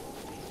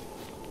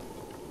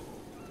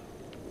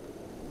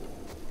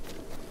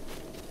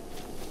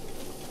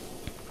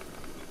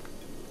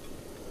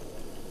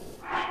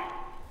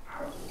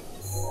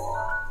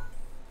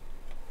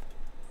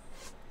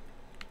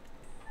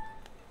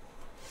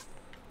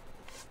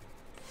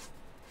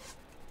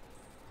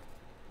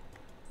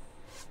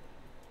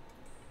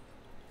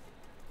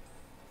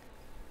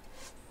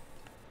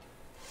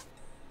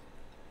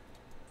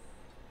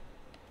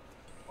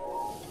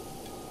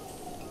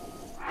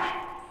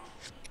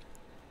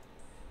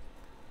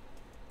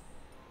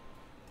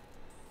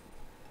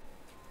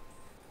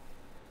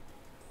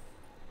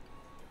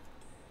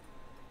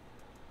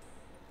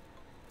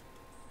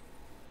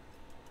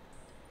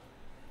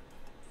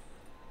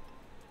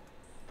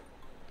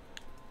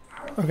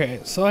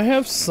 Okay, so I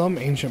have some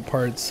ancient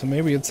parts, so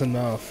maybe it's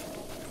enough.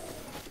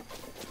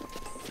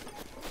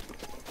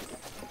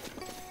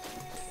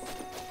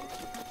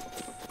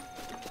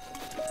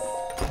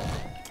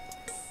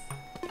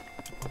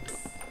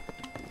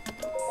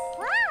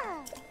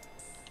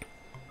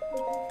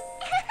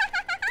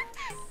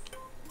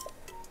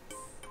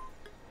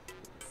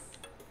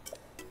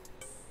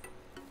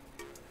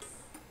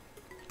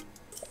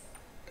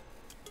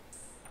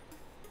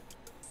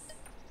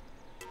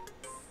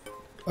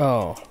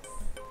 Oh.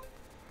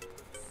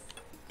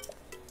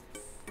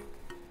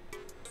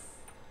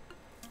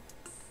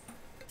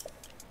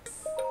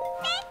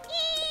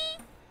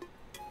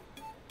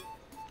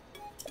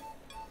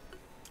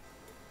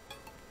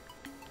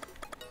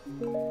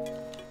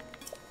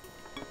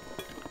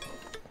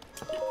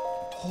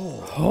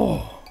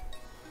 Oh.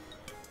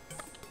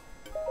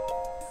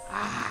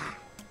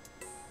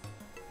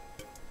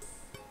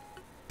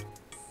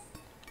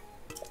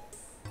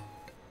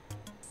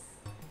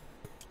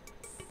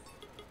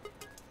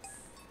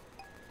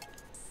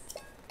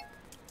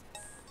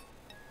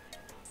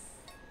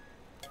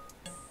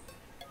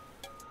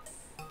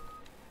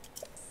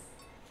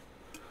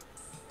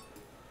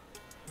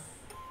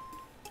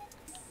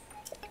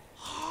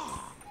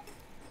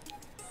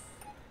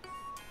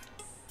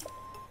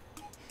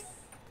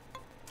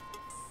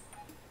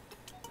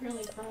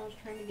 Apparently Carl's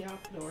trying to get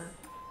out the door.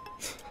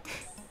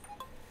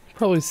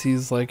 Probably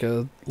sees like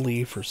a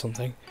leaf or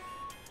something.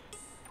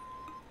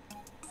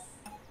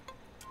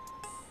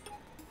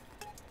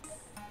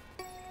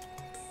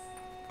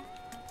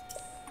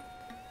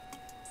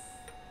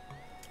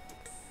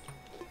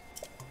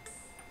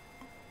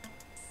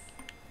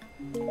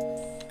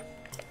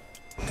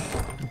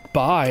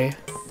 Bye.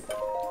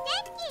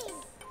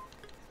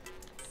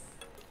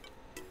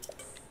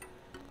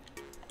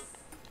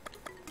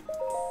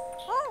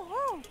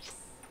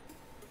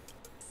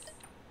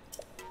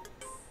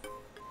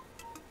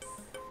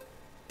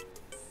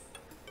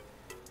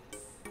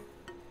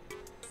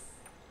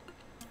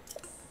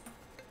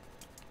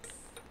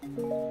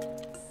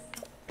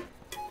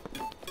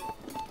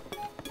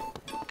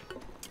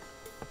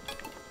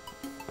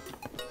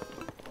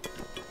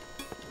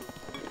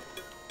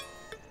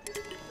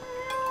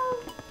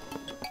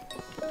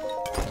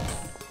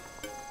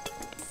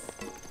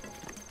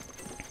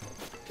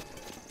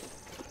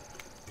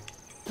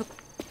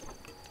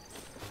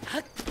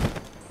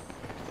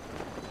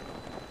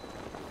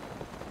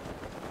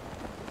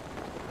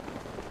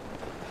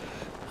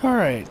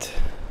 Alright.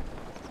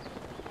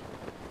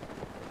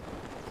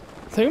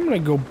 I think I'm gonna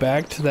go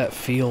back to that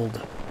field.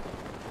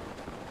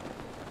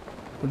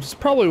 Which is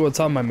probably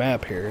what's on my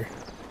map here.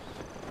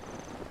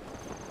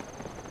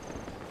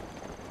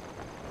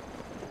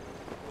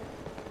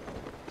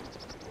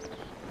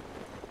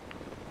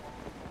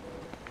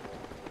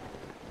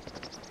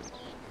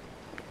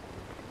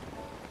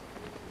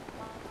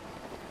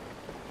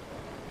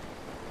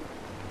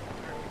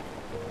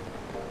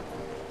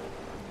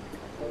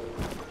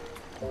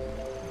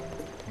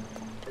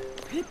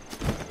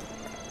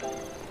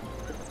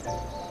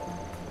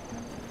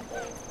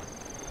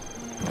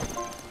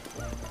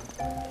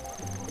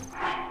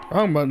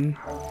 Wrong button.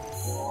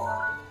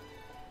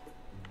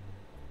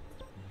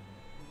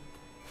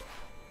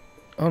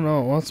 Oh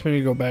no, it wants me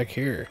to go back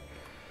here.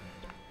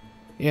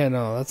 Yeah,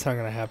 no, that's not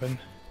gonna happen.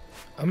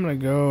 I'm gonna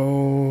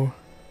go...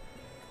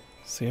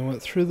 See, I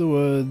went through the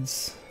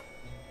woods.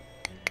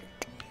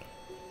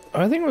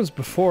 I think it was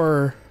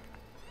before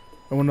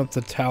I went up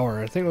the tower.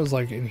 I think it was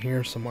like in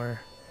here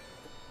somewhere.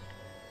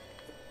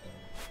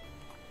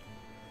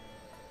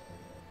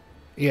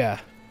 Yeah.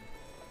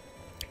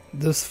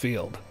 This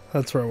field.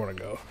 That's where I want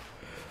to go.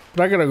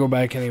 But I gotta go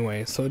back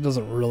anyway, so it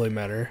doesn't really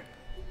matter.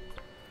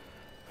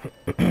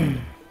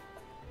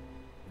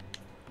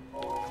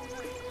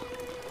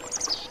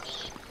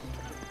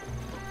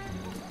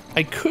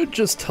 I could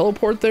just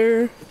teleport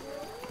there,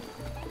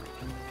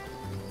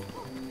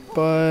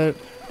 but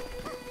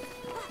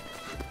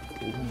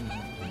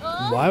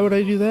why would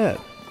I do that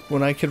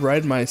when I could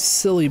ride my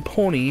silly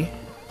pony?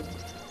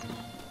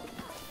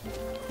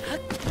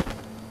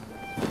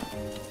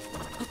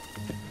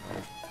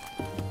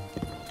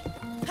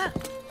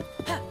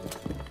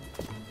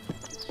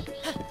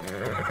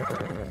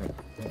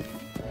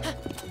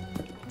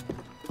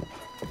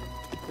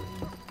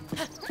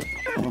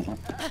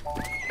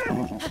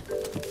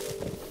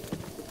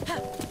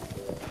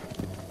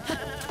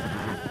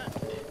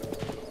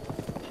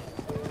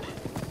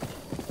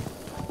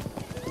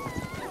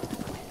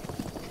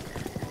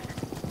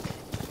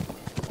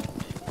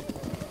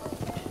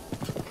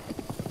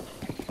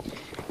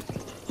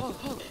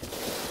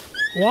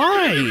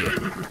 Why?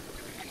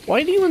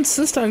 Why do you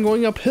insist on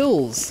going up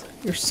hills?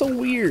 You're so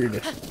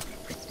weird.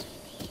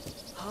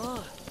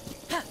 Oh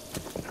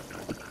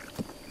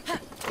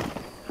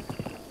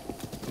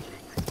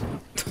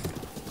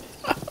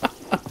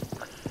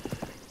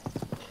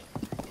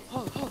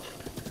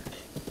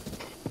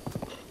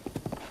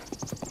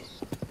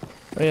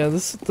yeah,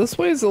 this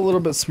way is a little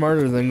bit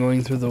smarter than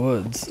going through the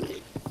woods.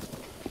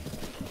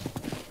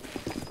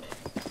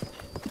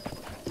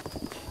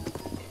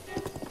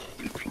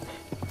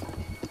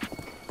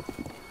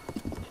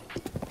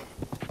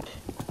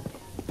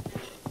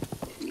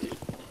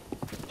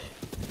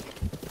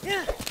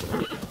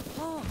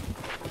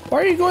 Why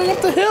are you going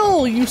up the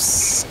hill, you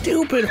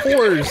stupid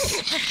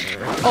horse?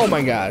 Oh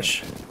my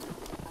gosh.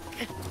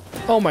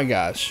 Oh my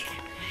gosh.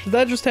 Did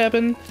that just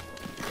happen?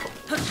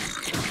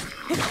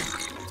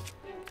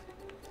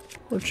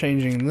 We're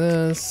changing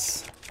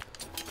this.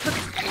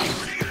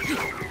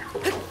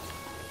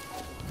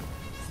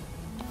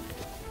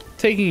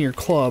 Taking your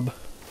club.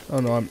 Oh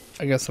no,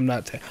 I guess I'm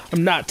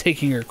not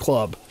taking your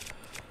club.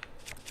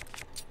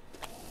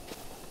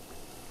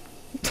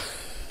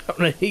 I'm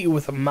gonna hit you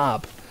with a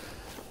mop.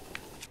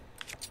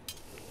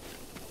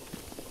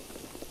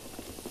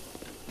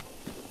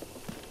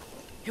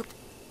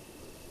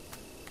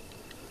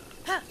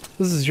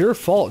 This is your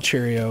fault,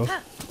 Cheerio.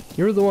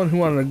 You're the one who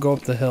wanted to go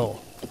up the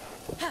hill.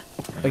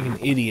 Like an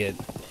idiot.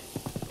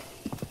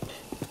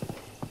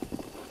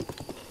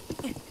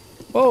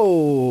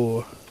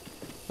 Whoa!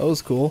 That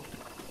was cool.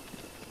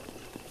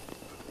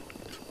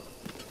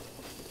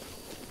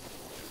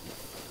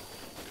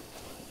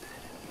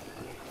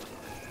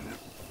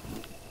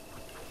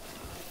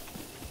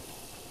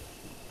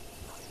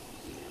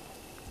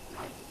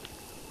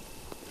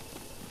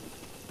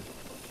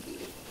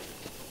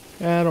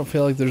 I don't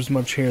feel like there's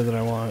much here that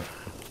I want.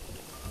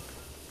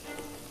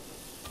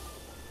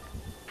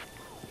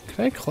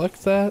 Can I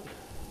collect that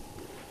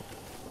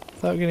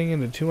without getting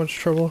into too much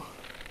trouble?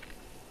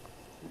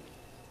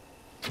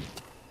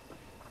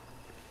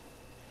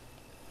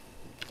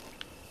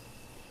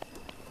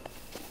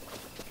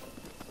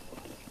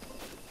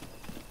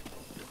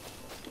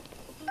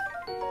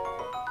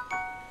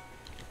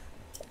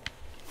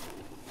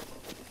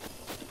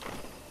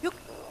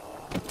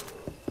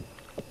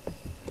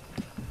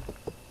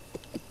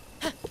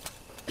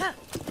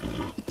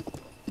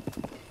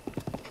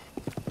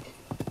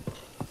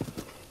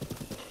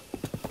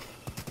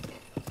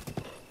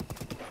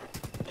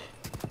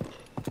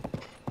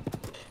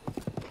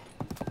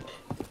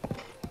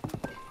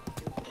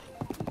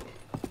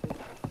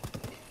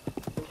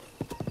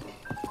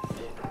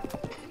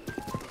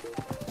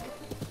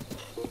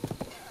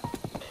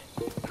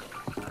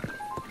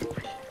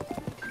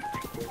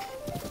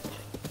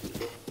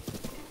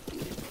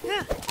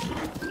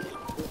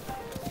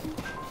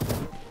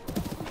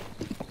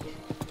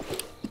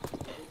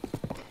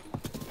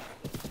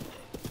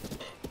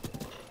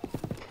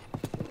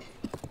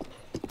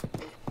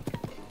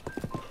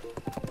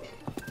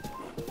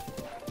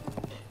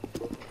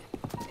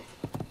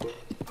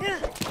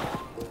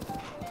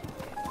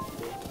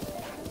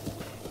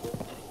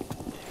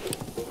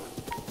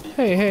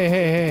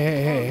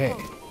 Hey.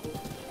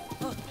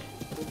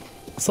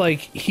 It's like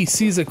he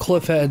sees a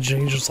cliff edge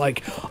and he's just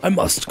like, I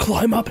must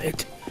climb up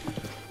it.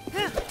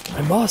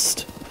 I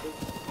must.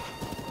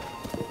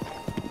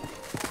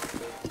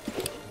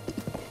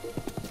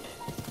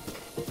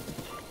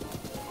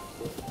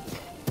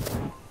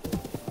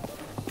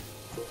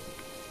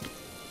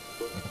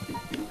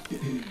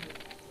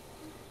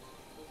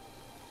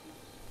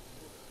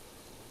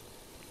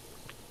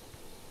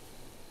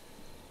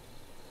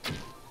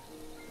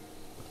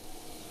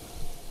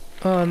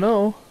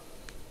 No.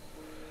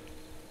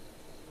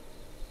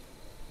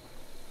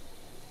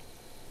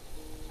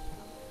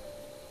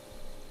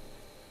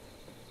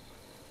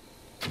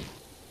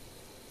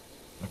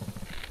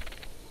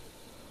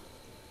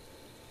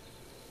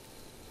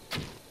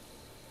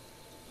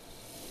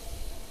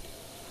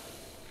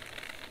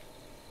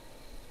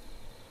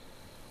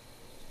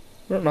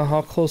 I don't know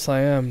how close I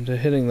am to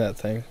hitting that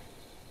thing.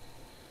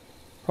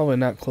 Probably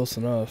not close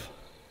enough.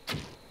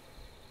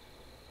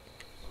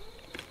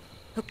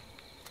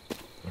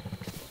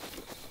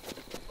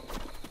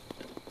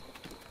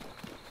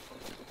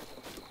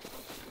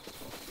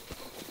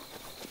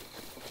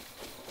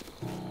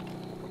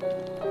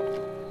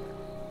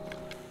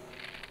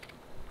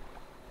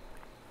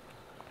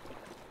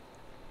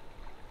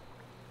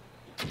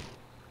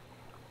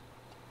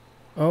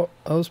 Oh,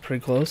 that was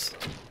pretty close.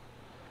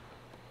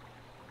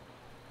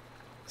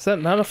 Is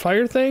that not a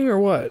fire thing or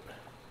what?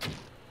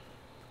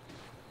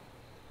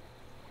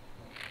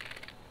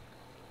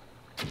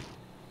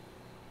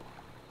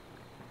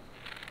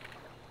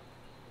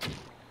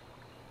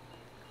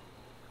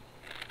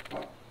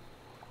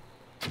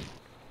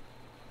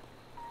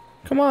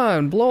 Come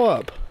on, blow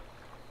up.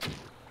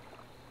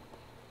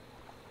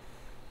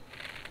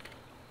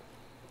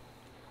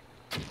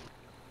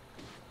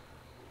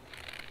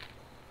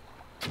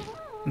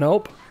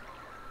 Nope.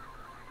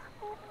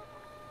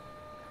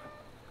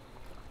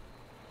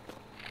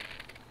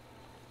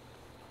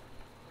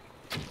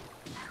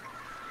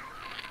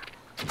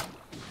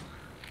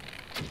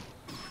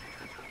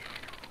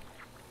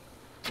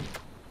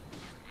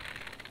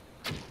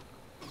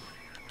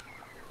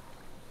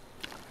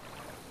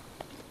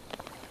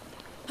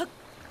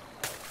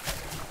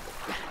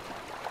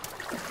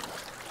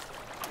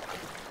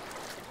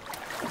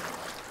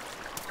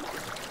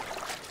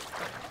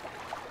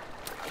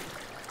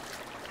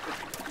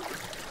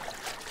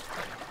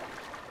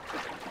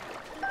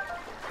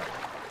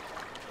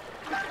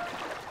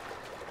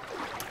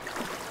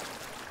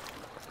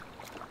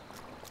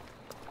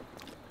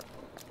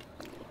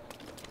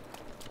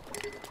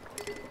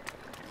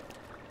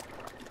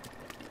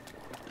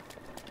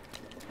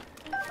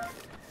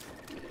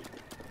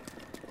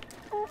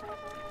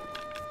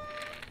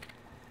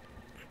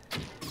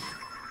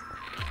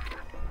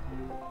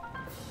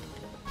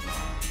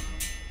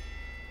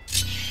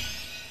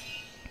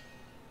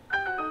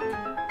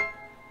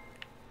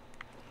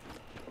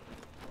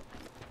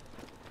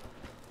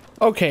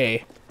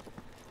 Okay.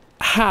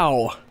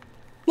 How?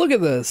 Look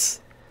at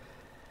this.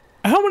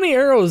 How many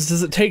arrows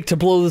does it take to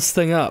blow this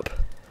thing up?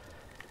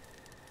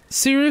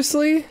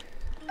 Seriously?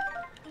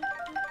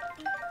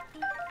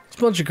 It's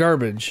a bunch of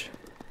garbage.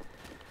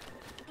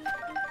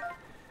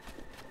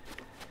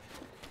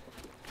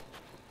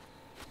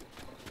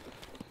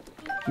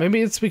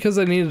 Maybe it's because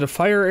I needed a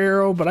fire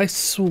arrow, but I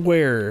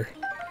swear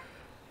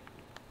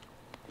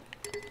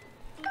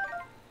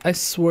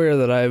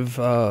that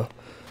I've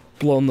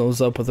blown those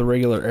up with a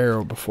regular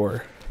arrow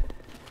before.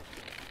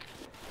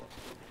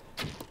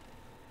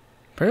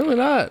 Apparently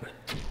not.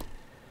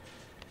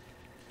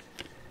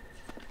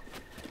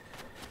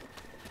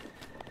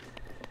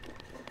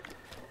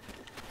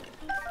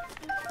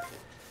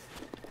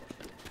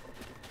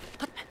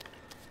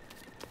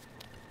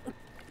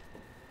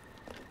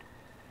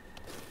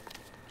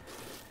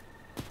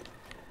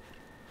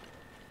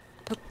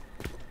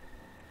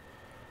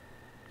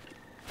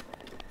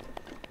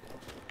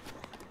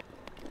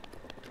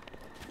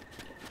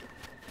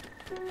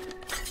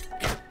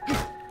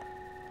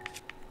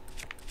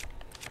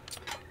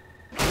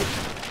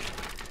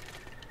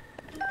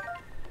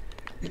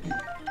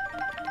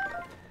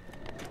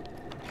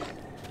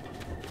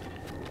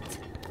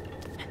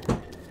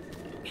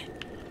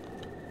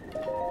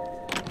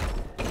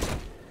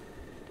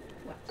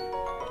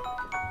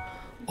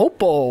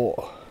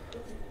 Oppo.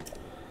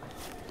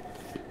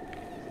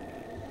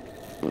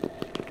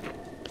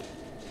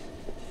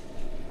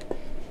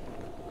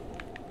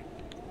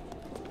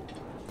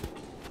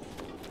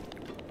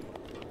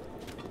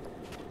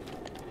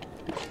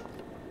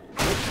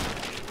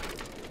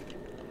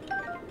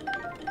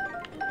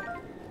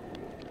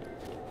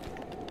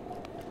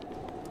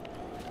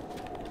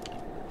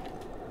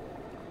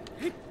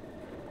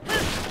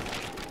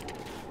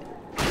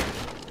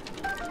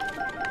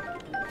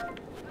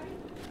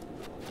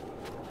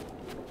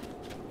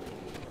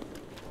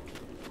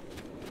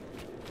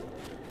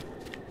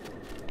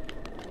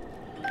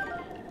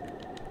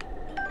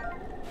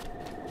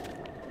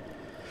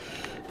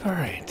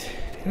 Alright.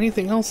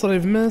 Anything else that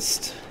I've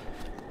missed?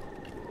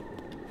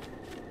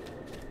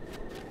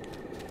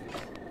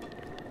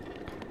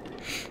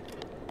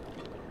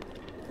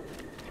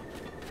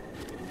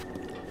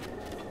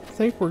 I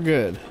think we're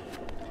good.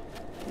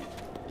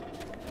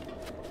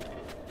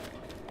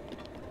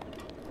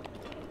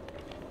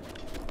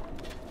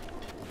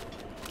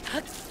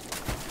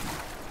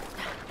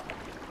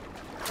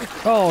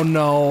 Oh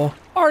no.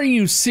 Are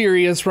you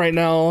serious right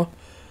now?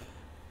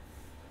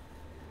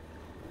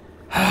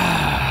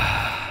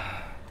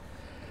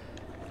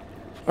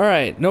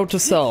 Alright, note to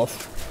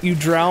self. You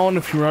drown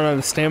if you run out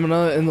of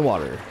stamina in the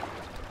water.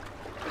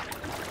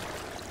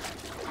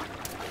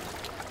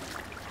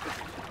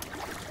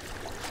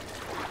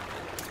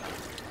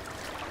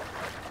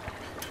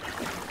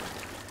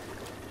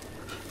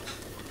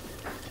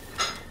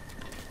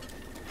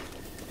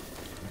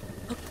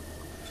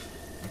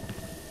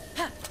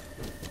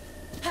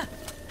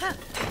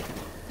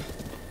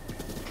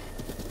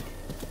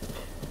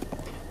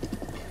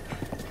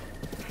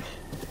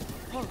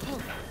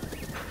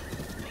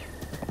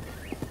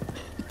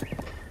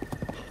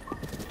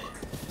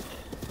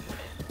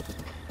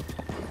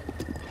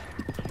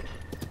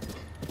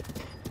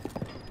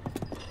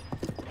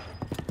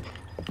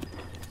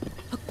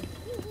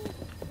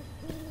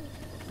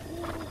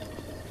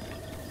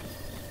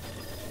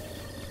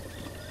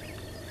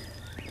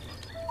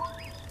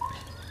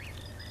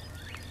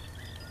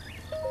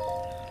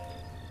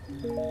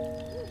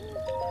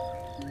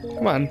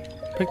 Come on,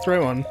 pick the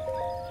right one.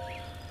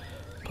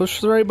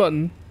 Push the right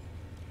button.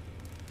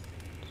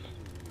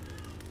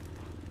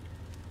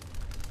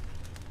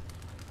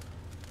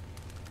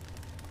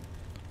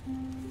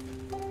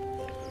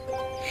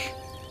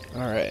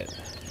 Alright.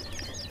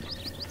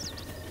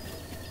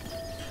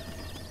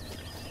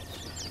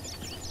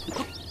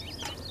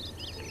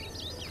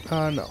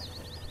 No.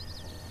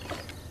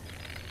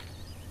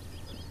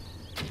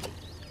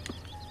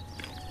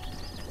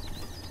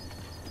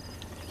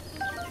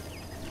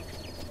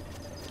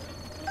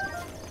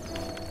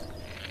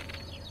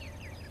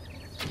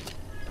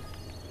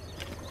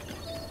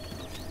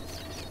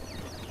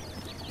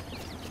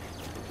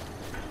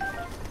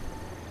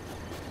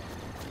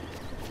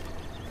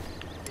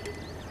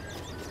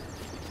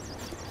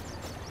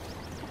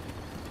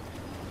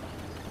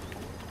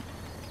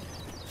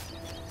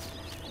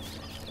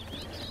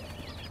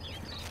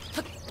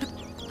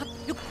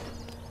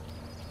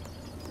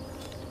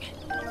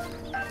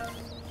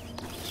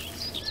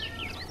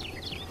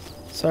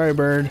 Sorry,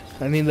 bird.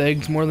 I need the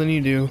eggs more than you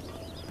do.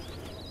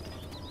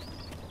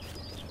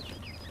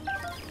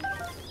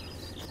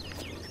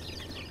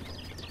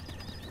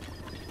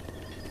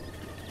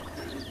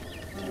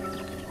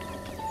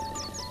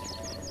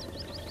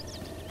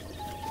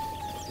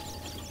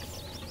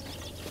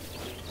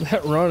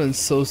 That run is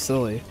so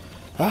silly.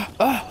 Ah,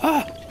 ah,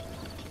 ah!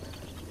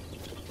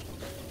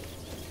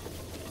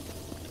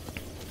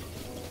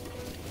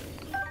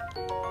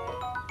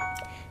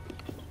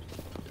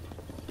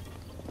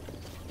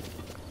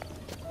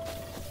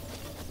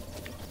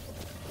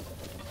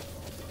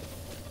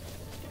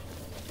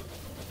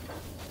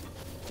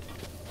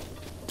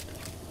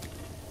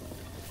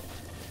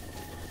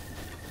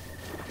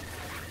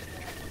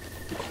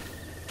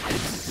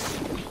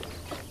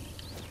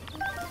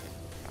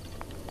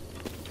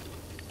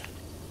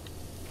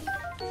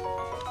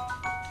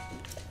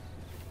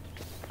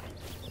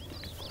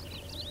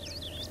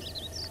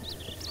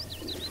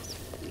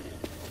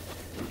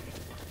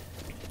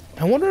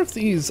 I wonder if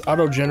these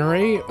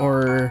auto-generate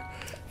or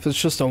if it's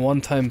just a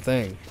one-time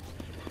thing.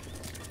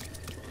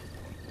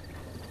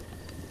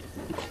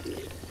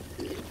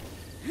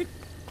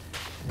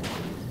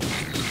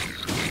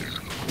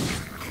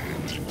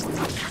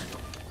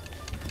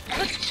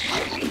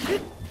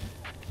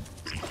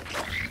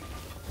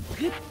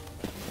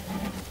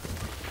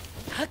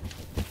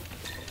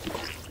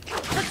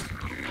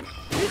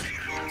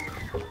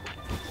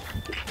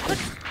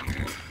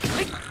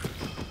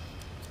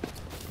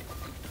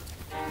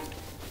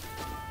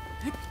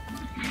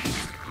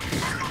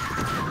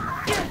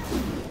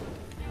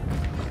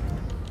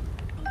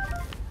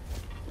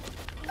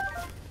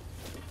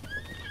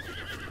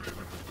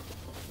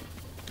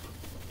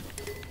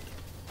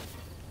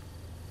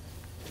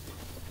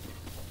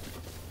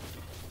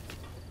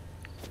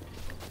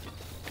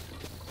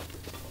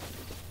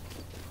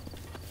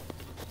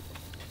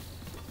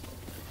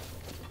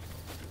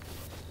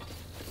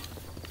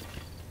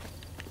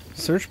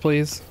 Search,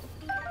 please.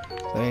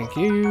 Thank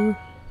you.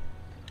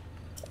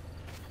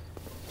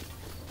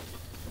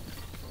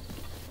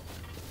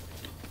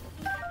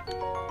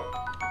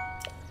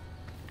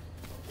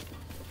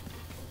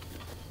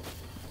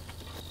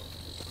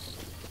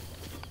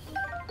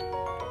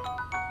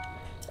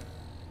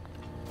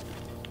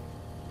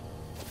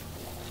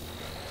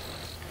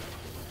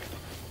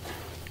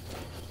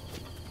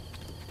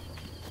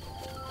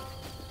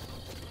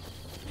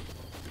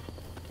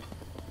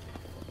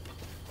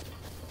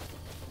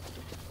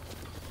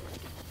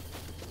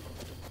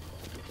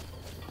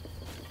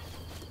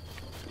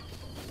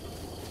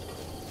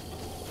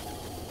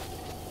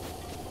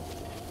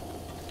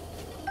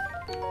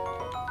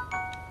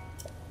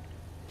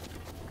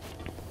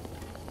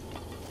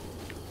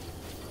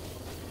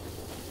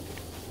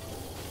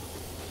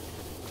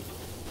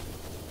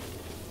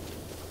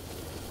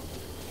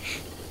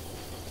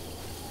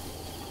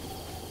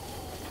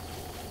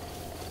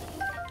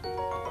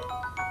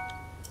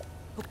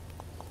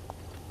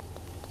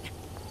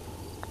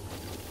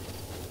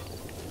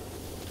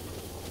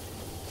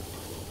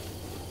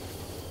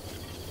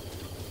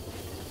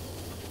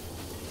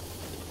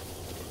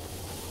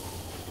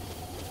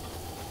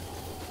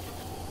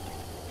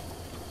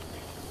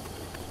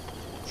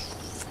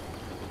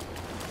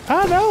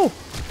 Ah, no!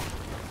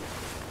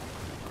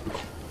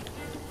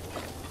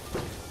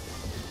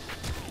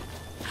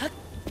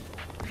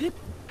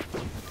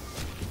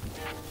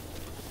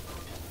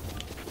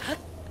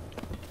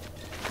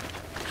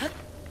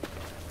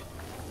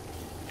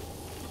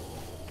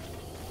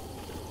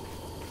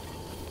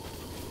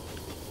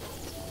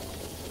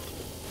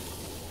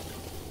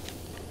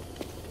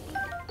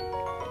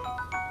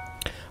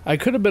 I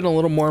could have been a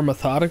little more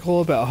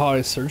methodical about how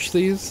I search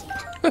these.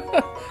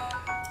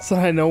 So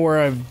I know where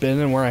I've been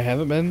and where I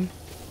haven't been.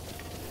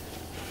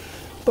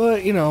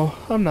 But, you know,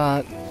 I'm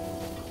not.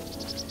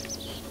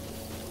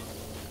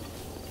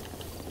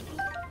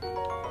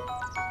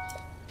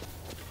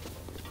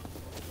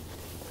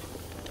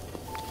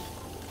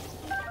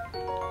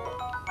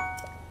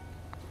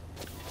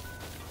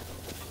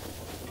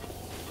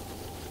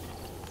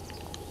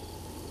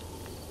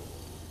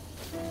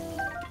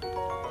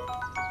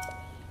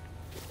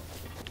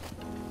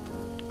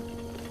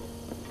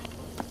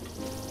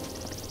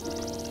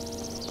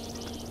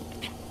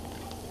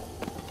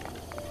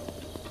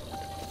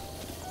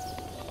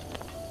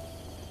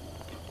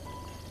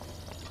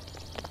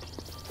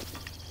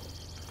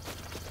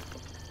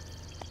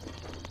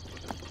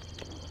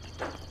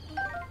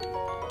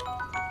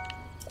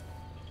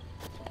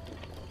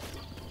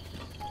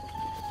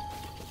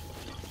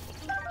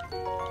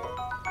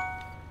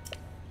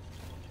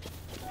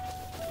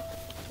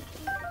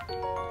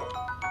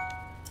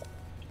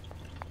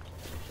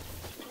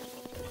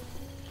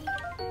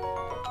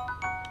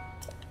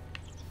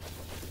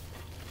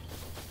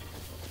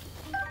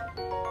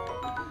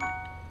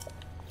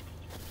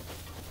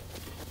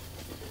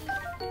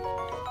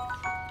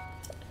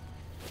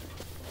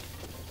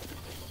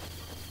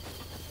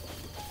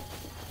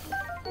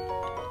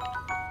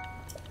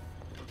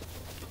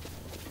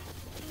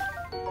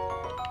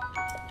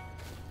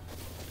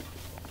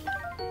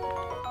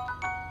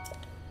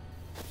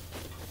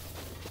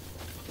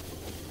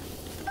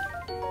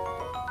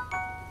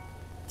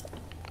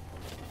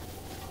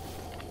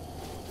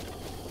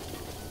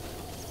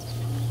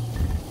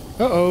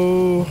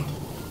 Uh-oh.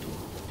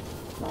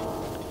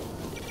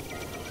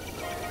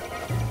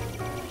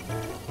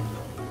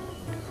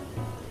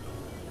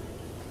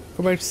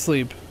 Go back to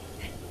sleep.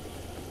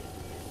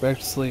 Back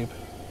to sleep.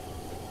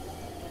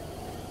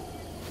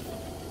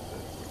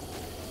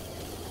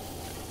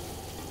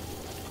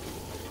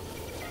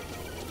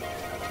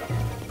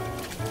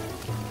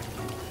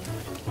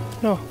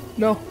 No,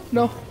 no,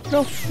 no,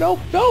 no, no,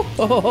 no!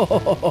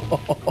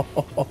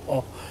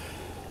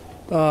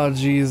 Oh,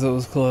 jeez, that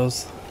was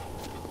close.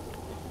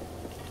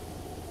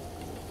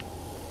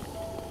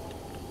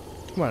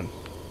 Come on.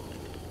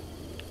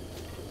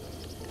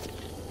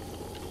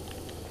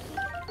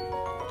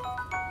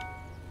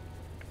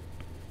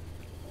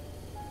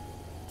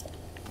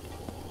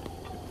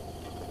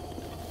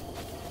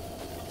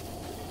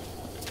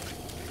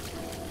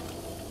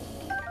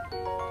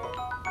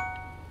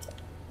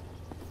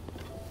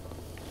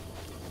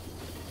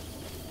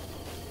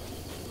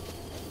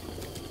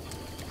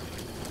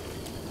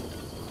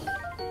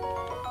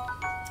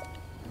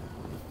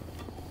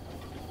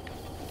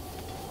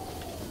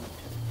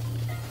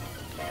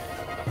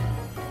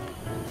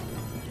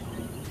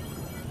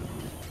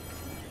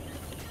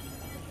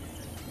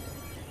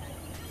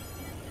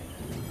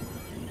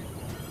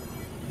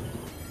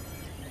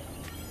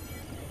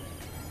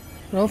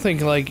 I don't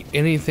think, like,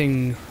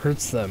 anything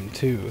hurts them,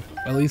 too.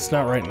 At least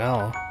not right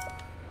now.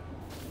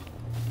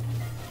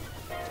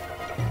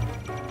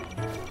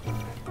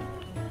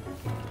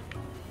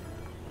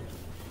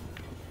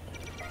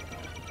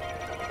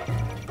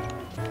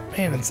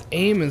 Man, its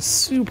aim is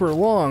super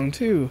long,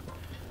 too.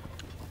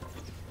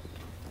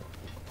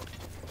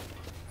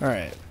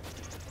 Alright.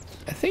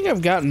 I think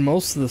I've gotten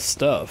most of the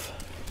stuff.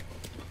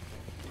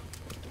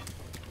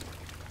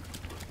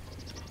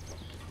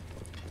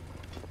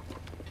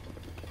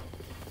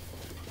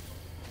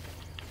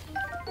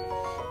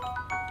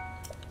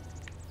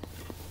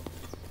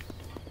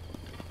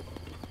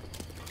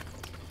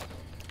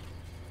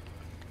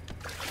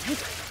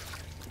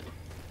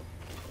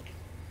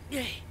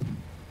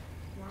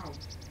 Wow,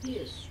 he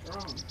is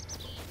strong.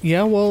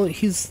 Yeah, well,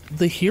 he's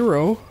the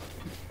hero.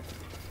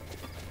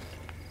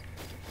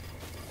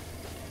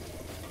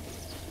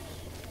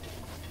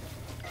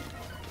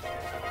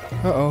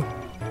 Uh-oh.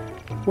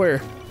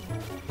 Where?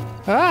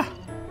 Ah!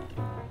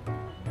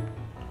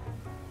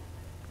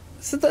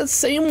 Is it that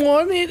same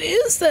one? It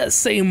is that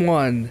same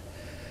one!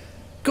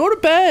 Go to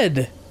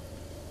bed!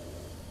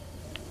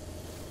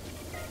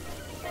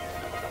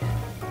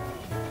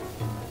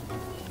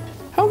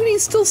 How can he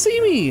still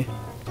see me?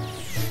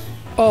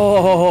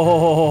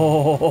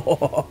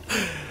 Oh!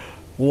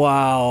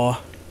 Wow.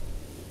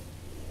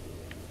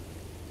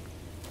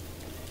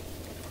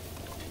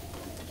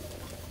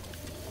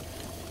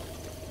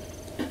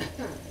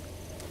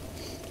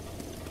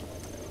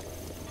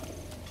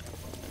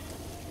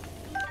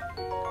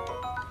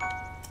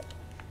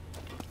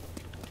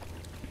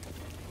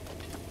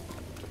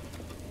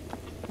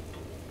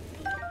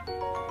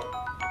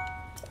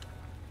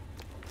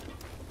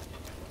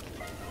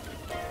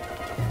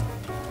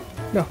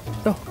 No,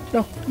 no,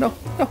 no, no,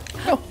 no,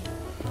 no.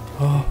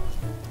 Oh.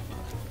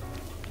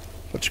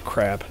 Such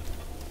crap.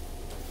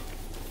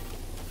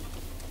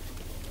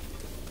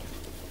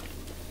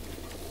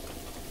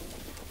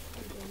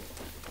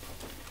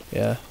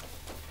 Yeah.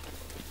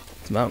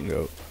 It's a mountain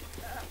goat.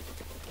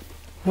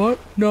 What?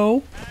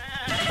 No.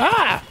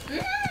 Ah!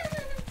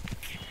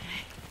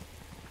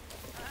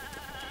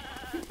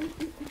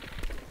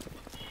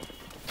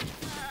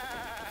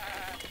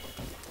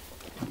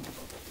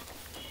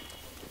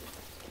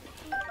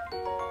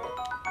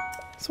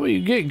 That's what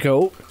you get,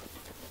 goat.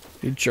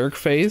 You jerk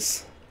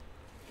face.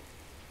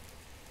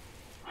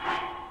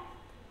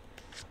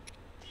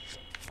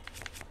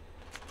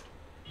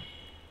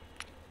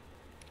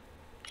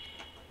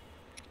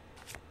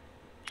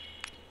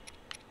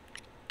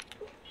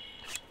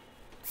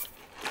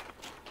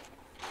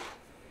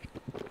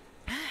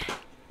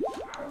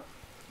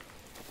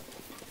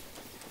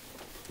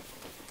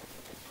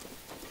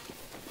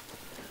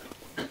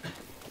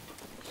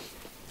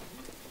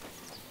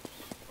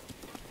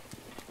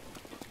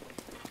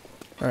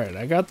 Alright,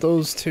 I got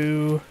those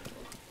two.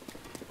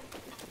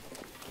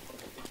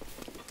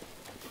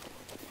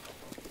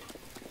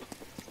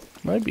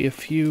 Might be a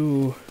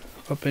few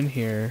up in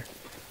here.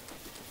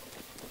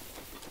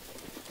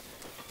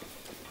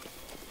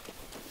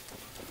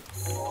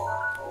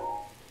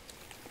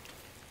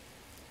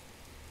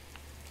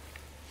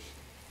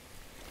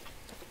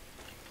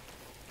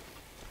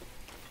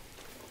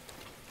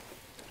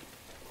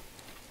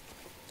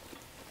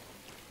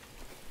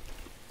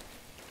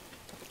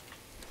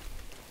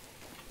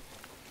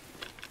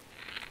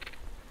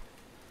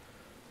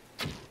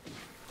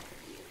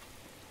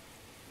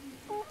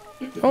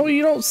 Oh,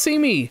 you don't see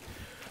me!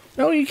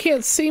 No, you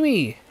can't see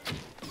me!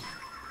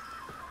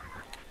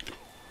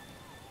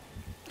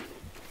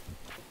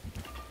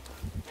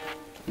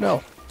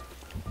 No.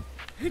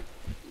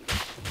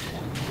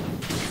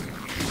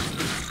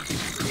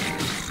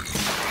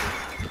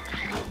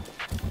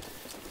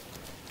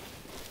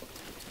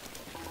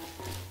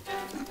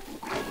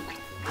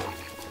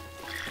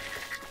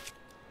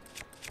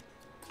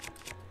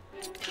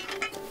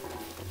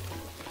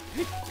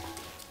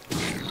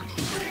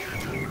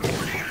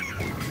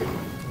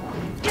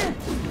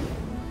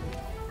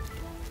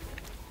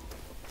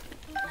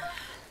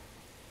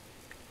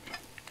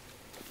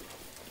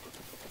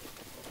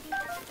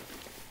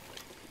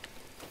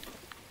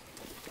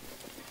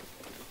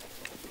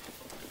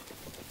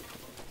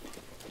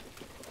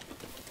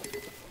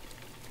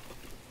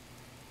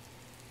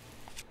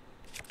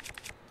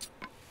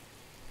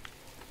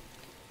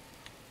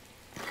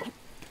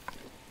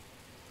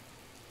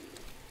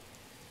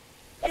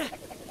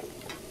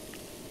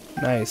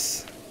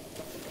 Nice.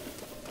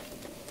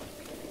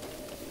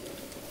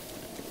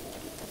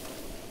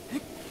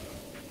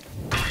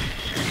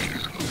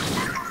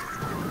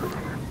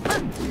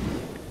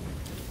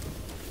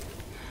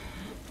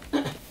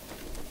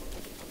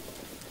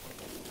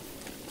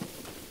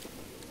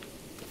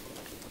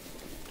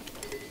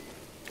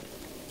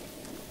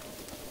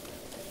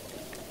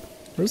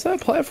 Where's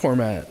that platform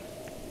at?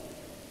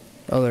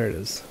 Oh, there it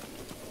is.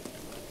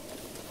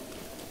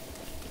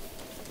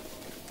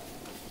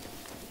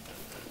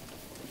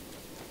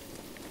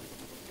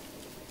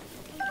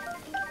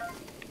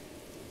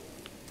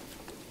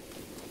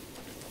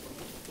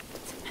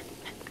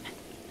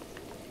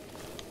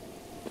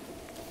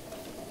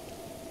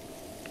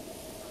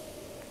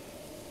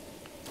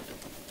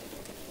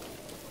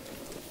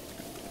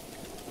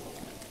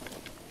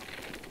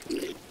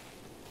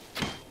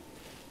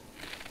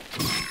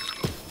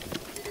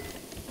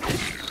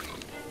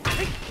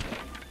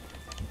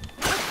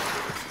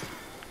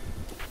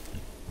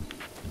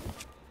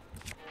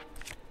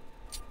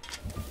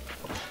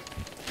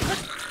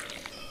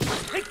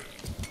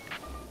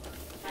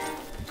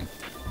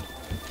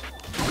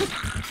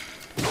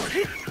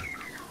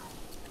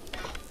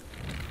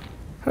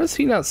 How does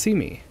he not see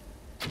me?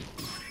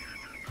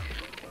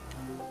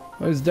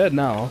 Well, he's dead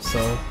now,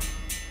 so...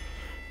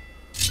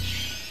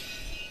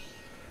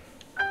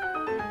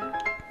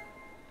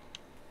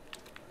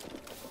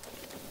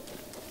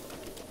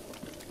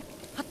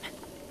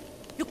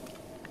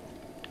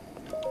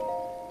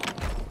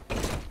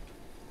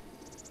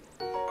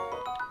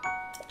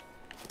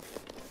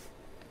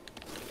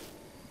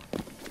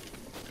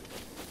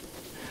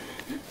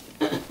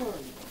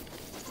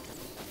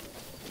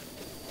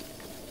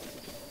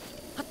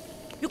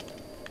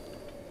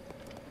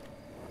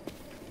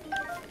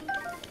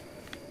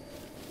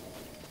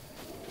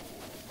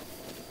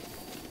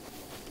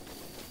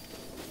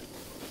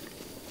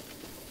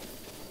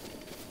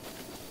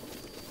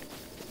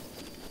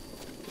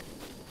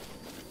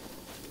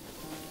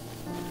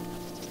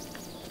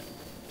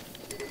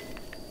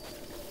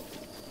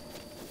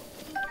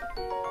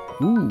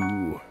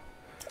 Ooh.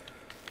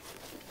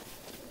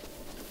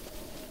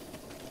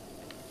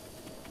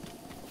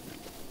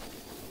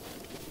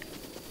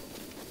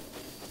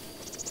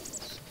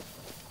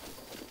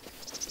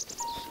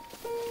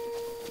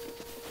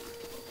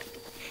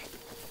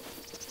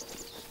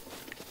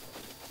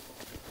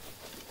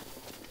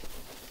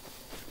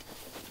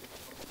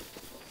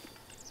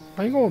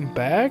 Am I going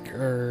back,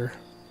 or...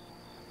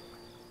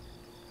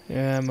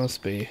 Yeah, it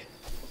must be.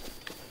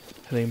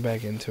 Heading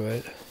back into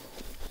it.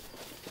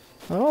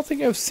 I don't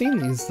think I've seen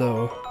these,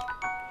 though.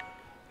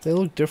 They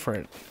look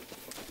different.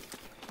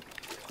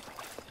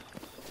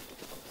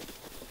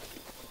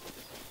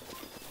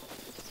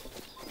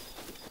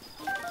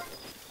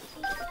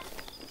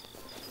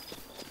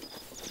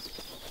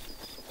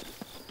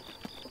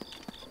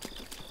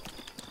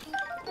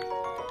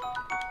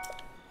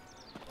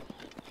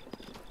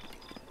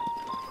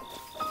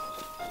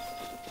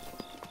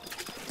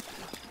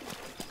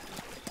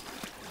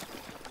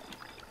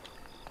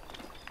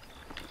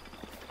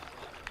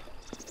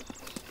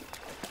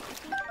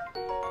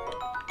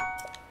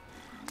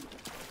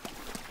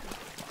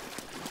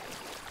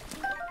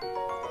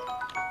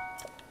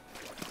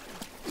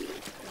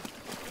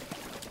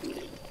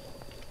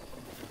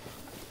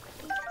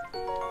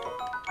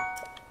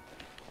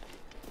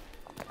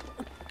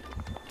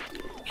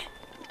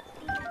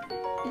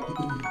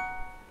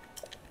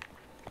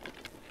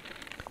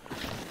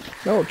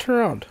 No, turn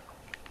around.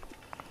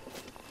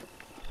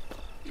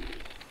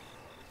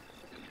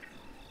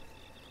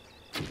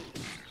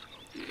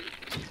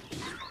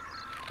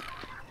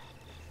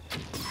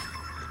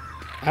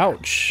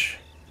 Ouch.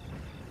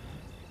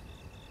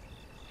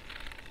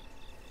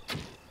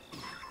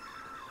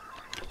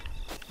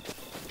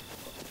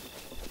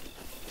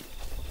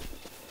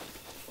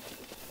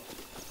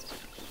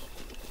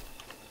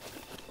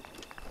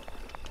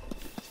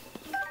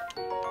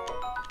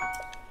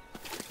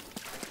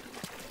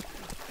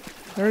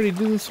 I already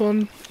do this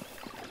one?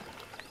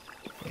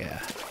 Yeah.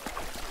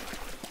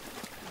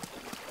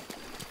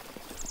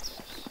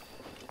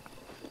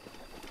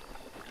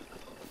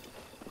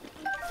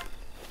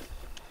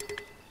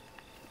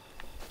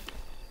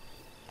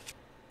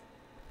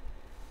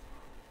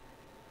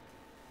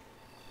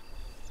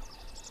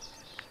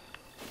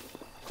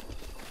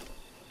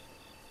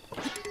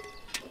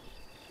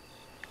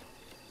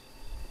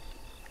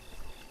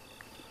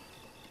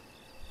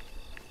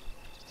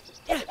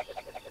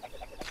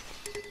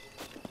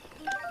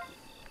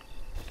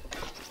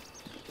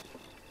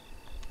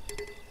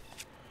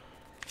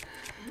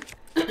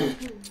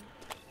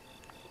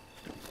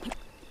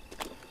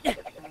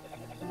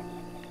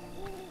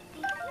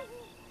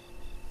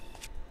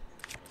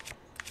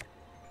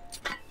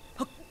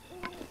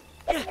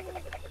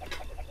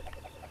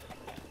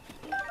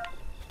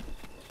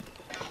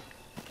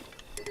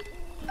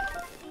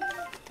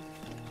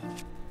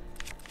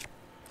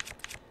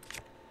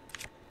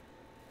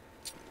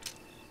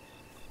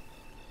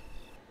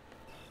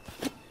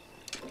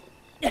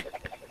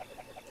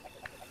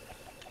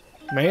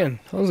 Man,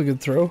 that was a good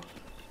throw.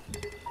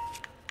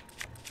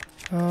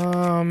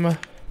 I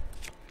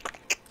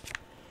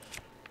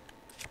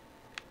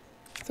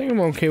think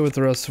I'm okay with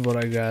the rest of what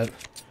I got.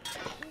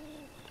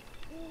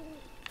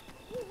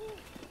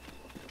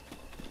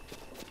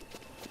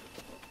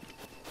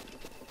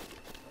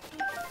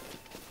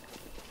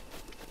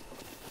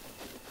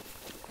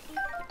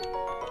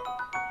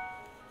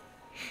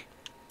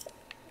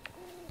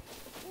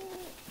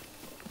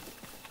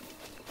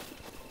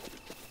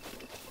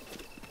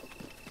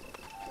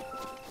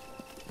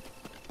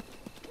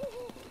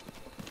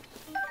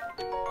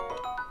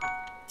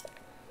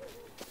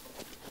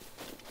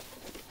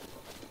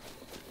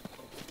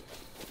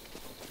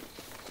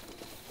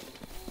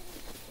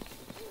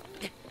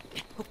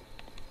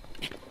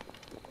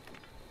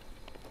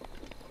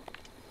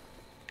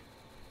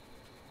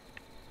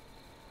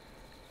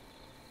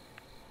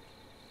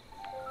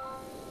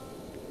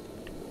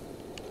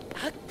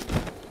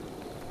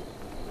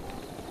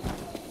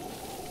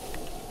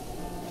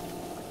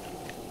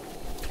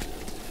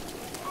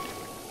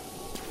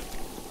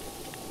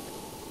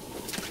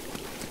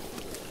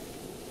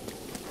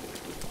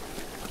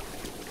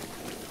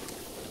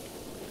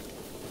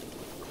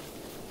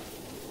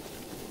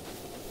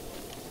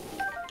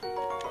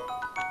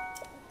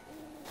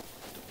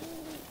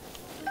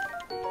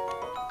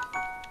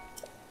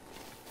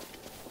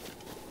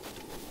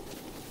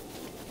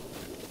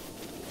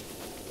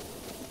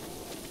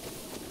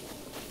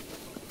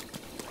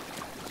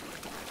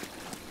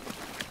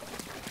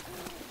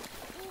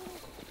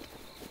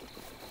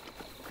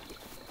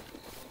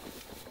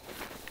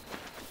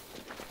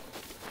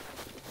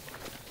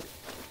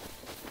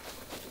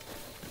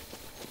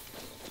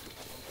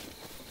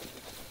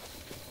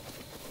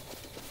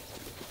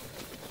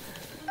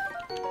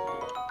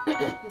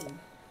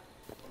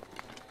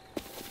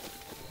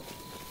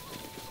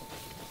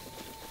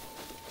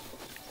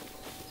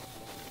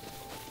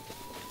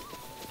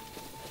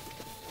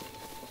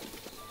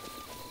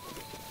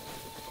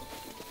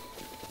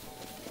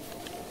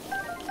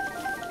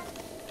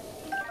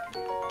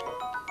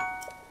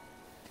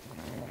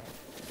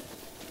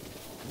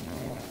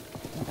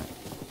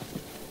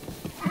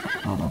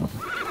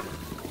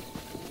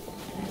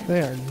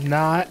 They are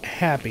not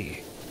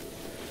happy.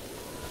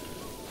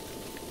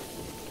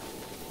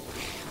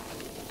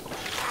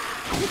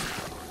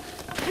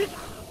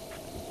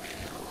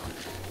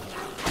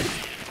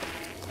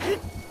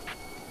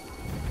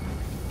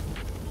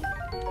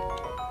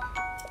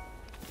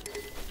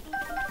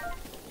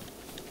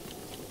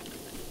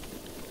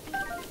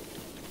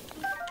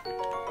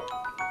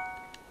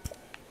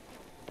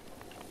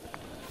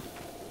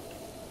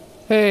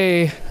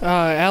 Hey,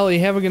 Allie,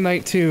 have a good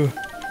night too.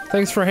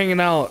 Thanks for hanging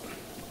out.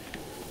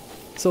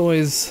 It's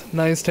always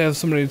nice to have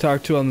somebody to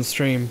talk to on the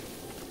stream.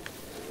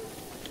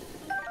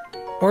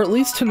 Or at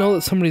least to know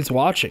that somebody's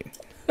watching.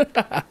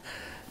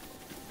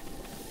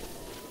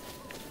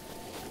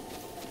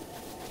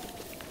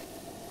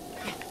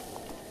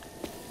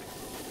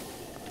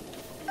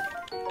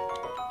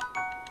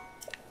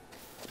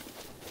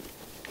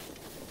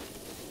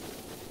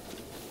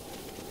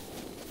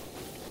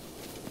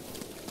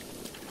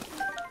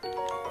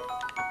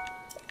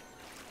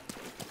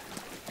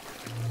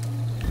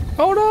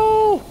 Oh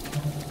no!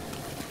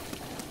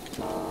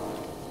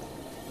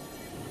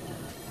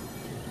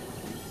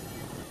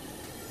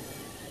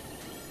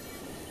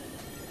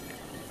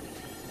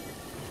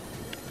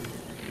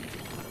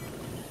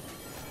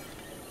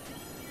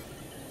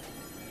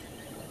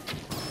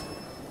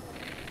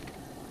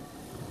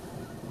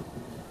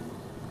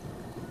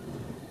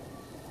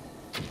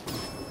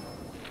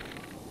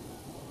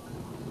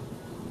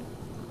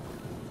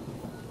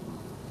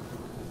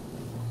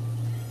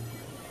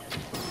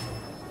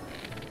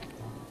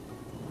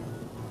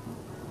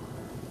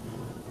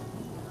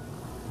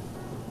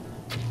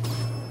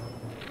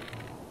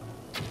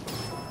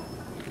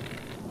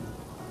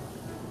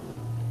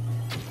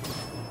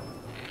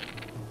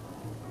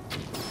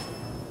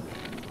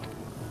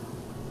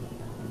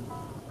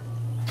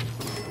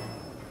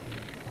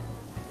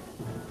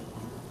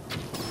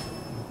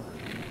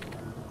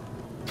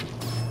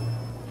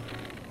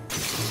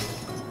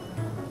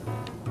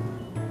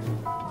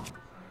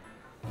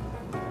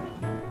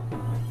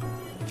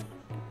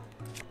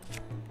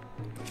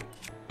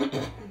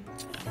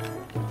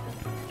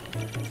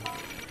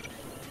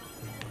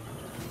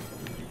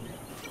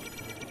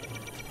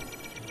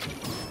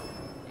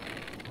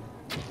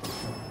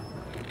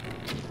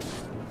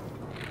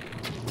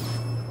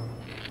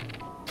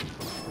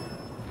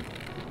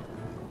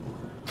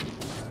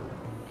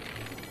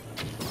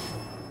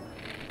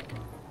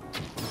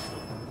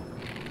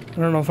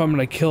 I don't know if I'm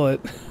gonna kill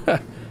it.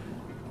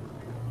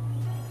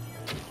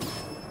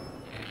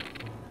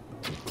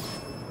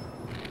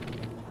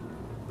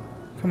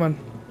 Come on.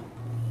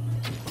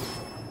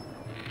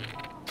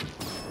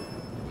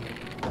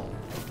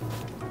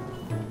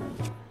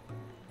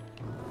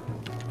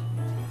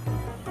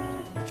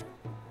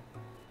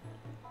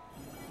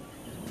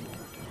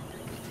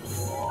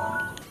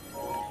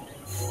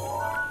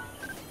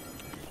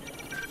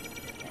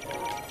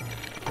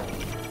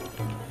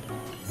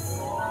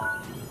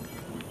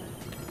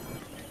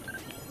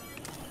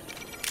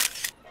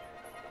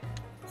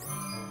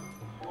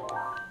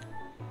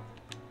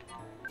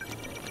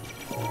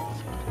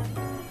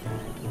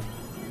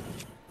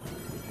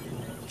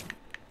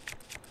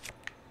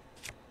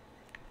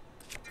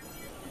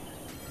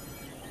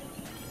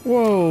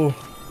 Whoa.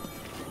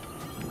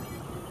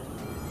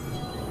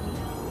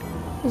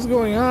 What's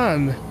going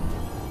on?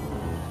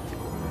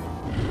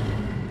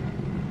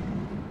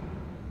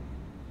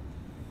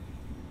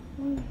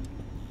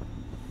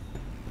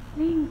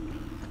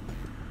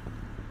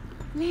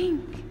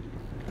 Link,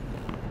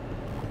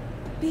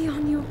 be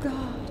on your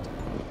guard.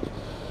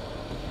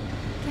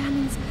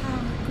 Ganon's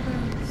power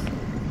grows.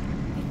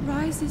 It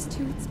rises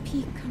to its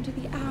peak under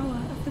the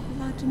hour of the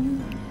blood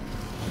moon.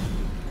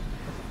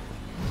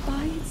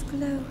 By its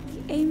glow,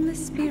 the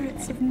aimless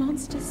spirits of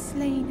monsters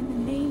slain in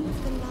the name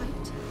of the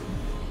light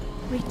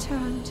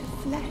return to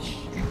flesh.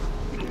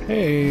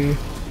 Hey.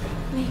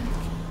 Link,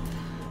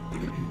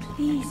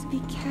 please be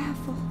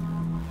careful.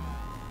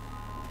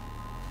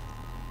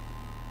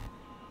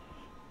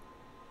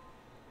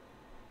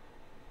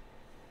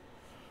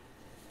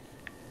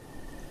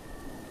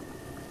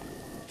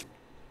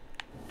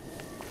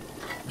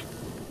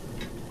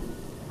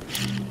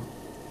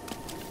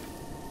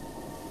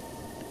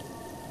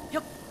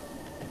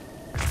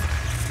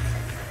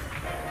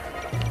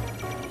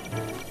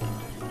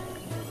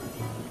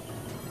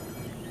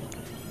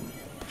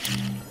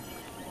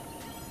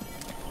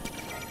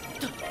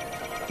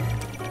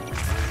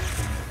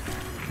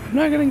 I'm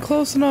not getting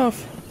close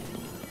enough.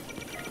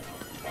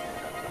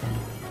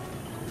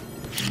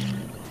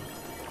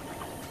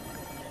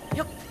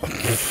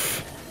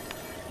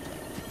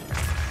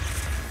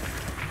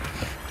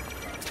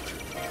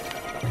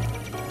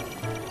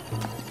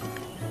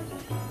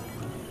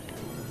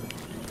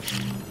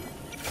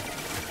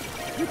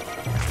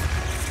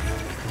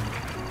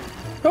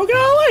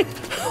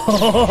 I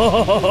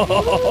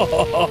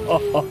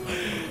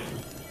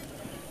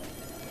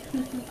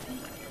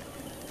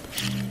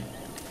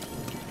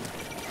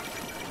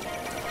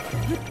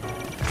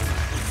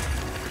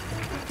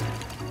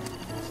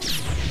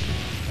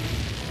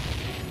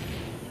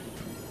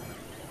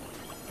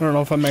don't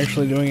know if I'm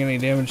actually doing any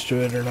damage to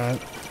it or not.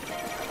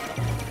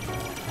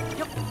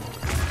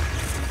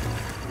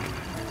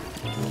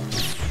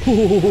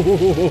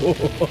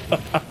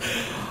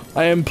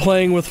 I am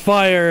playing with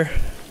fire.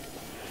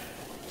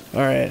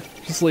 Alright,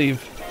 just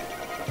leave.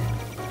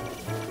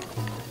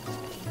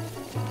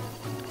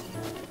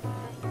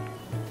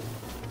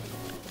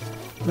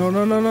 No,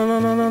 no, no, no, no,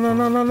 no, no, no,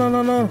 no, no, no,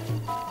 no, no.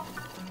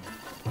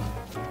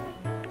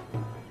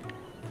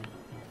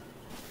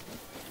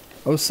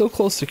 I was so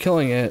close to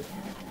killing it.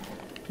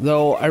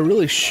 Though I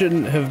really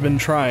shouldn't have been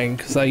trying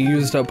because I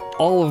used up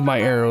all of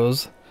my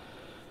arrows.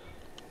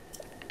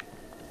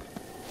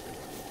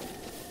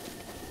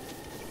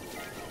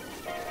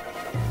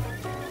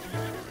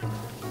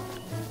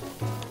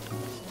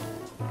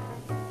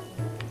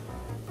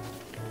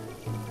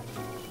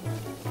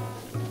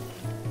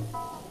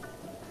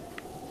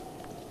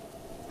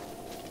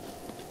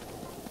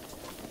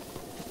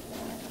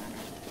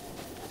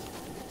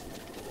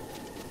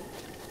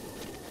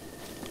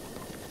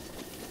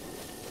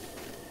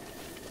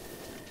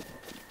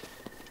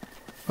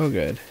 Oh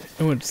good,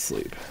 it went to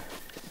sleep.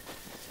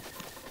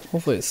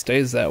 Hopefully it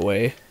stays that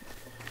way.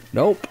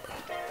 Nope.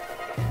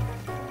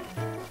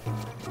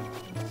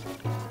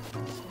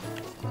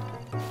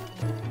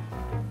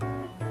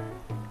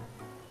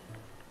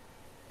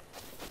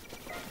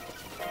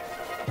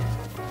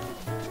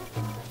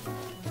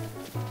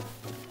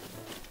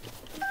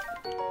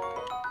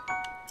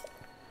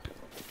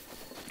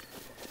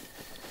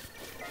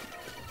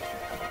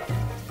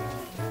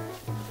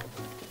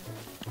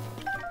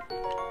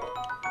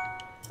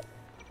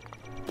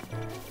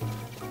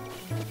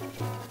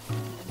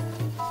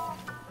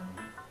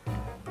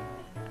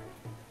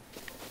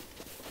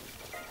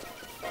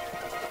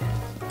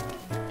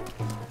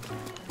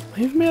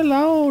 Leave me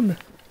alone.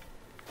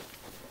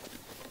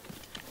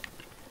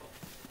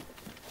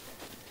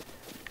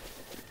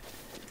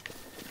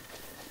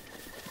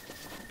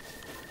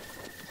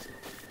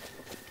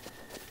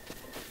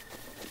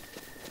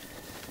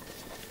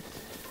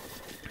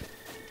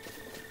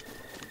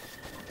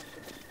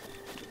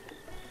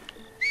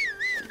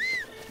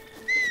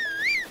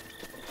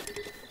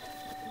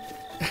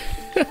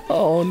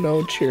 Oh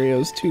no,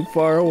 Cheerios too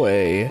far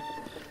away.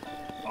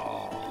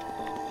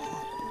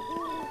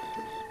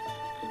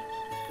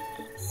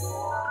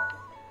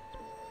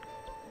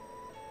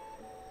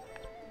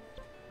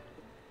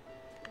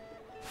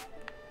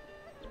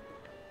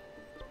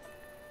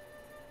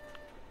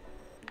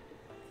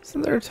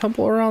 Isn't there a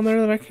temple around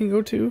there that I can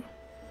go to?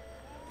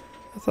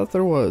 I thought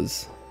there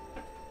was.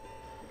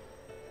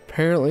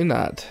 Apparently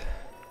not.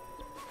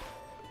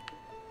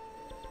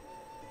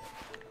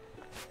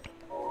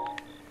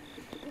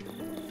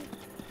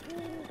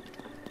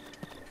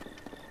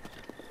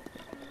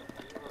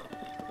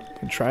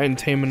 Can try and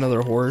tame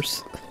another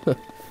horse.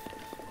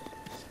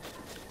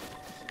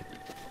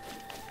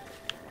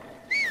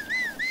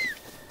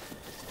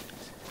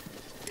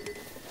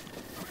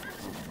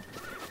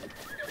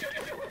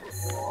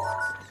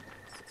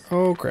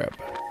 Oh crap.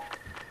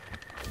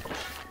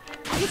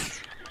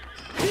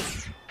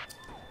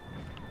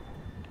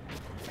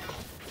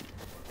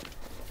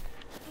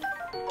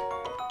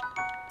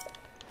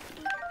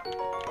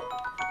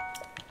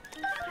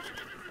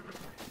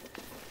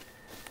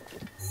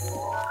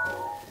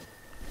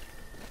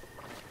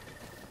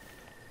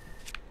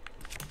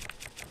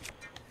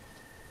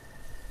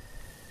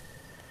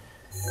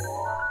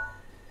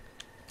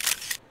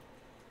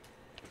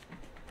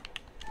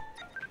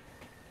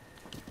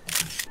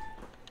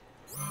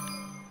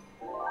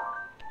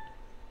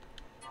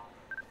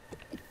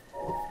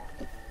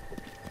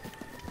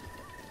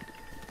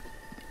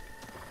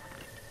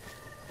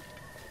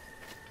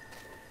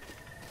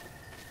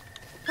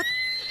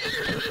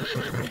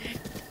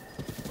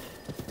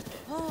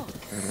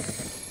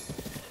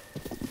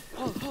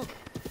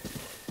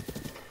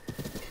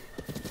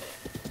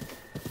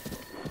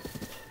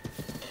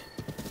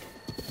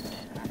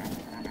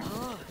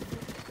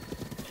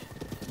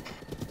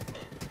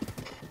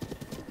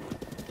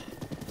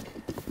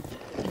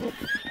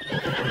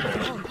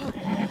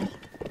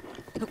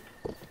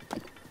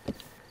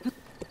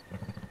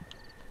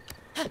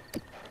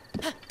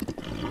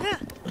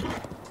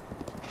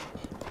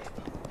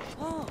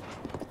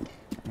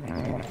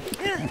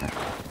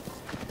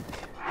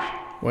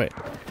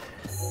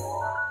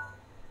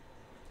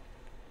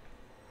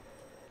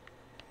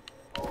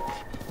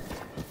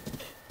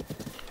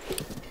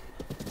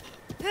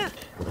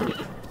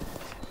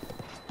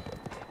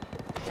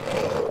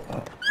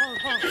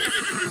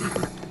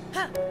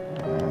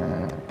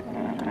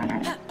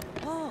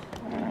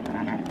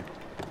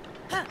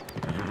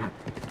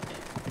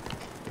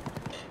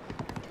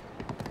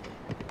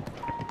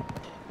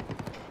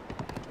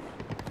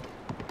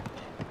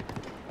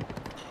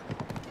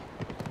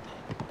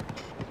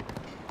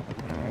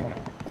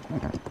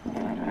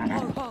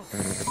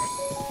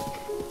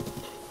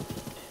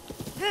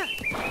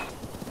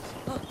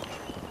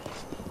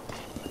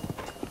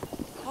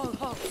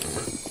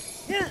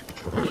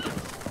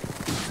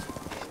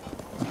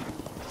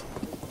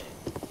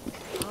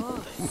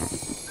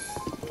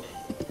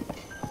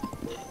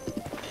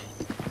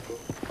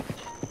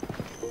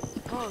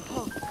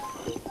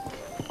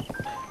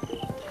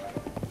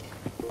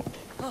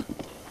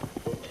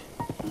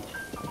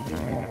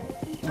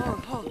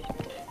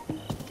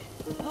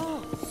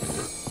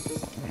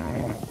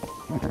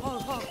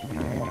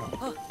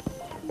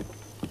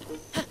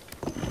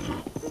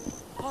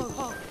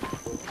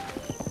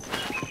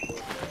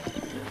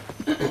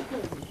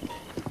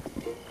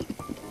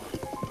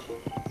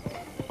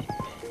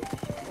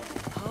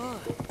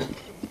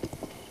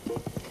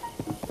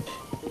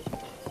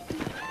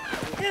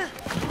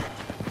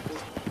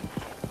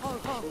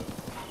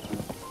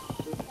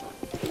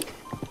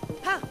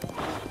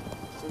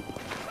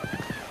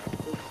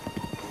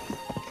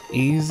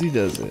 Easy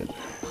does it.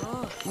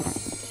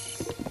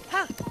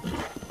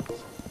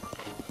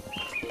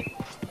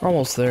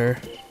 Almost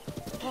there.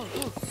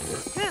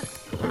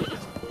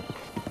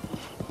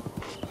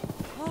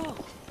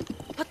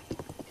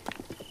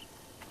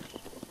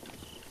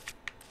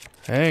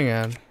 Hang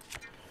on.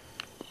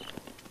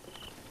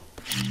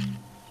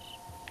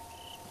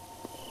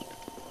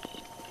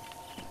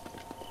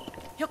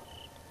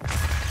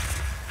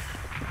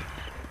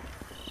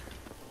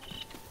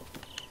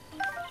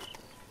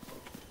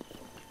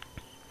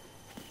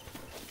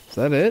 Is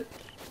that it?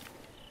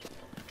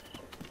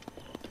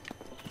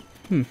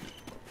 Hmm.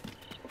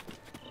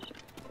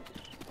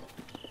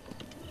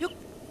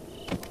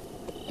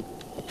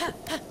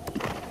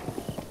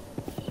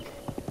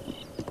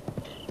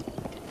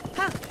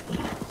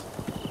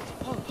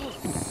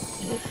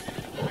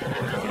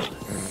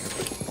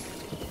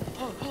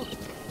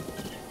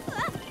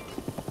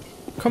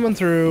 Coming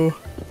through.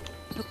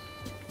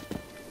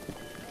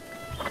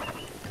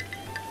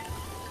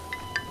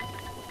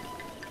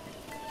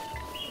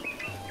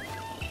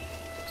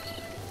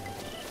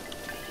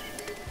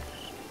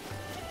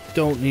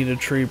 Don't need a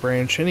tree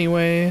branch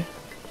anyway.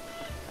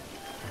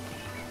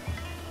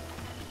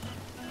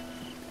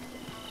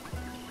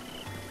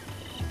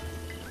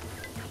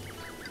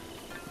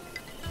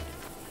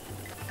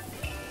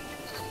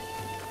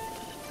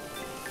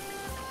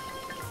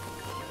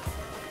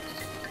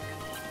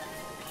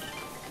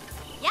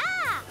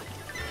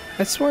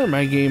 I swear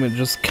my game, it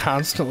just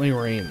constantly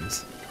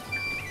rains.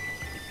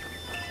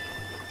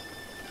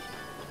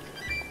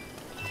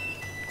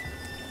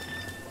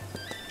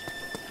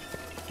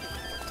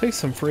 Take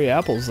some free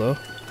apples though.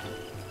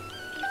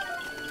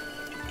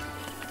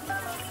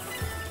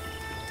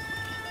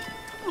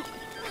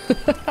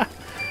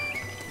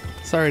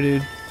 Sorry,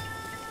 dude.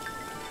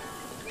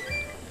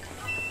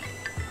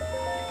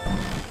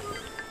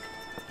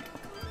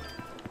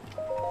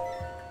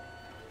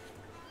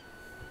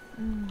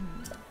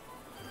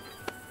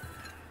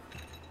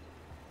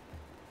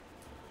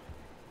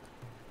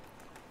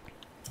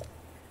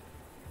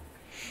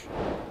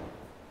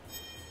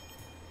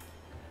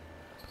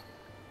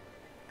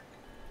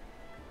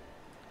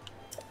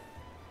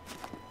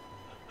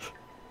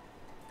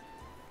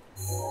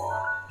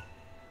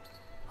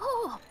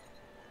 Oh,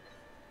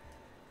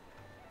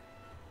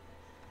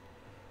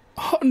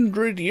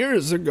 100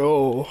 years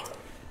ago.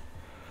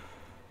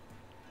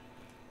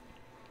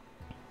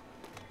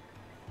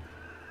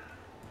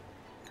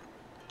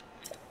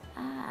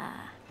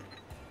 ah.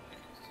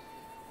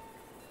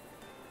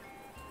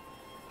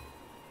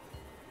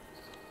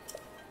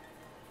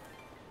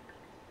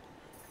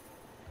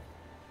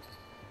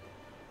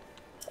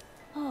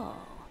 Oh.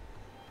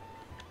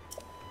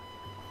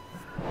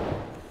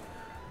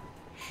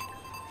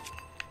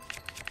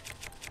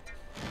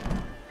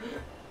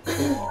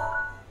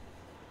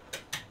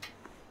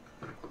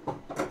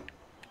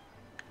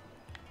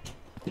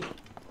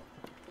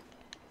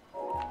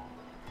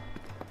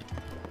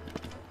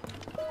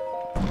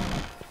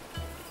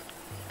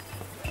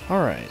 All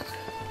right.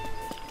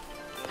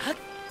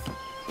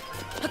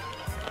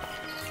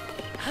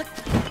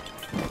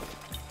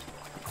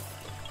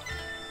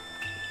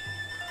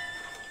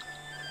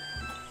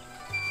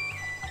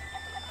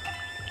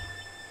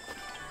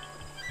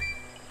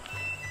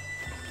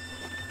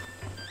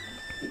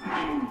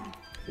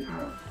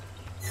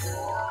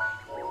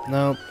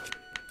 Nope.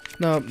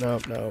 Nope,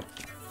 nope, nope.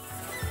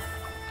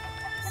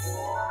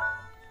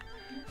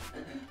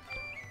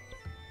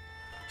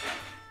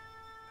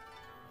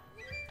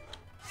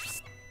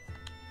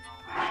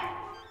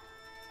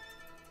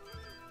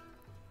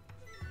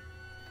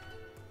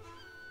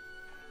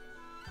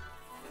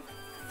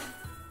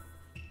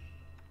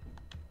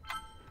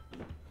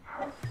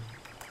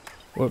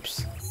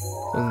 Whoops.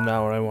 That's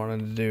not what I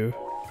wanted to do.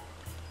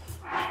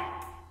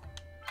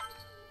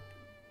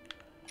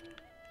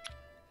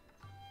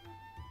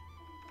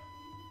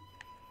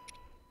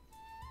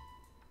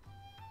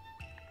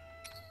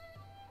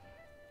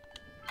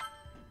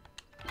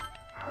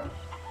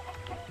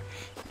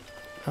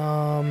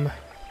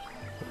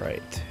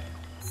 Right.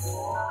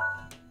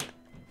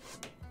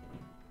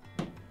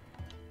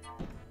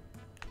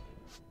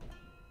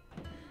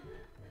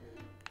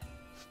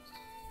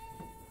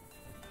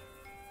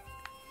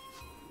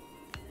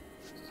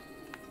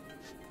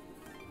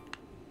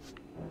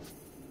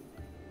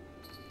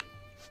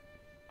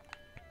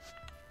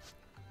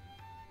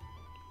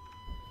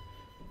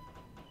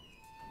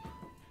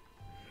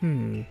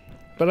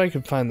 But I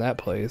could find that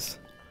place.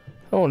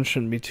 That one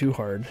shouldn't be too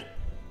hard.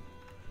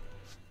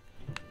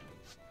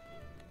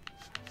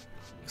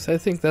 Because I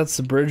think that's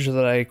the bridge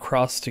that I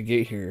crossed to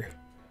get here.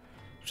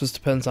 Just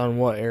depends on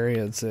what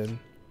area it's in.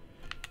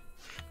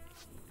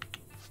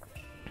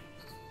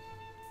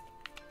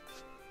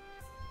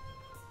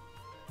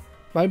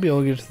 Might be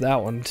able to get to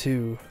that one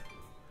too.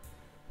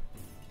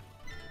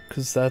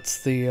 Because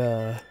that's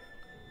the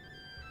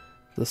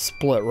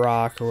split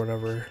rock or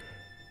whatever.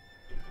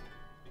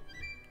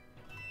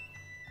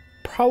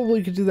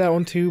 Probably could do that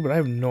one too, but I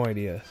have no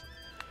idea.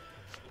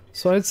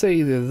 So I'd say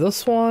either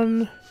this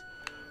one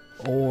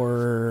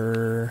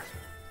or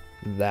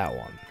that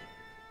one.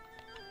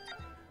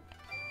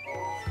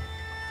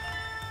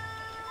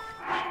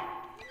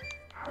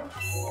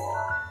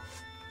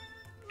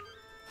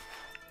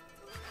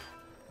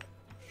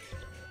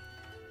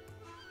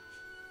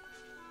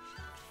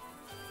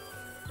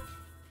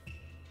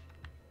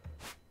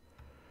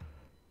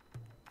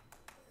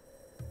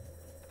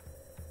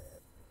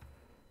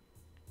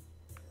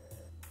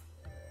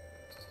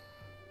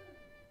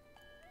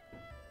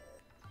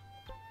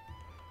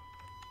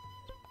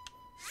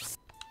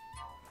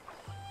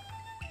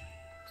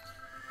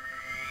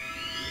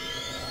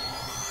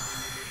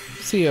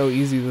 See how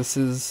easy this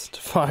is to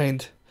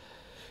find,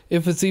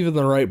 if it's even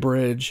the right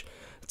bridge.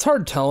 It's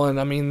hard telling.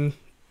 I mean,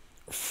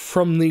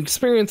 from the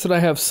experience that I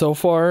have so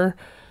far,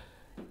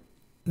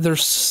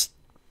 there's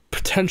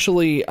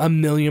potentially a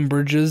million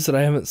bridges that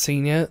I haven't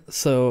seen yet,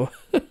 so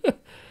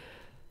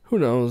who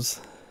knows?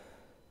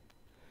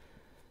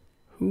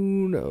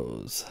 Who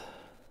knows?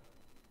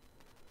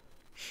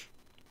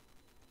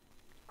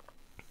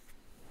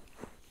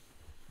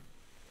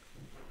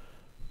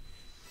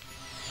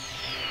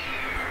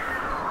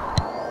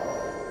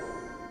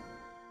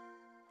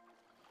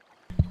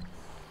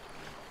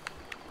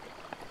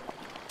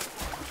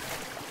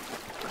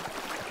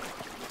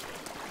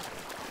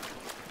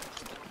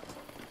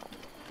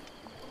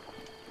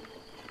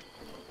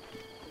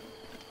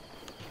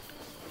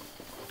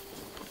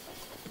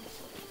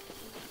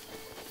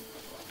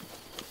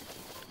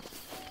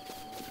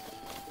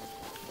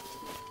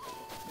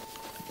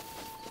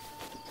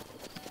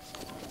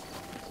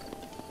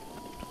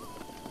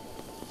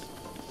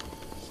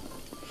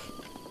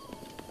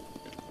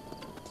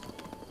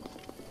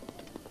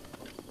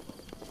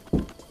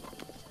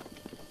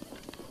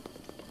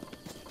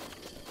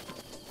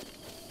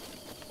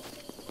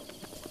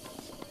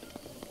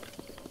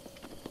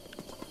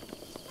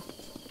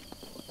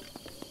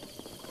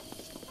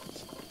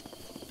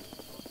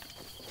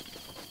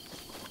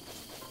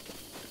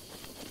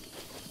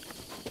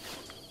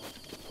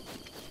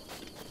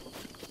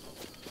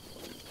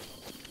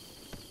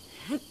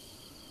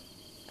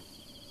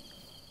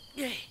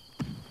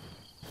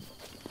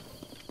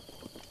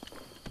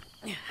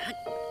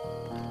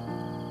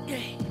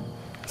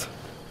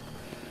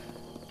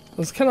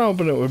 I was kind of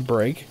hoping it would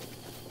break.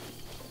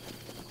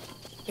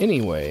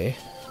 Anyway.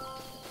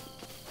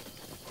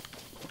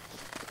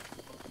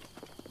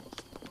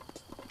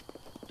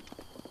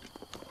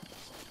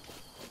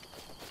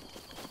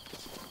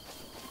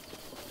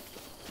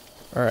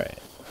 Alright.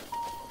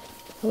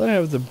 Now that I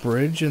have the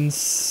bridge in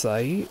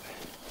sight,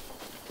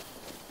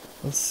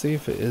 let's see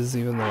if it is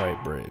even the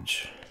right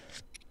bridge.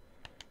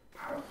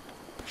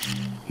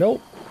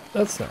 Nope,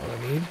 that's not what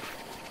I need.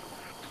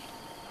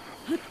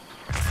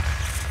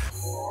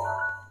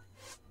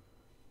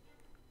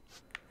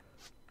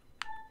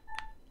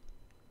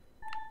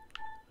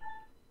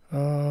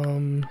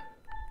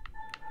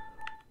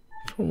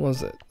 Which one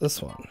was it?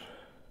 This one.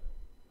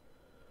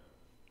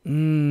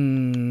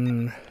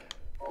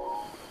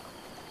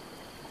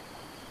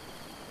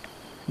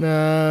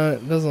 Nah,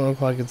 it doesn't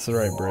look like it's the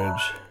right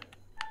bridge.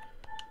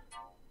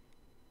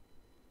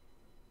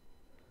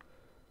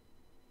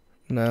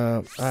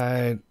 No,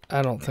 I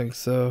don't think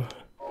so.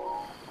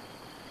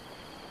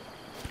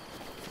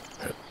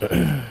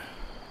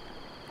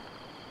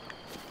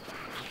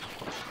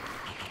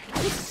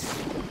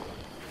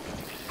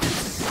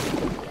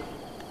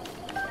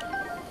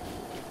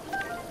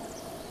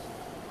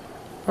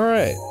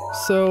 Alright,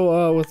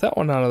 so with that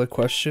one out of the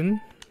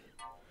question,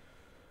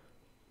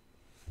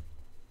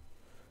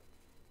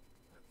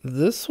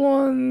 this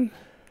one,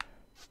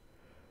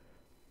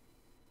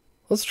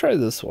 let's try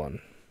this one.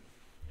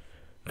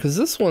 Because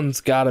this one's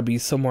got to be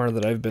somewhere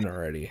that I've been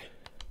already.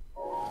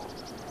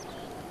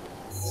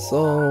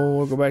 So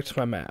we'll go back to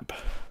my map.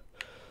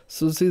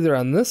 So it's either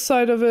on this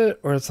side of it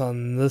or it's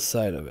on this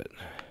side of it.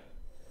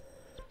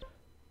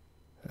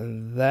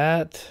 And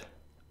that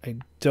I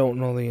don't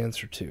know the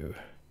answer to.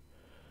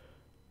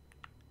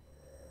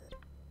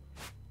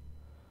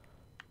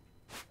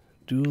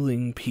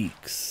 Dueling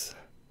Peaks.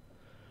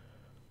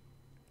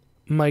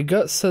 My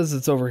gut says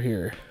it's over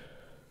here.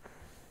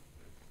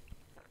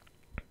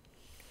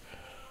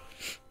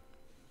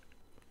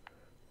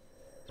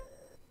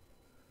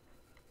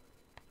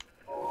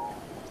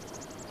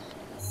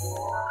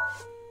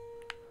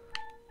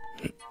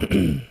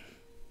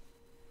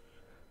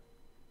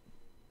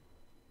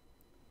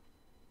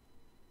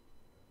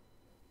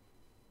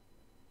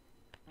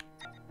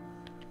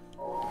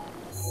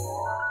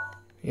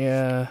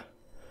 Yeah,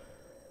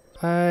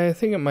 I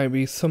think it might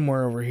be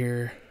somewhere over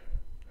here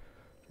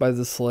by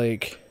this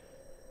lake.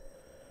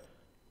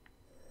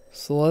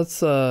 So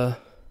let's go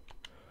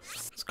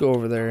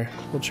over there.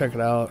 We'll check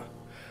it out.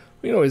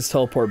 We can always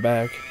teleport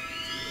back.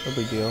 No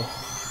big deal.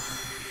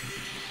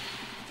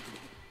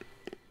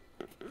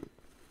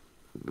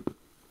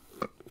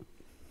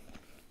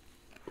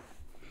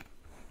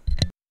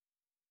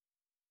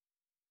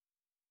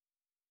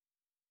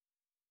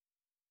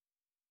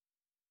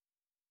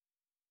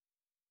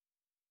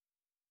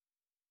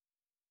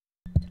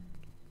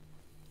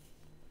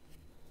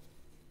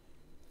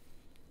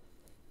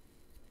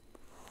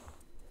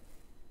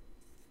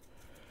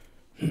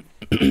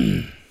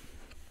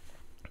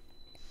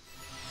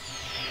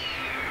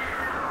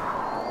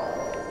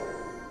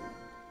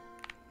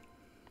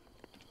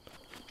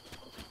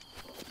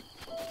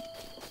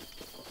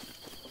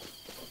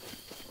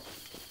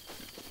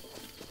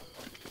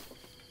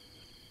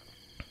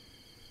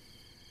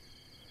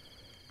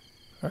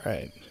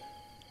 Alright.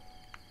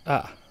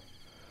 Ah.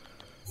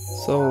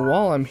 So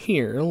while I'm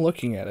here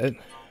looking at it...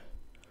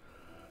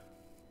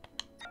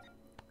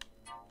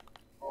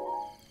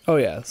 Oh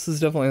yeah, this is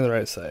definitely the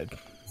right side.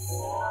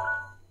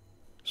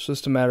 It's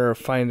just a matter of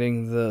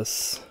finding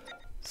this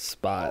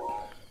spot.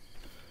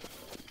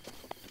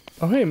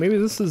 Oh hey, maybe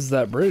this is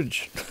that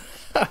bridge.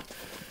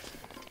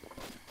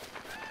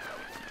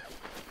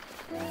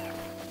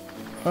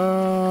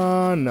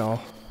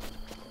 No.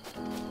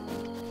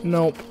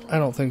 Nope, I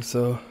don't think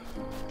so.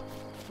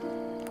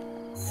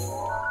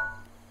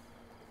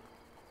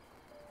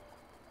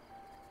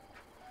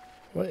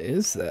 What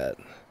is that?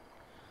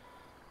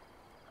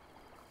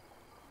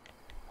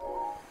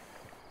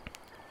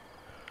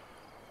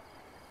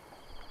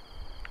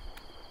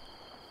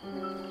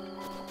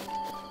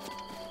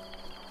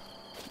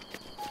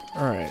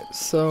 Alright,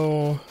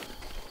 so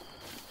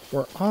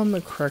we're on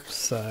the correct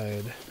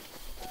side.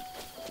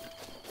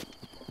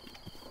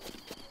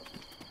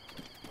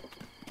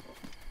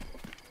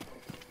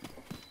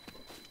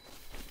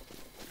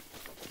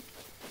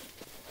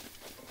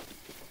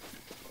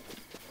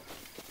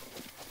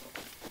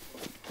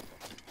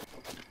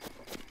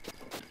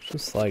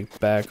 Just like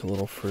back a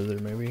little further,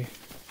 maybe.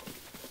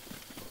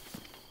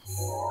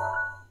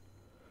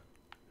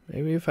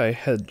 Maybe if I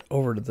head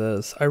over to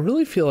this. I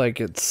really feel like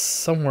it's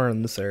somewhere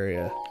in this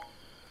area.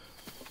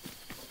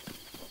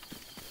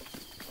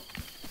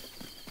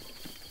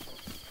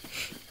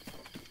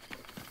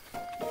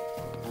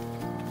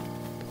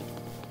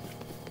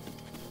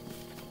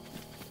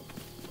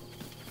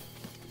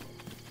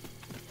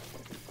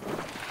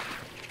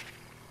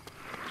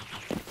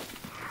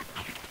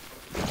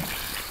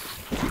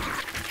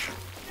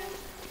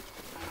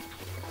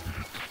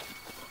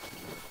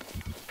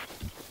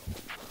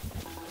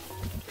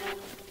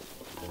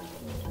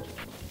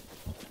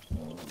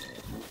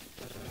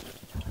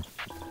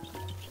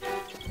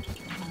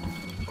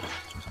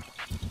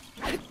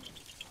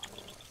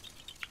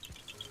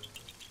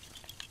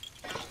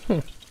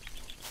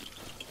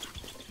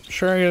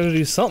 Sure, I gotta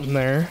do something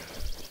there.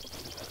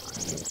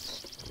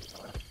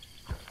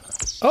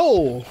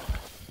 Oh!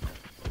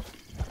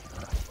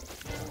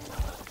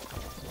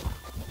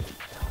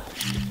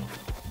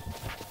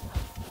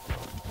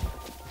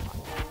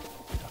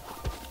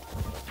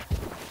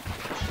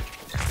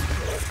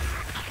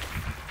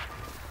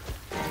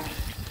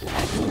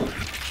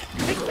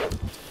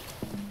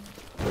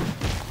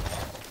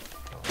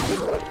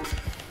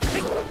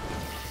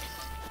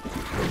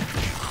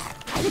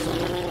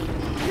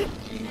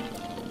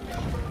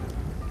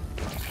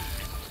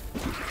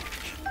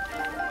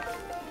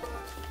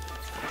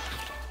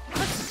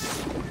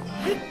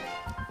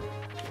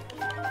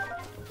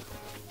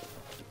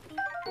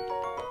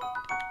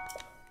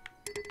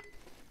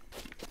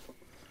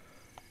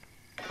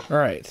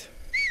 Alright.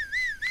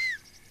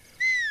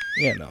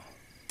 Yeah, no.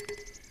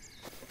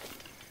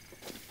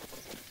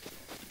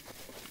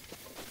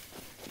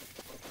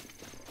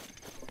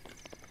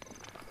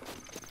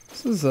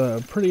 This is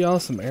a pretty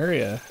awesome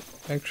area,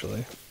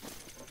 actually.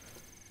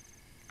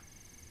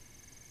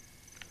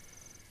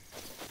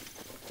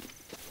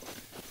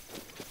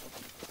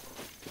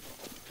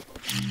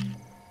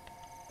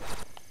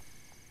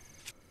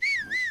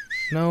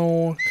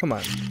 No, come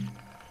on.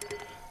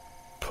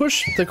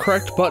 Push the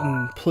correct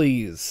button,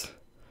 please.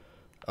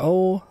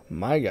 Oh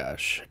my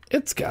gosh.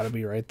 It's gotta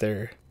be right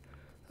there.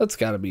 That's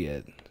gotta be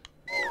it.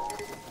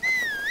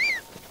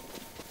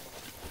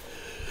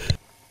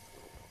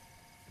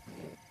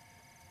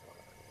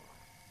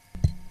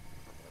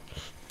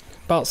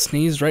 About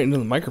sneezed right into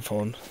the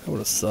microphone. That would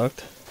have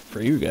sucked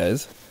for you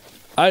guys.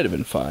 I'd have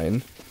been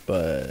fine,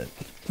 but...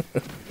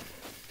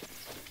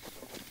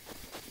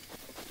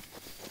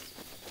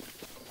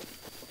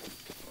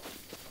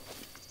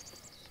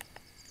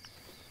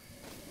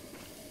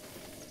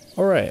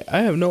 Alright,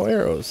 I have no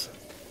arrows.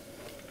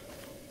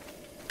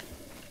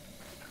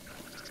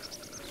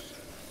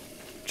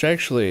 Which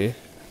actually,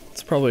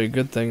 it's probably a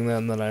good thing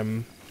then that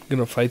I'm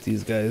gonna fight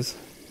these guys.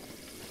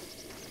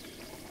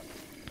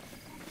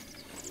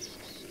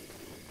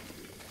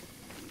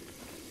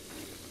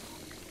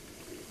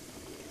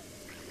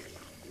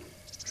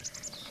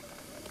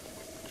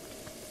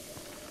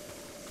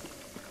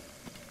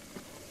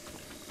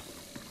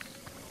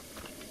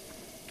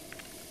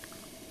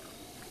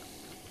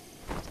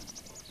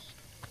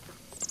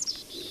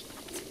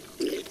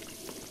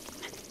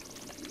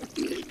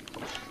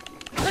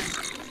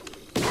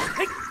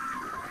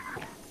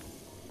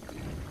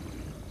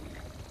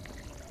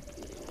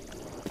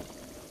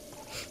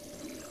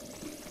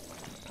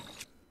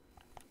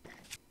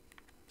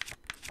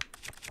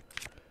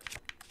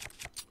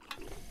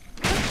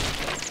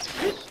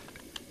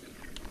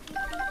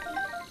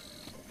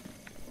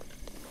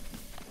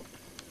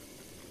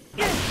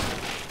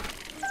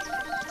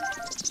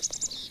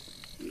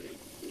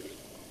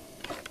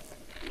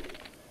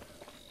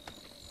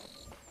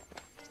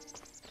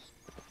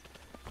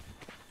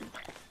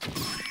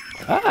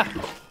 Ah!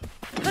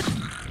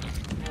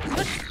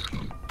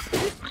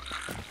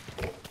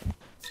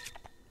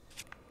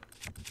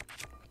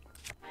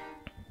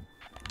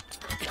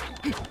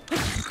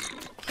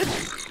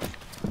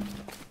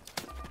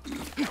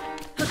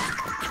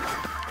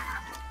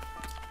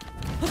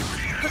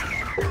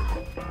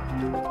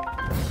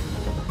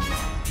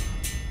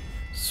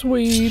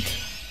 Sweet.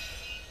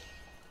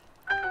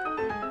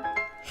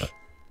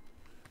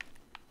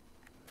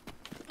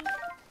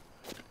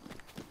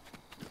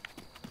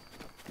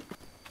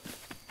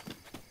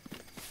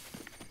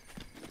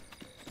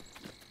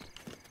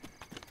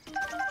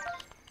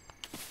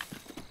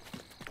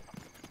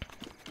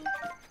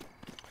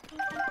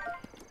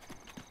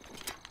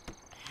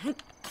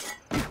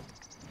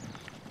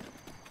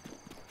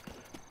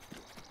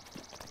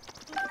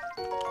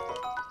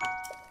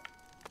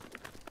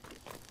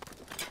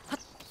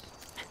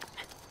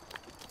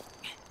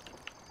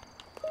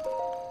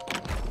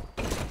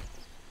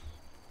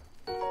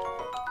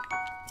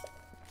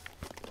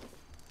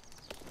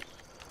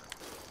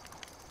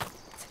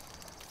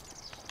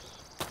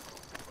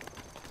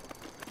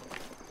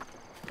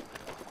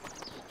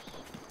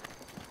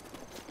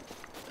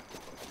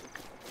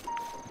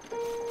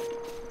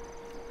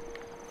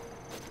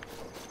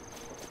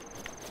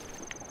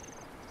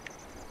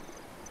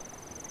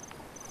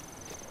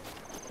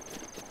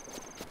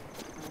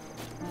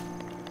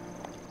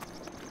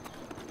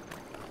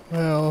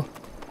 Well,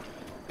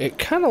 it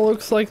kind of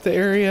looks like the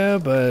area,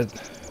 but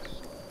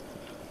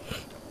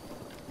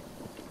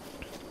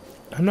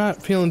I'm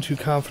not feeling too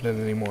confident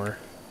anymore.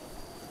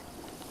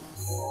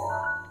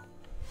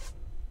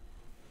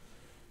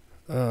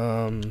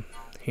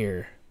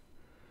 Here.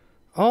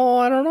 Oh,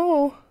 I don't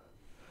know.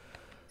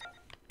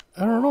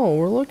 I don't know.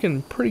 We're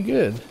looking pretty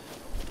good.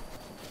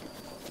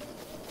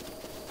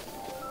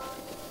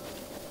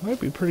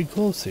 Might be pretty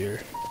close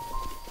here.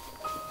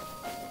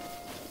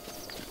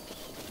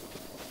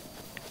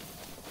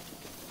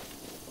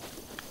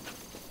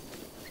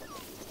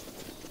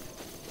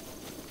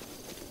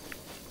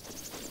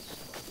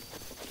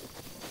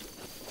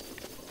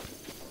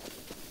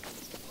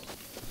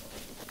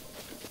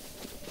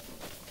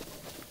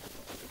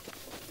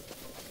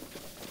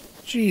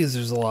 Jeez,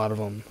 there's a lot of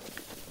them.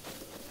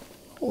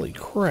 Holy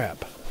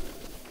crap.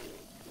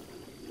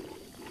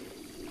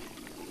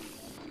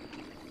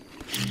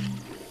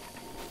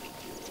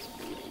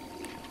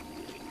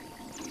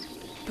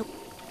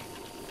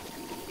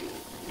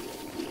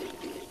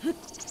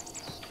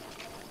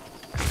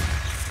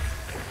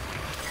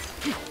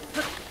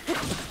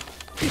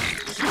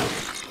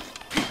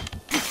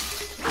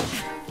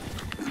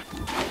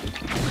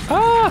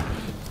 Ah!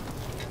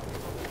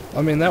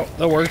 I mean,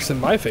 that works in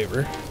my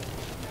favor.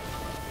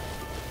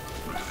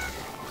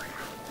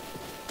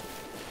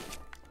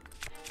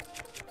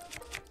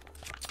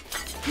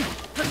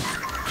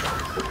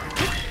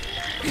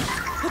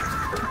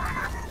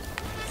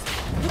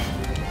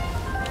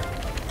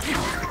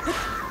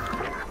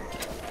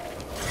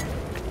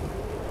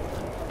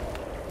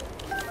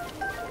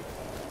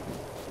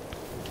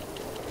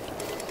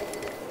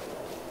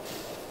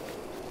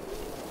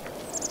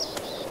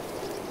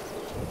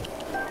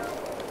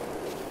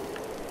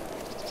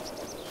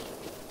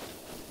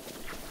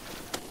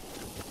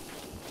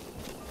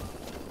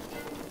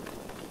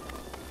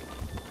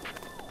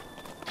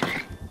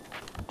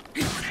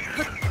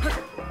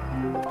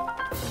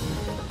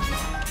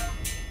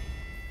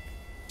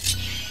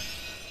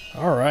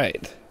 All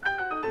right.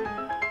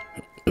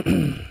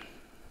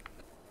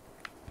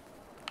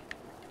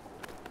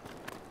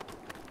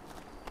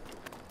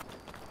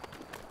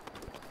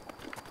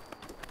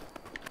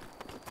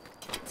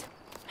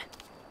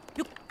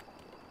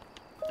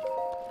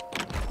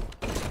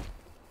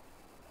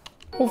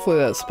 Hopefully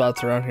that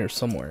spot's around here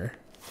somewhere.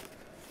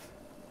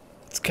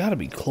 It's gotta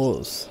be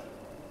close.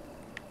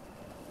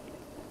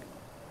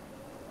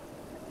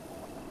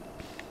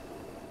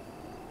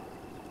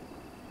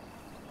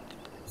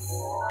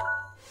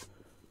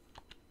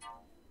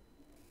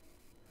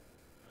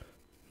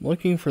 I'm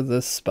looking for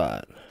this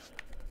spot.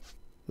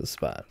 This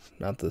spot,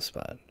 not this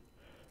spot.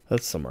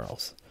 That's somewhere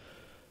else.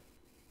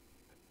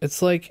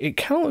 It's like, it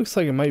kind of looks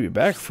like it might be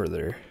back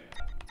further.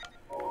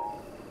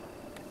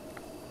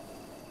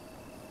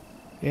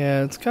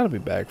 Yeah, it's gotta be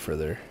back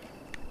further.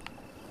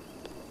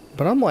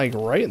 But I'm like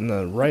right in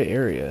the right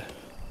area.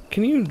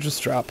 Can you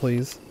just drop,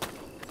 please?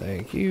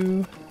 Thank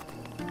you.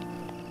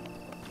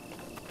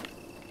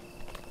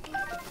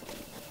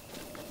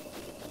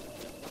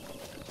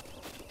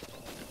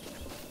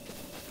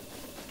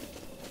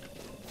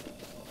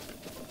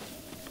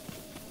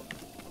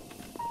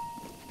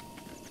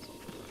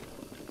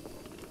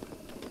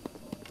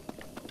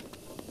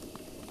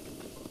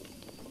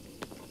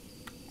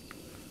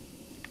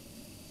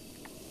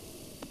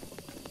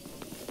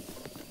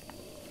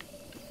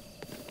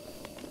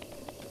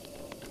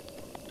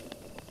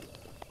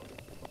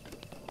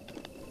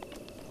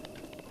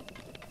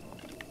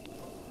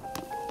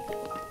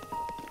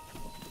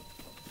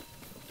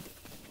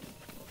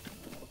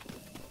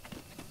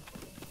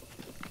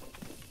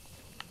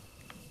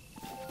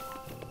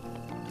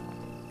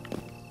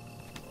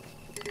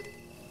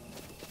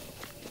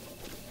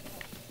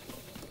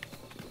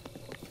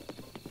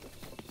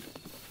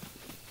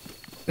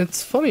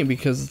 It's funny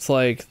because it's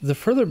like, the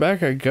further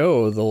back I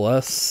go, the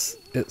less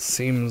it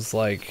seems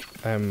like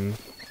I'm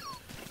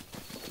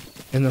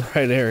in the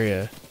right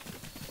area.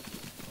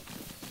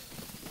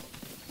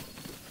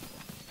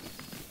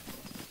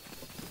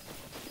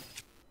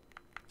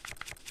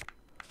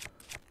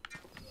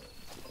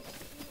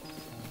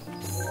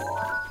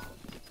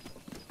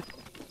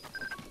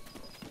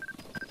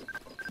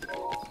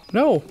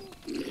 No!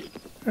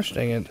 Gosh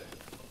dang it.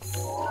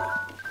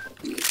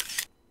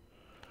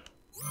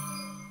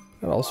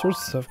 Got all sorts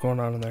of stuff going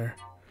on in there.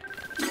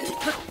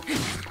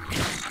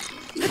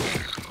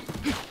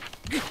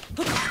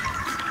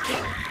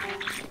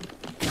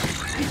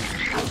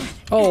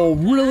 Oh,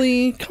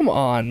 really? Come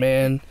on,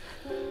 man.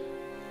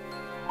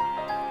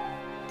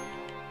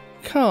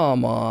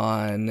 Come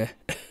on.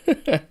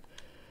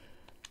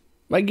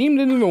 My game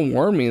didn't even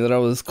warn me that I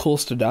was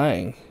close to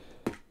dying.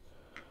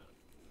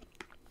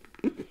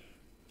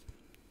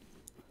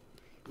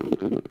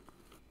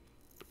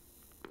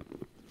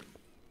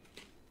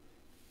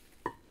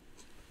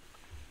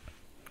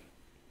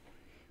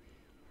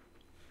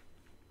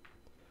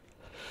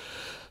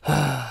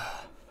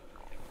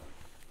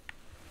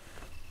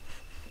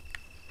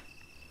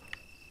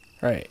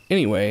 Alright,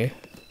 anyway.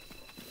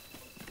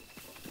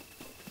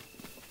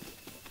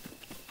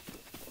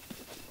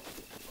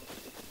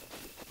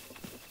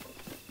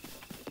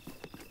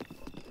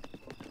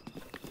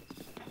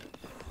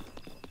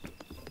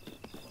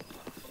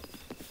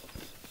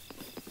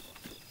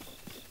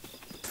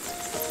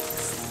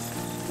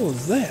 What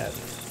was that?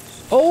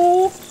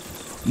 Oh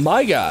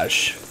my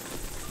gosh.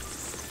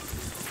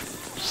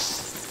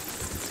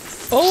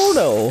 Oh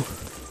no.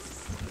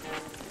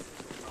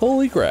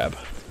 Holy crap.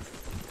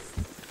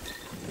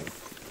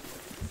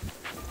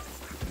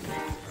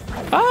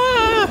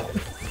 Ah!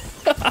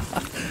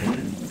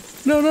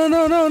 No, no,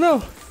 no, no,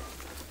 no.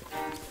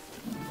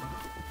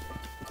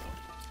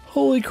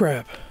 Holy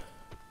crap.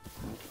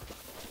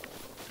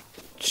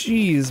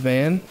 Jeez,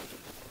 man.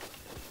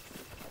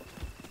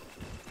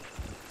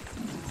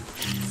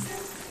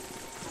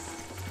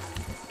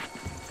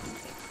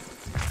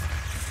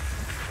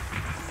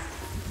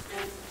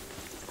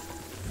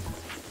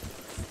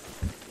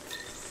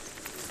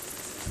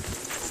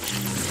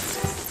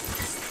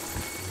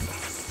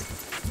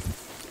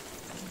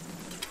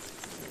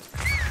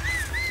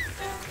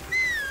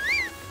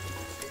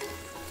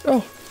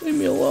 Oh, leave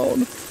me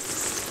alone.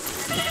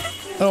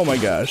 Oh my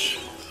gosh.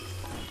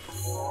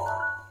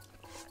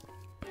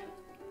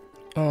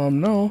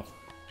 No.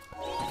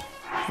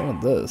 I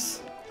want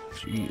this.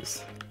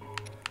 Jeez.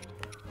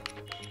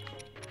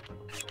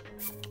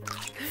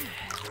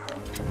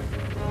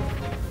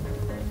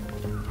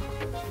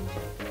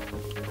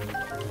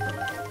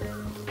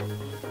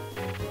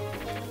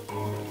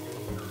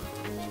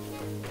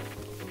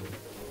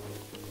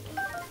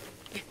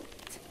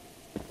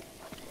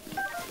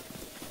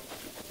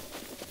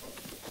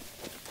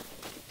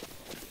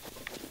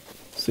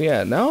 So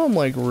yeah, now I'm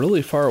like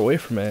really far away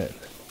from it.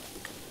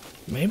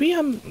 Maybe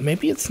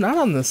it's not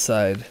on this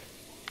side.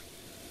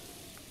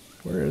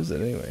 Where is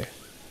it anyway?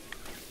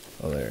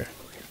 Oh, there.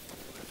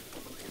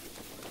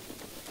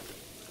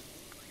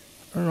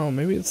 I don't know,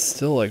 maybe it's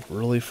still like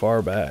really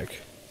far back.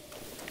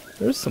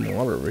 There's some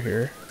water over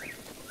here.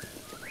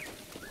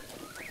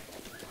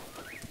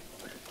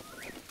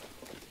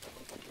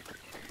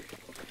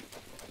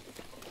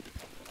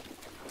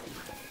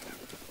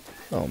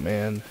 Oh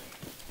man.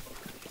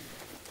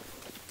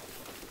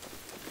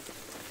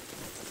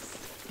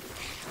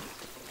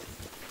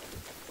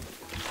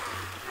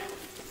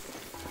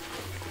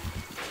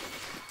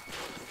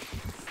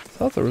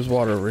 I thought there was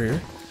water over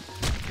here.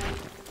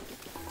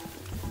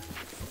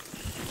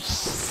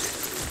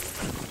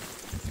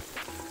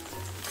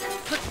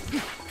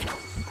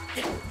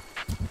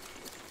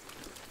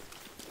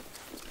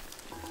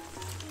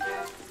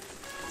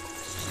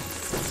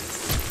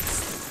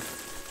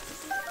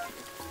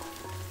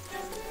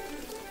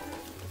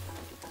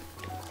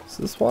 Is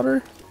this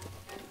water?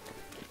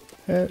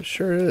 Yeah, it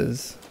sure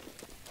is.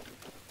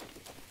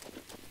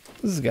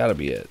 This has got to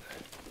be it.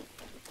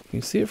 Can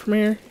you see it from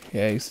here?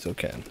 Yeah, you still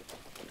can.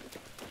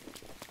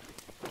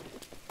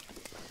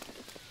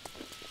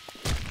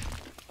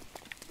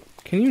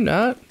 Can you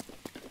not?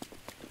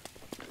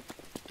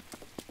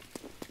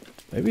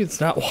 Maybe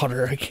it's not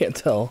water, I can't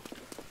tell.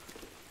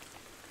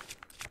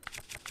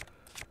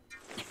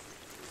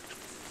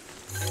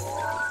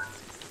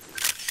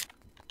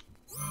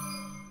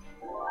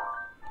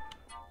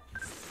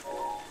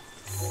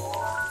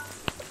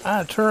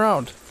 Ah, turn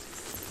around.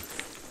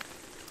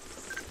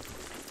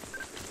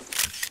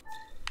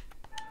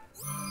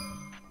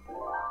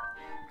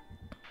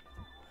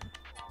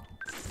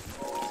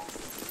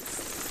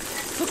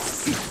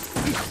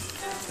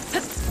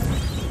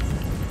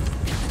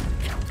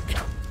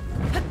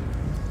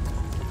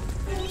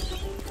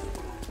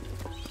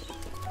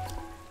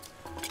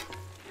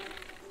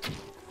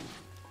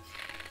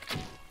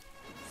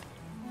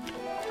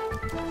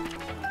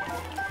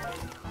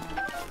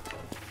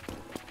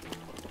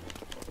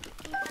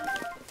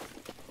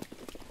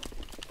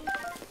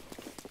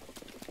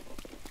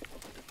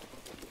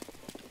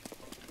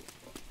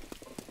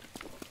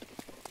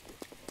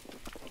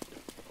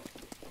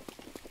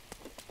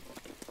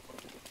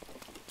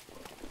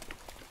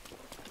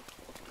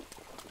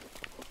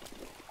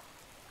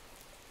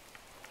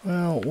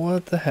 Well,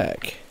 what the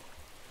heck?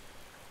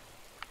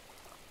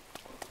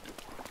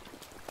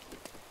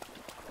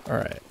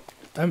 Alright,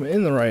 I'm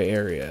in the right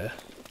area,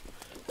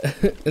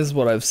 is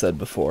what I've said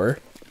before.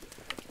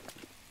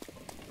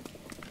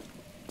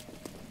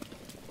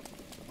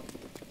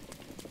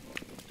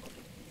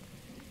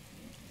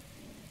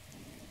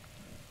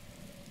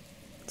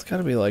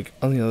 gotta be like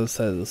on the other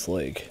side of this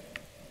lake.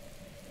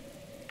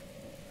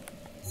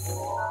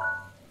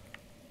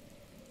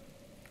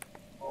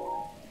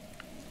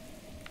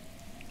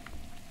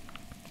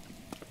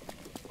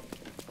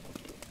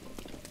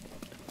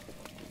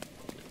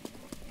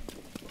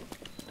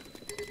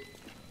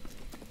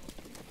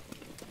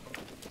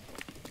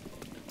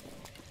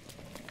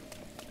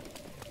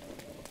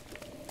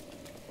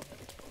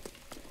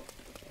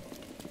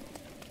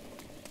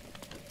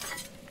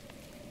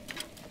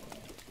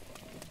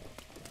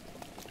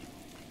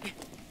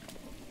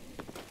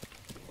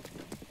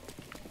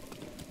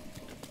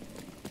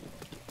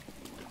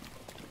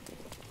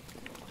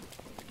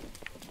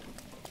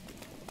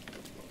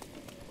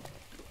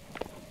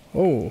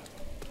 Oh,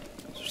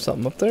 is there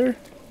something up there?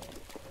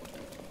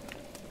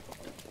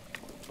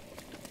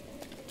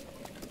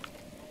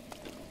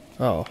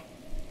 Oh,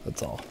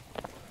 that's all.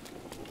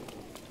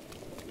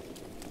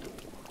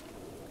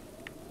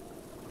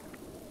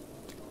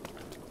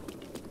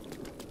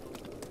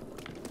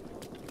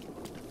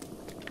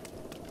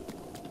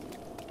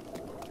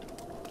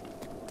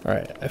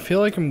 Alright, I feel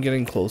like I'm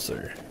getting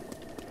closer.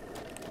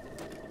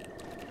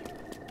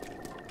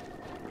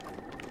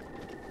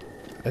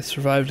 I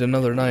survived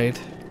another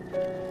night.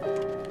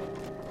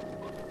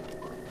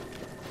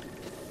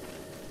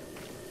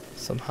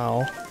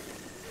 Somehow.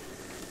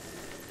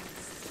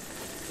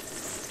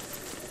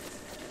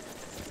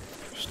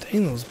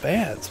 Staying those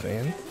bats,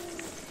 man.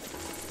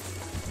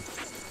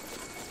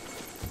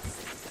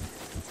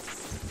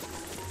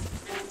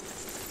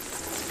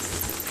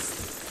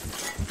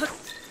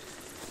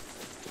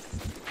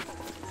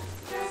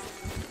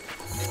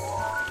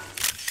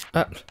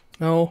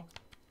 No.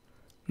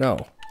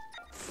 No.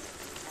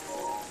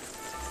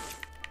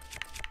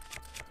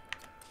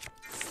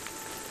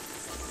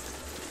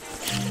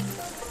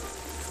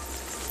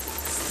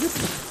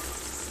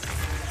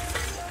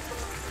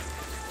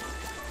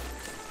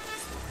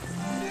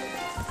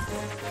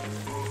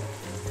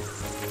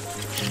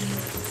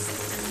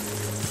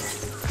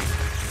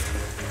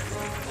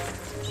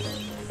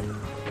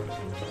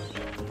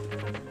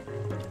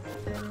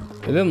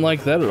 I didn't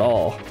like that at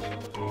all.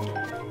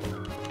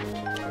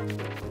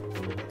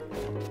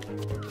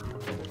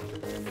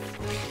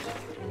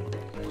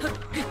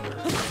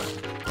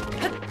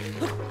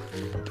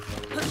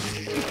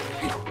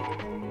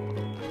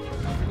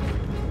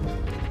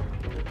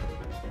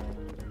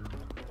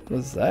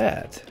 What's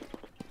that?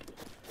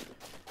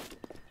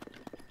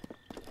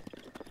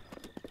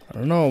 I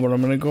don't know, but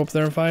I'm gonna go up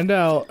there and find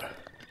out.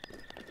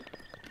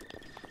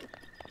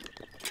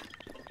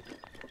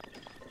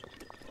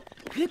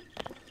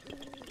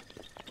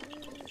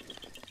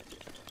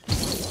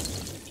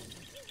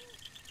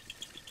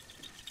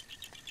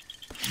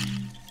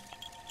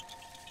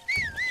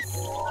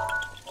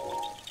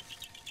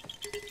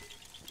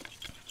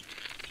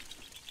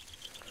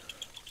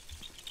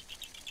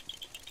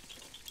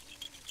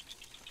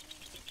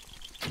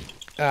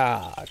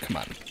 Ah, come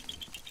on.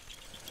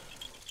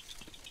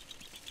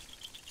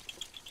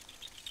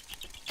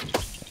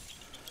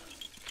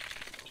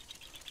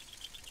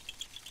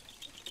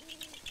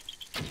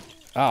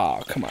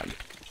 Oh, come on.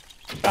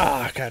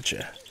 Ah,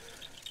 gotcha.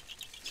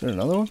 Is there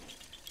another one?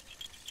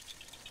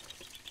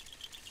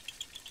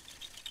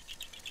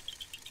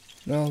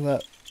 No,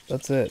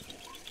 that's it.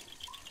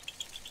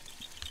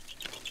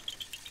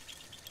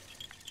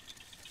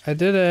 I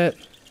did it.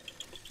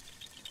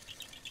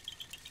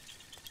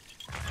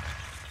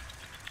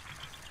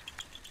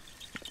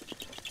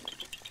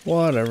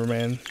 Whatever,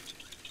 man.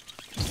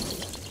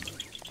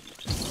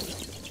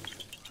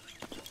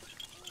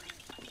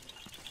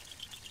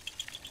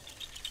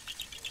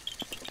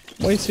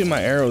 Wasting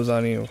my arrows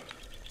on you.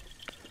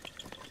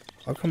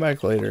 I'll come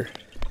back later.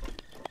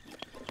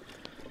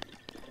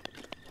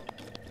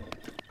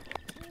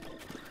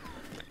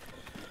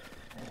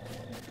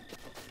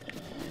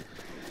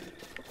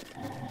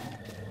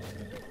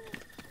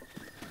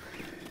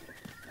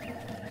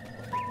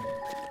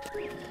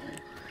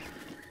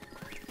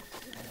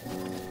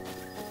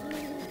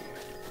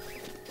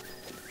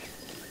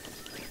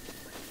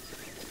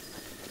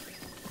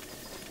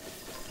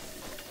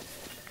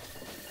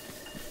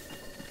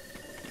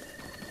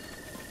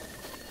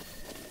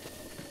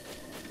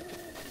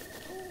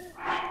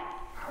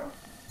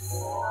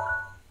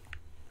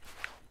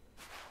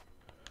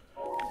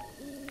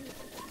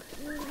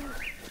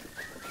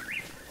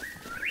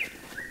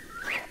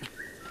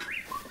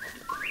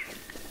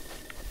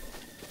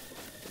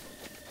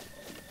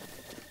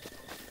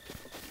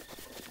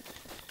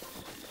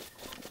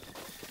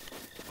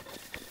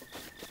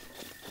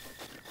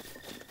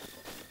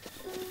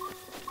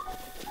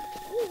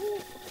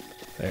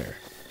 There.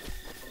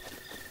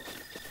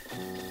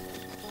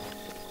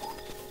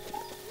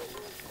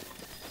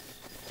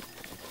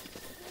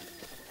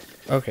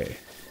 Okay.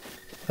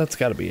 That's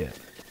gotta be it.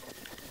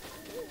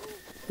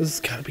 This has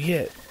gotta be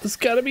it. This has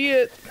gotta be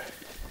it.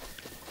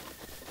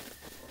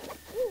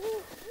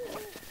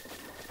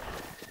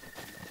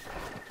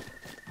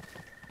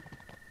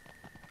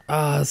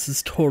 Ah, this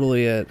is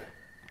totally it.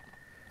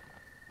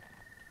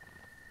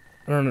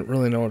 I don't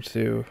really know what to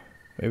do.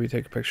 Maybe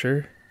take a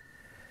picture.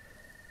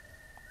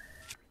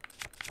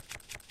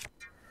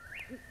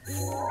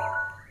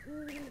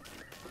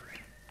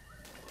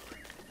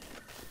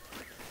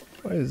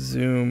 Why is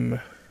zoom?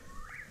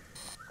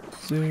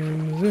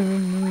 Zoom,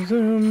 zoom,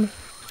 zoom.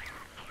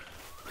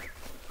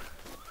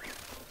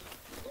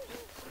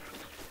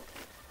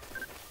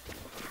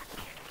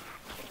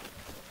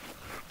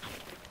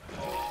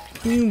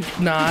 You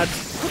not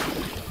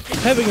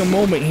having a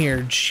moment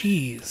here,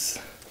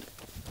 jeez.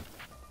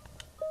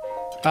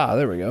 Ah,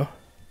 there we go.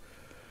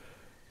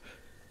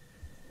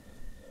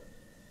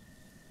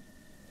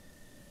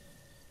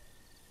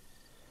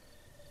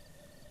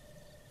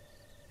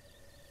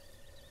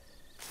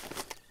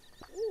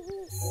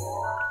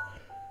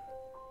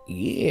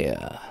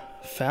 Yeah,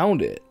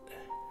 found it.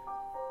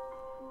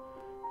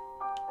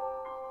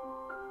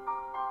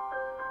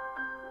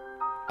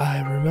 I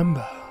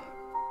remember.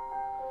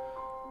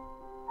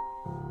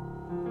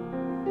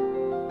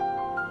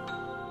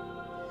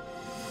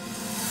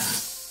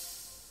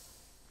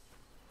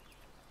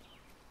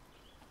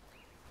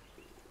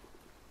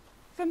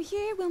 From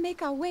here, we'll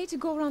make our way to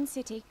Goron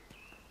City.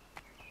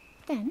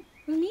 Then,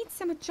 we'll need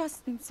some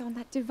adjustments on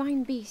that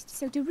divine beast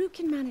so Daru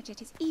can manage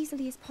it as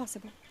easily as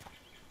possible.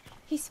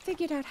 He's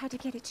figured out how to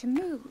get it to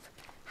move.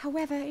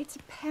 However, it's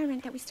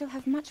apparent that we still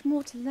have much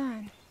more to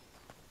learn.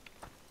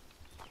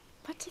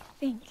 But to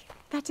think,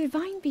 that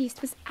divine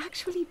beast was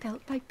actually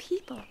built by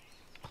people.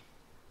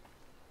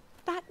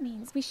 That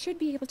means we should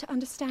be able to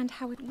understand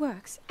how it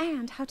works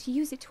and how to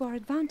use it to our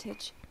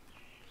advantage.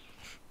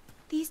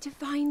 These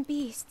divine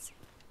beasts,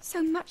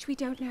 so much we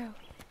don't know.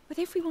 But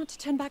if we want to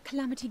turn back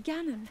Calamity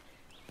Ganon,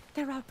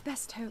 they're our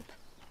best hope.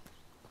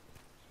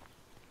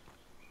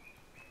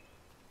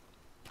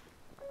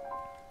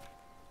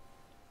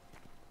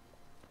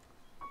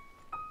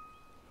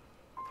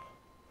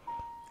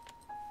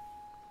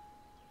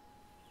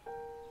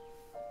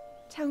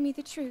 Tell me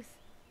the truth.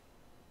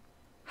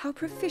 How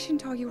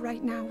proficient are you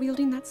right now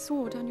wielding that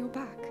sword on your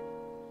back?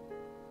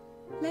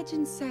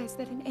 Legend says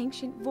that an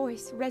ancient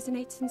voice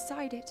resonates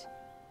inside it.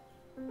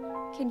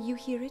 Can you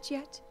hear it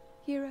yet,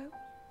 hero?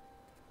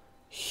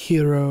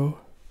 Hero.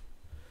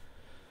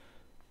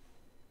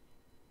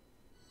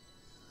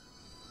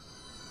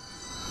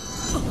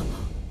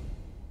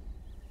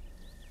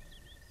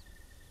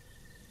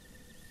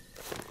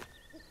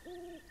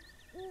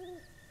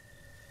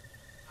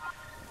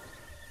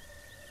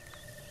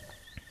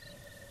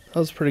 That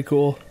was pretty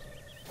cool.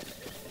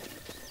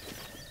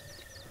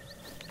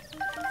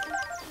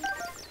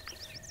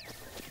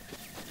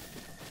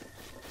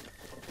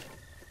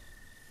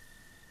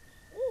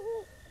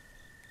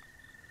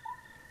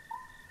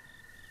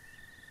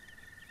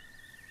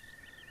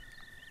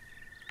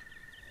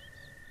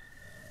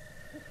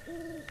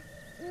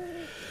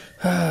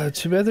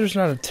 Too bad there's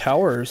not a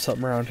tower or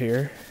something around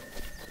here.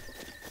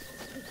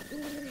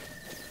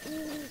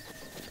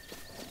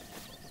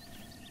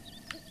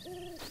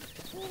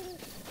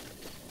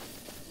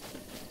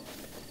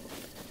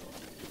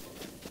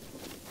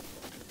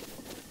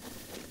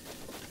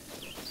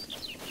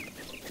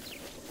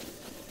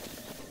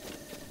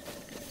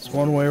 There's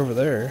one way over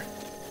there.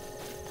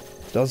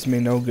 Does me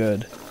no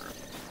good.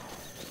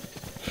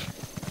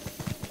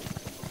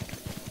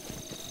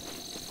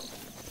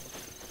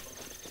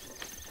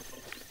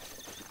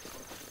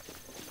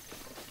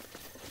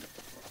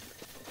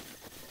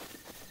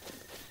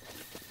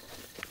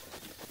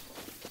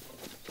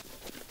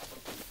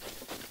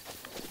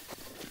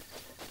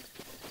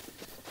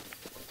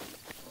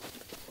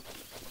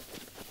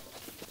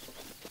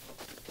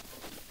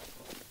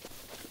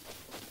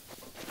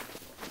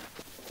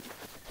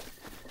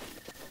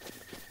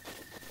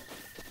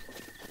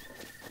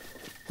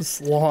 This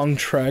long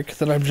trek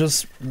that I'm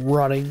just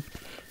running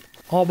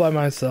all by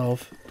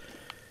myself.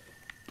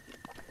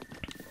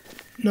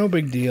 No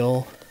big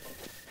deal.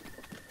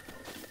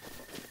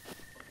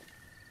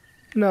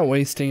 Not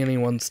wasting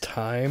anyone's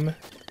time.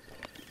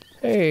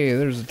 Hey,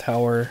 there's a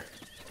tower.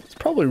 It's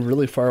probably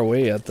really far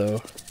away yet,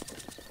 though.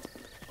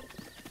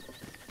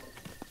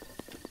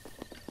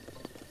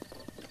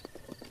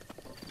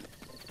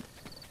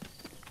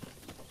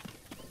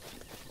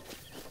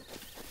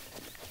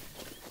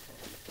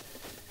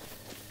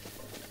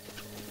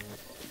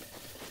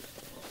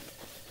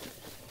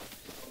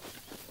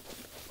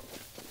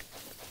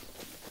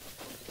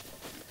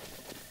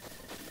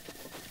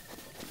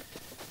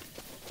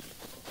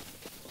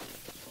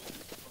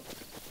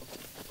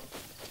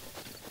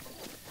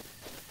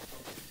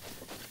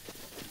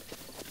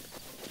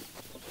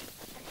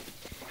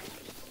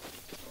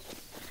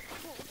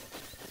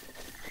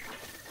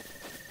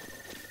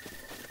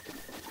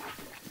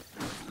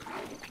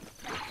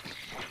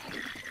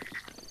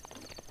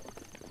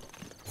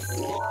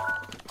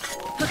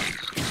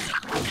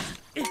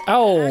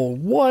 Oh,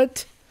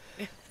 what?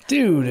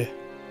 Dude.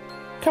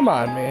 Come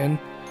on, man.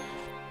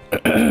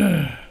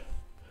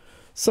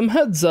 Some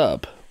heads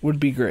up would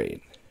be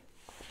great.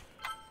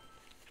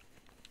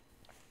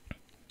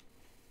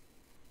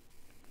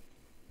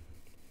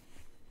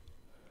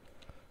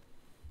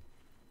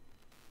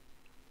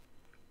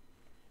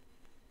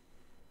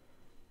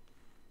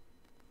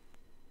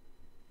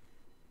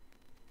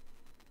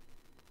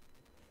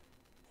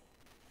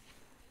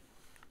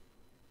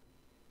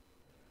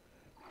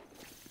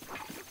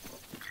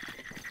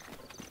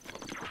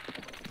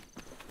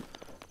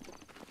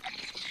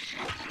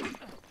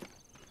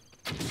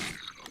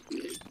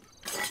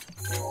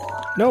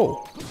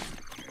 No.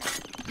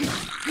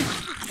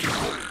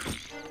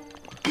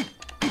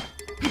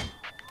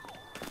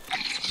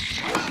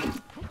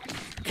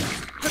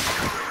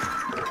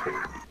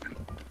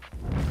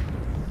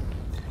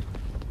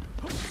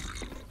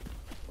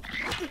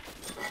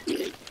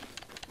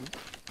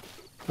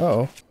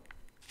 Uh-oh.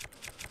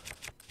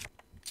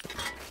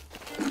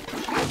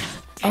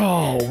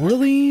 Oh,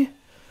 really?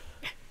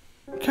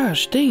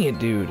 Gosh, dang it,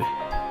 dude.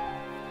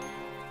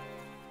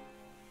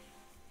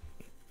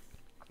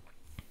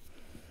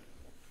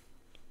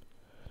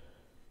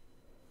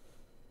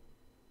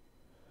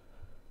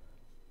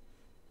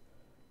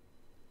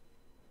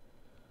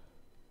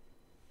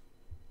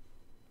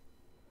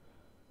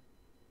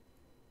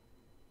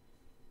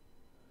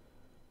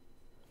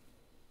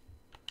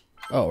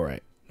 Oh,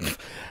 right.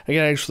 I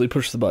can actually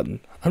push the button.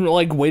 I'm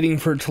like waiting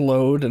for it to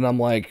load, and I'm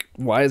like,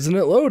 why isn't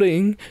it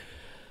loading?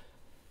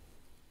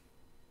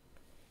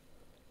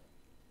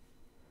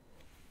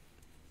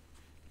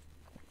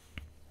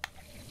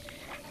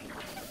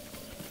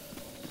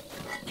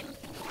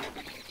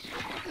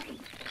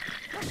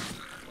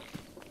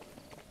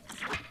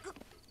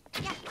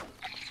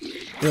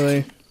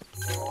 Really?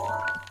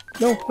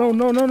 No, no,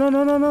 no, no, no,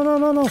 no, no, no, no,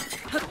 no, no.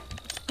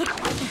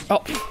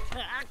 Oh.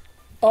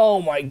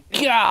 Oh my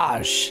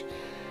gosh.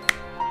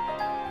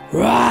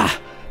 Rah!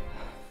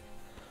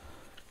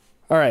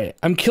 Alright,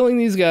 I'm killing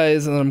these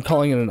guys and I'm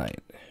calling it a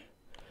night.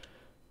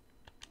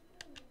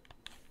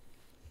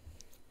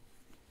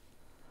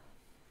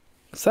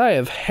 Because I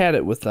have had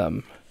it with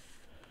them.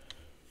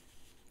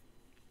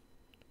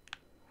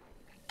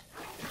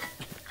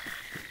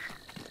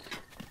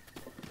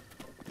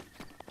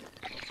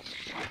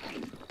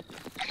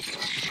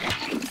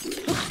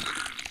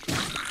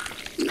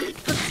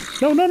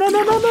 No, no, no,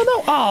 no, no, no,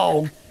 no!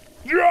 Oh!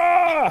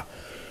 Yeah!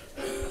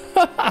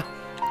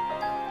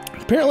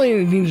 Apparently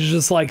you need to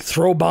just like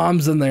throw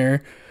bombs in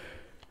there.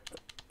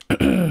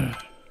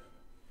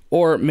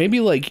 Or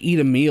maybe like eat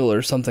a meal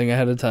or something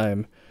ahead of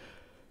time.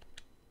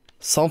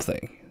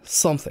 Something.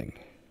 Something.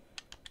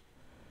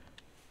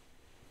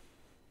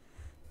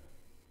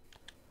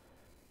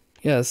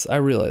 Yes, I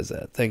realize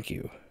that. Thank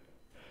you.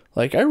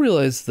 Like, I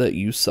realize that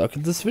you suck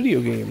at this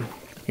video game.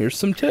 Here's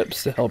some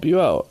tips to help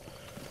you out.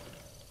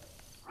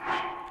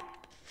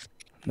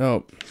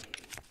 Nope.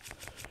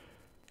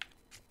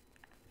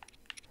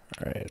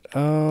 Alright,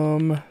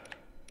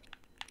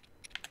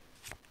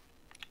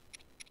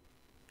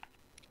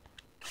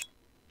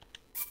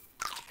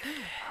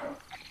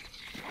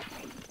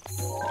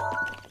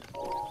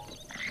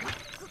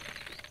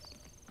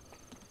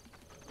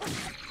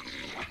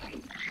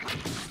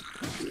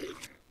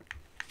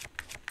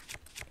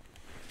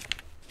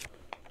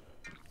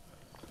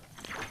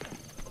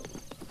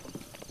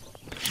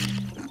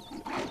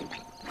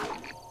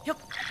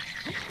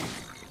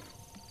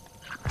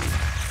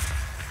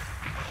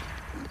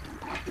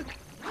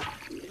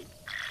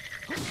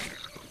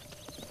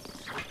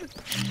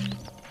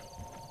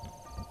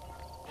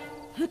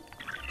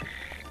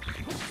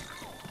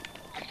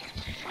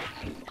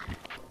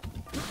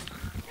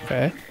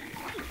 okay.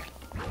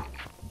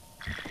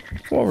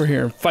 Come over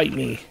here and fight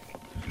me.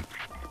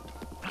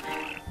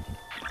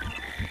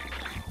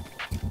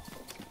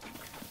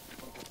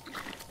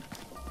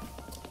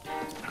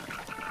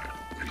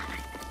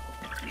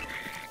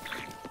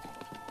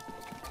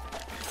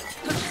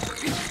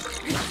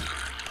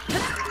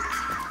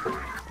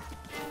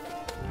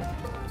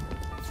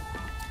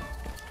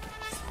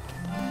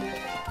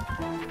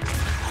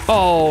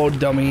 Oh,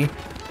 dummy.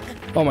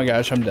 Oh my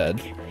gosh, I'm dead.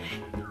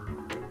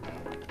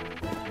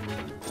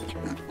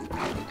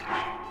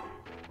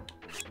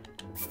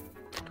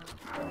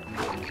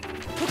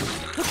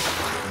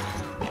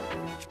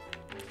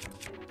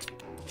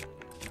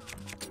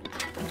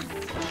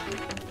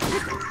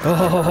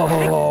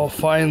 Oh,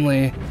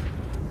 finally.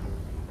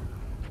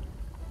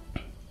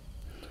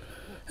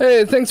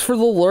 Hey, thanks for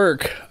the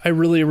lurk. I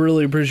really,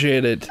 really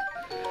appreciate it.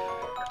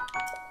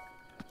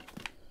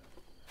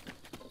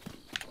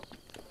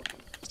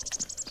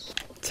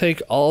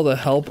 Take all the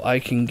help I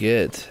can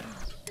get.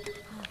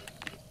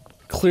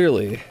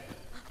 Clearly.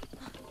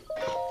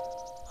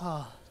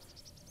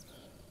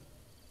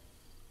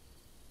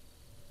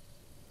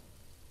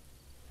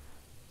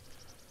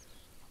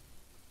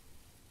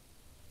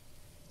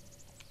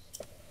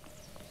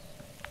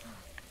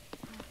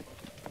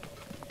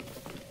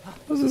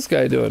 What's this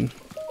guy doing?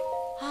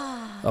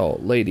 Oh,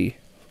 lady.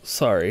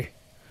 Sorry.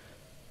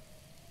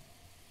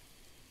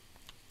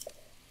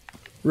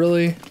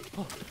 Really?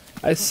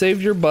 I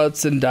saved your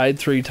butts and died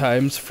 3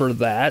 times for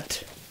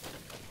that?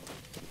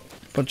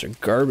 Bunch of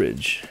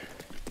garbage.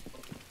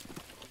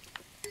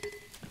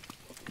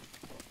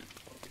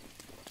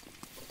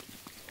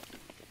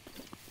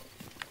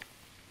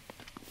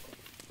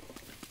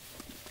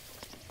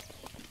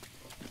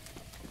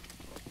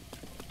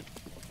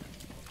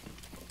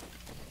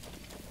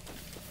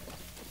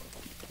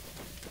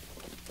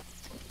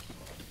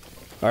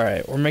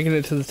 Alright, we're making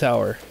it to the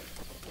tower.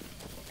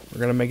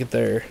 We're gonna make it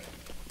there.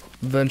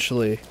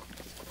 Eventually.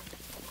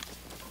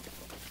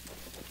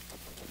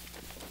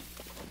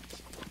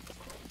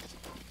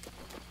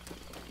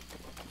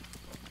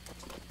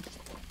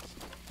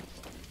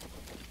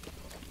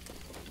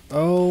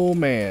 Oh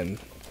man.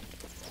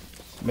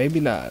 Maybe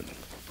not.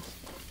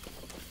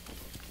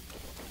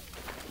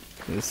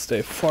 Need to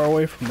stay far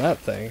away from that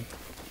thing.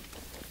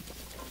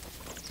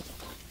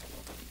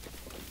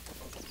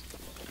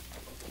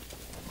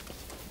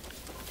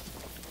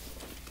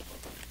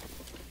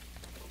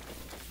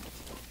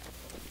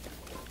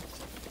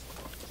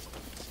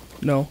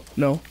 No,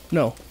 no,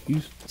 no.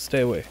 You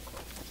stay away.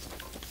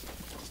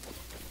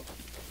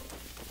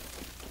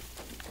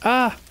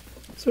 Ah!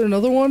 Is there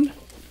another one?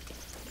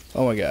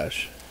 Oh my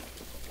gosh.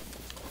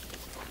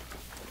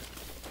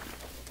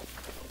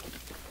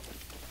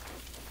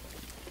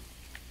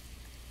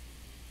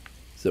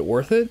 Is it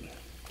worth it?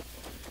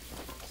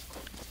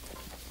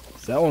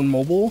 Is that one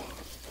mobile?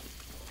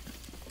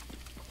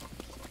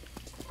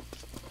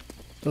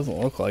 Doesn't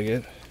look like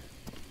it.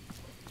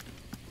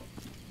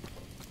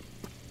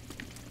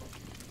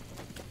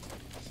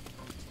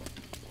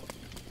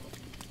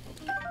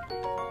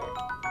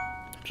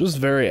 Just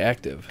very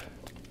active.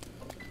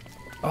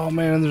 Oh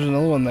man, there's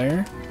another one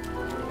there.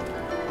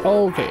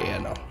 Okay, yeah,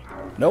 no.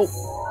 Nope.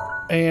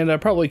 And I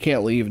probably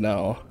can't leave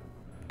now.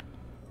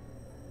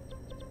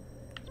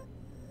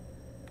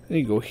 I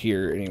need to go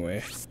here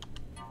anyway.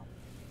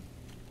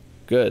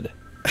 Good.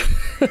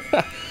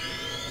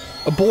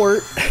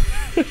 Abort.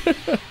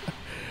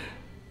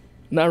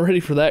 Not ready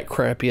for that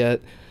crap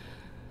yet.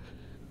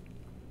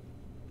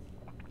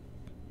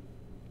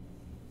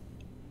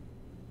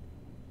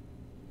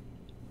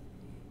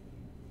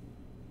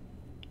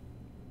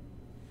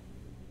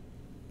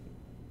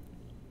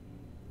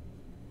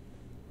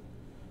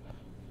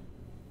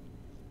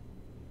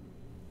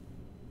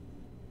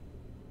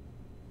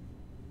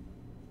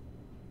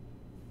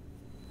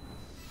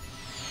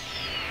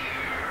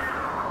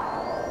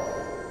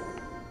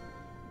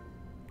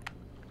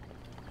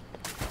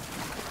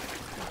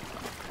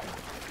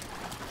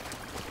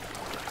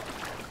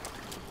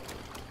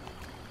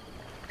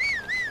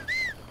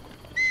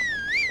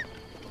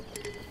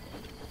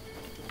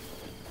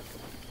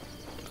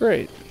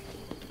 Great.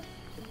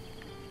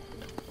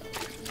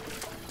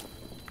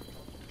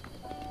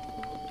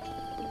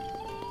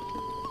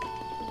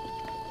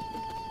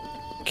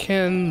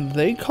 Can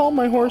they call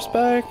my horse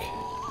back?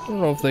 I don't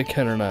know if they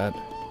can or not.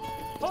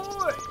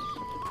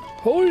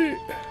 Hoy! Hoi!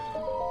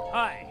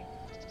 Hi.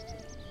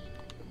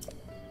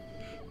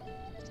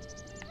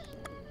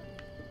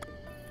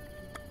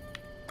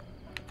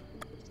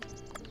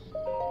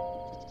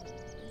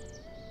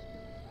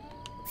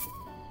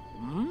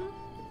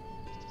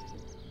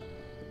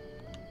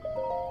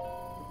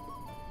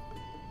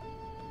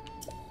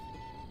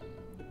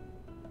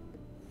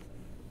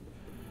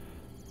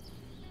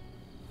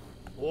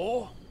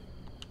 Oh.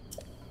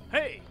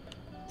 Hey.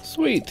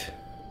 Sweet.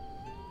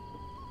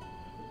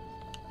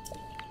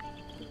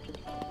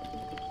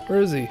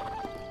 Where is he?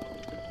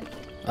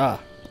 Ah,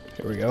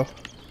 here we go.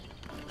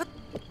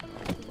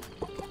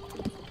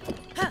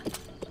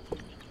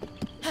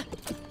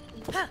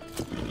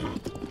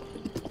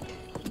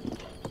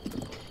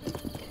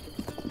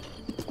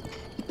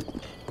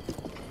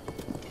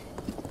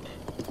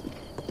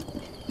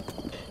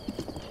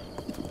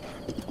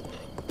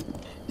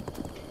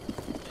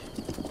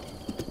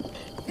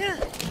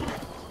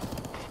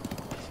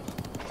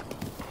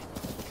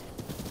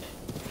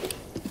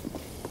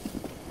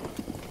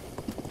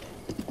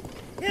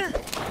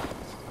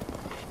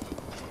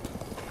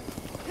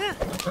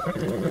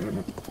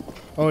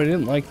 Oh, I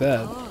didn't like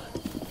that.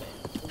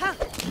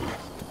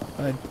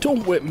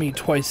 Don't whip me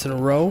twice in a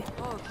row.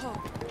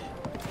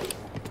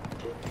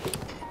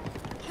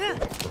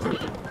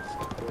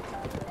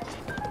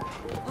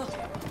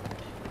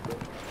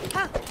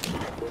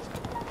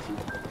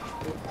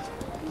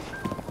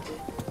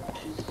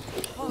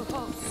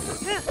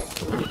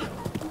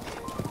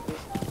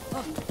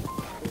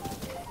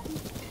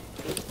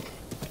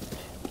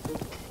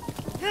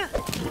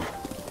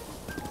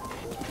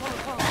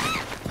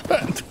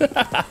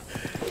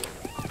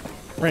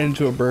 Ran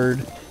into a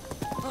bird.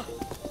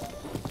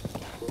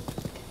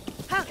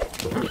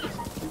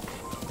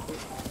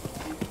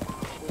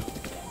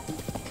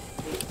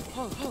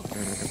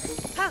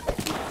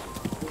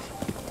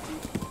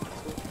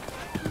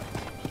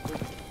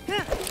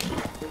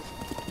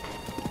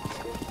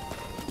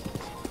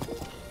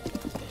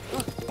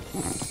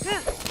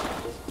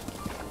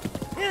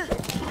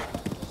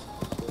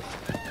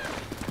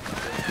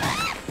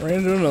 Ran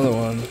into another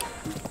one.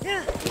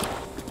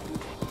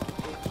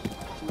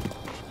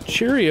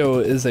 Cheerio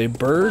is a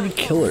bird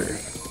killer.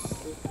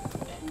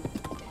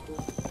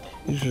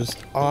 He's just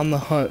on the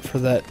hunt for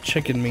that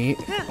chicken meat.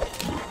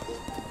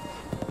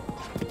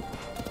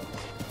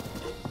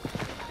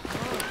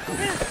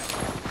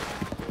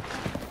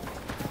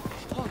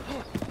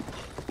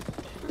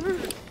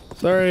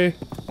 Sorry.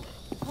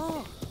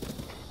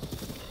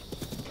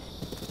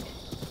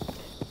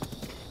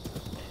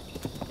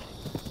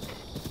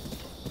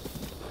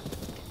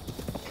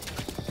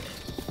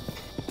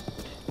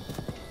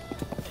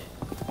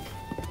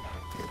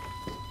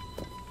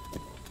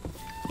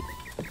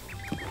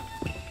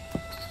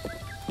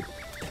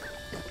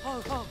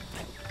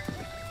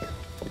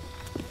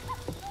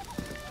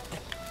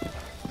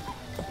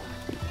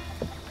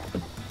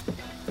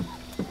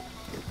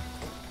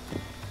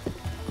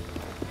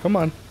 Come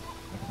on.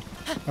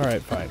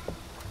 Alright, fine.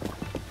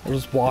 We'll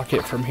just walk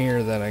it from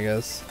here then, I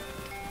guess.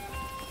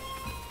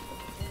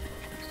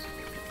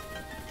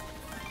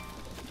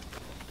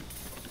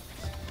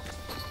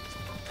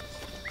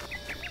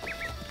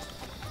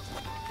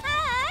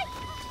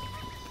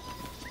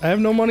 I have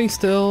no money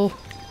still.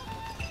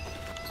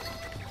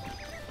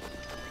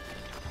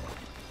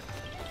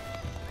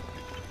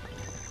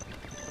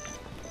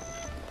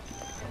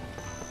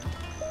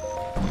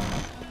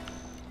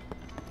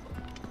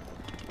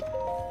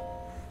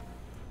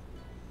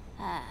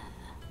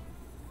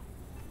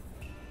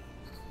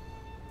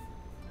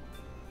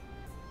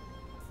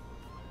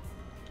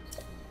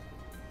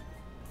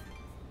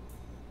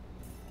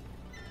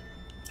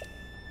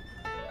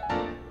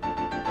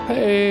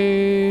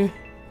 Hey.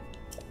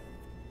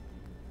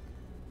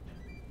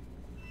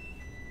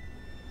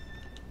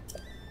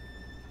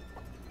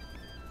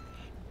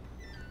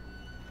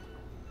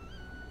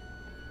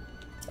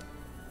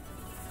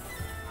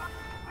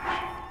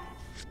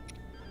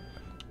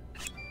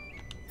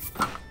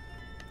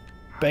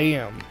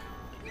 Bam.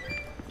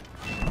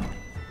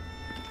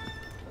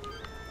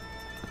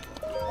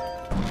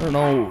 I don't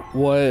know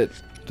what,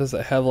 does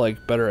it have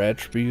like better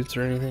attributes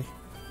or anything?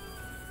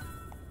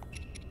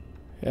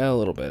 Yeah, a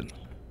little bit.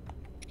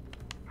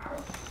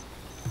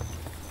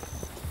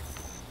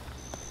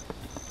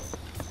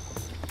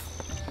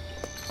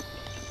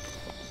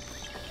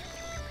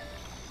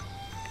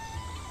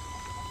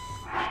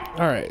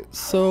 Alright,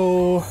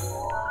 so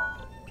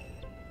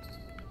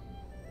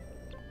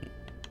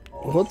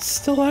what's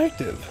still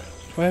active?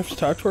 Do I have to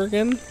talk to her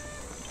again?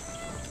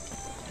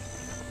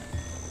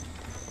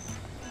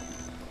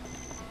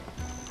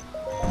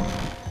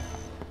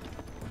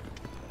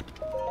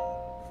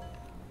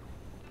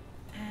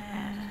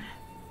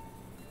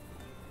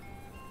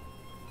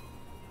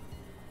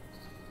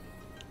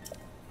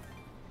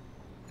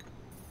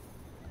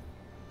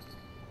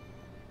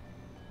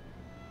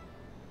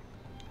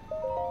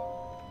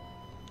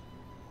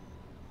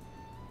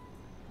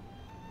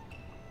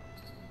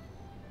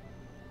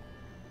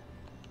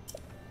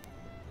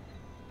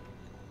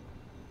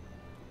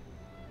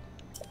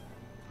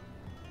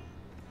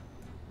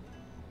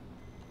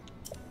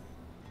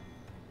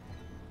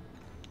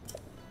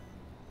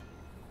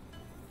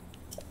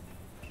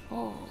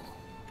 Oh.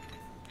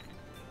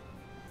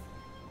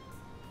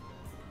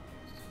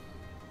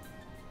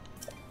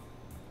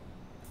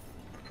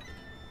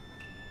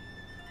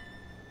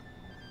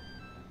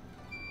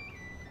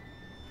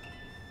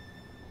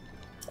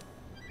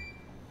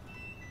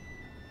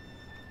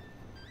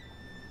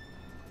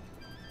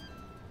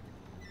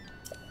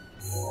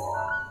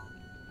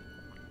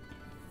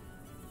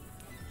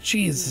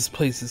 Jeez, this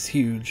place is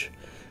huge.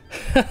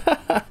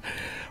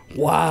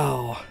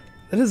 Wow,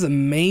 that is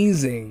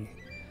amazing.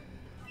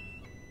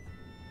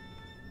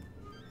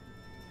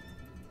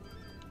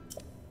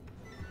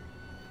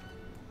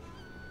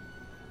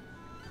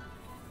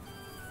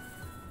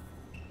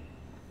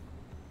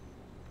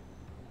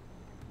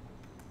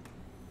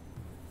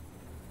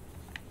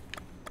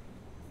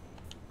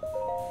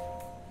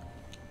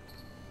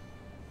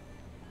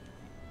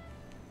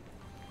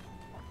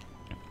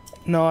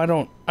 No, I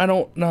don't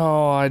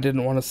know. I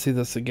didn't want to see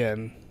this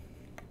again.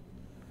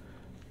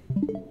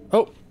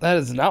 Oh, that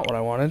is not what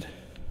I wanted.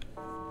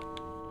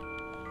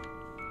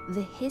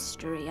 The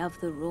history of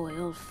the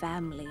royal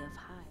family of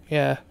High.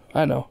 Yeah,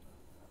 I know.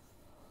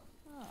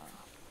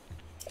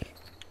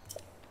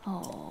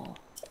 Oh.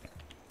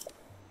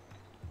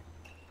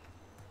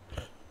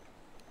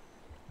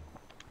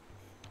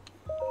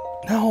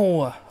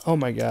 No! Oh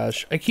my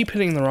gosh. I keep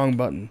hitting the wrong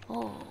button.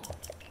 Oh.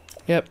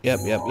 Yep.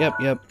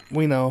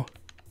 We know.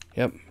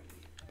 Yep.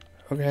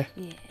 Okay.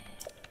 Yeah.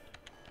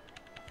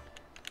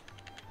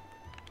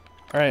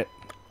 Alright.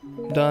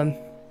 Done.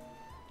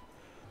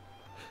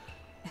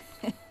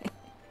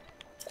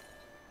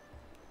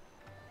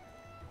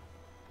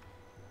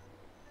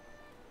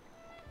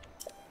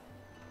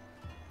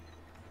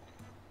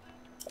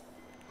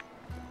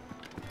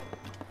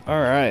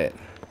 Alright.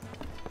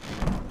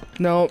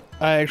 No,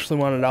 I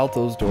actually wanted out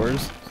those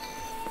doors.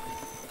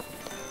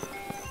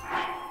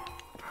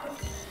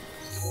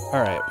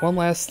 Alright, one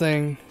last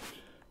thing.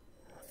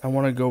 I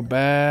want to go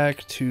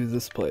back to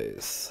this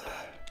place.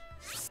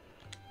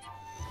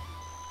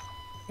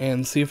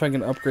 And see if I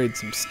can upgrade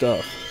some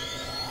stuff.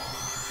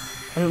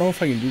 I don't know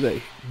if I can do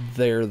that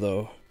there,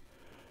 though.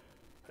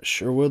 I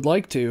sure would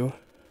like to.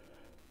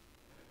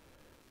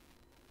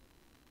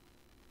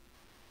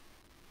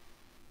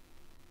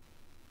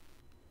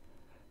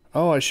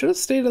 Oh, I should have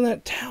stayed in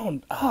that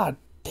town. Ah,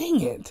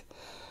 dang it.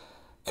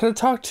 Could have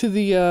talked to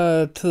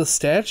the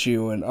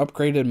statue and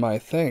upgraded my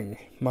thing.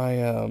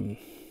 My,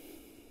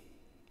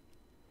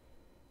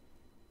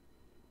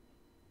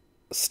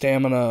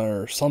 stamina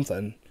or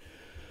something.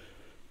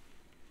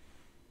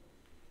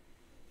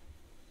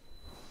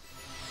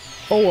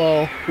 Oh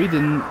well, we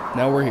didn't.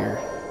 Now we're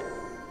here.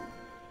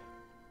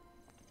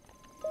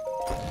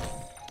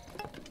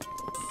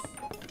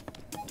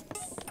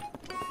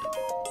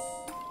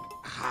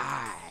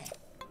 Hi.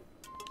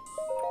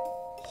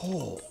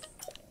 Oh.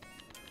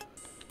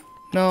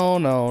 No,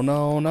 no,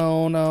 no,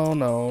 no, no,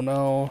 no,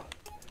 no.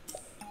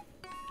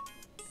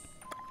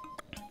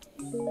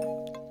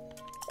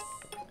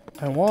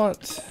 I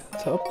want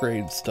to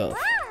upgrade stuff.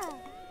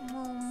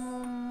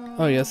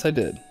 Oh, yes, I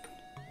did.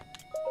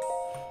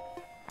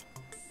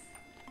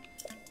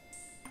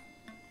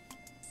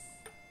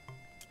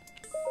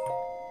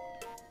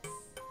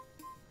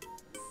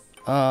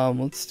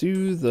 Let's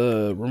do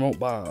the remote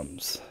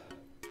bombs.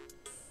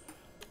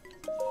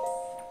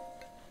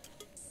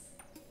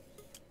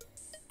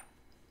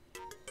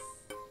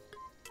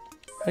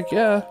 Heck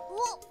yeah.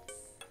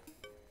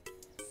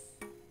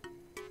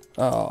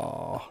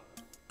 Oh.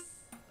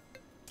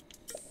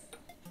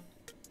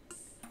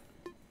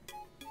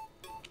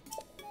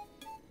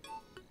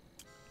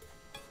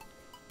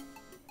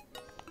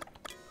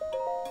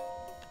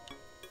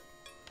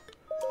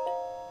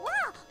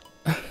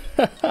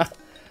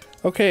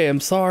 Okay, I'm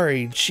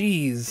sorry.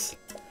 Jeez.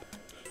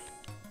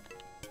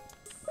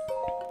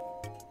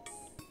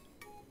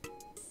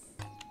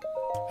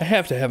 I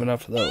have to have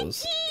enough of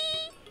those.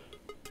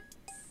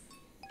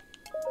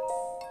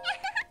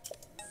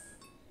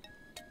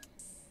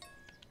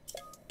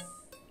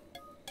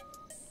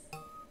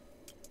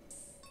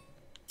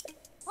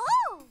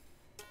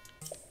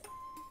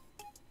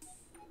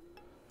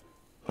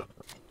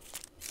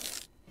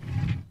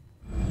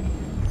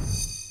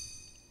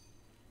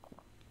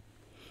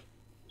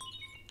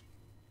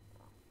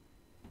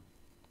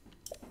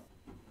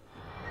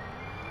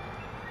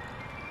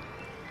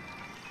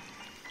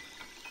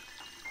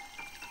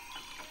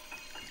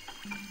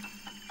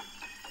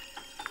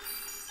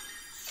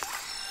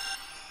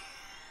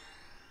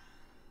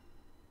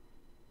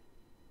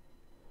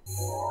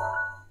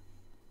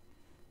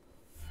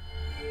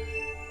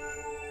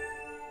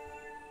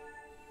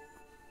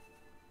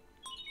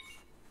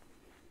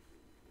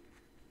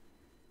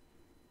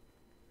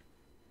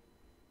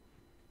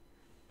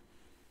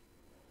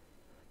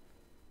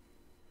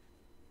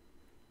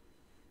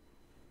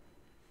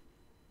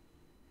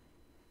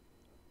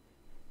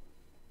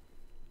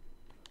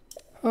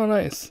 Oh,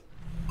 nice.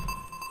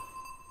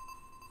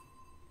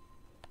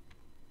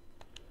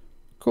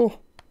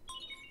 Cool.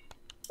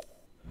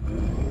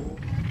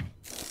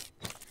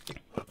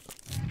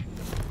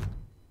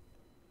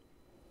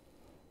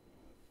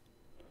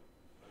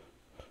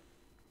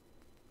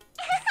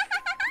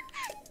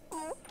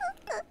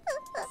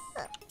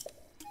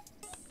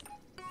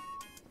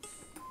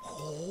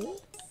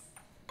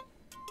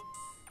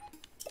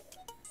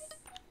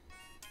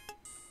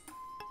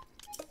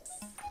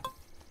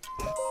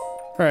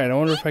 Alright, I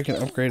wonder if I can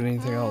upgrade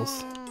anything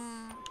else.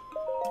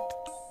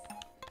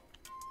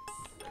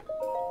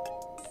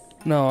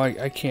 No,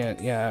 I can't.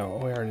 Yeah,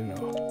 we already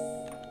know.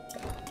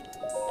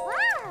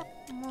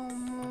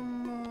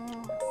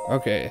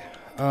 Okay,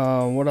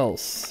 what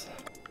else?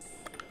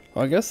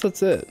 Well, I guess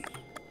that's it.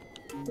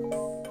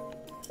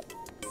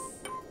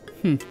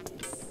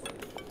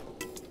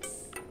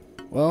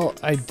 Well,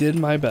 I did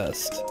my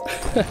best.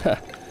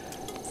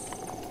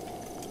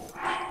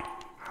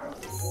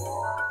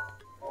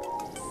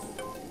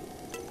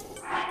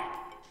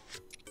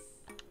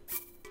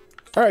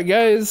 Alright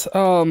guys,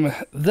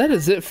 that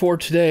is it for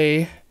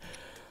today.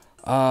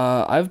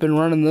 I've been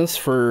running this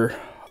for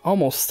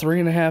almost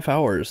 3.5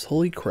 hours.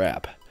 Holy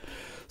crap.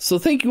 So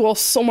thank you all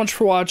so much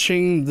for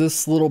watching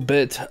this little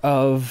bit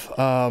of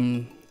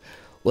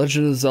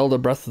Legend of Zelda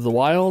Breath of the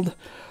Wild.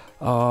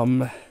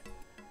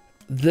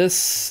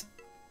 This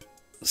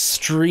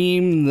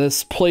stream,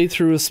 this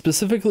playthrough is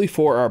specifically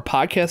for our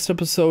podcast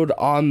episode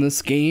on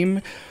this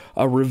game,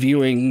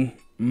 reviewing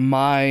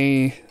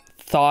my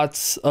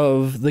thoughts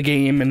of the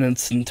game in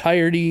its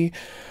entirety.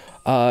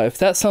 If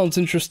that sounds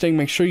interesting,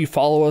 make sure you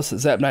follow us at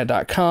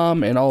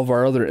ZapNight.com and all of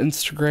our other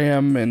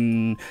Instagram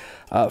and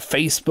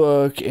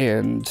Facebook,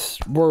 and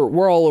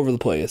we're all over the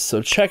place.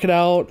 So check it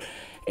out.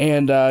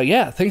 And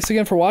yeah, thanks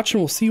again for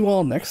watching. We'll see you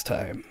all next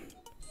time.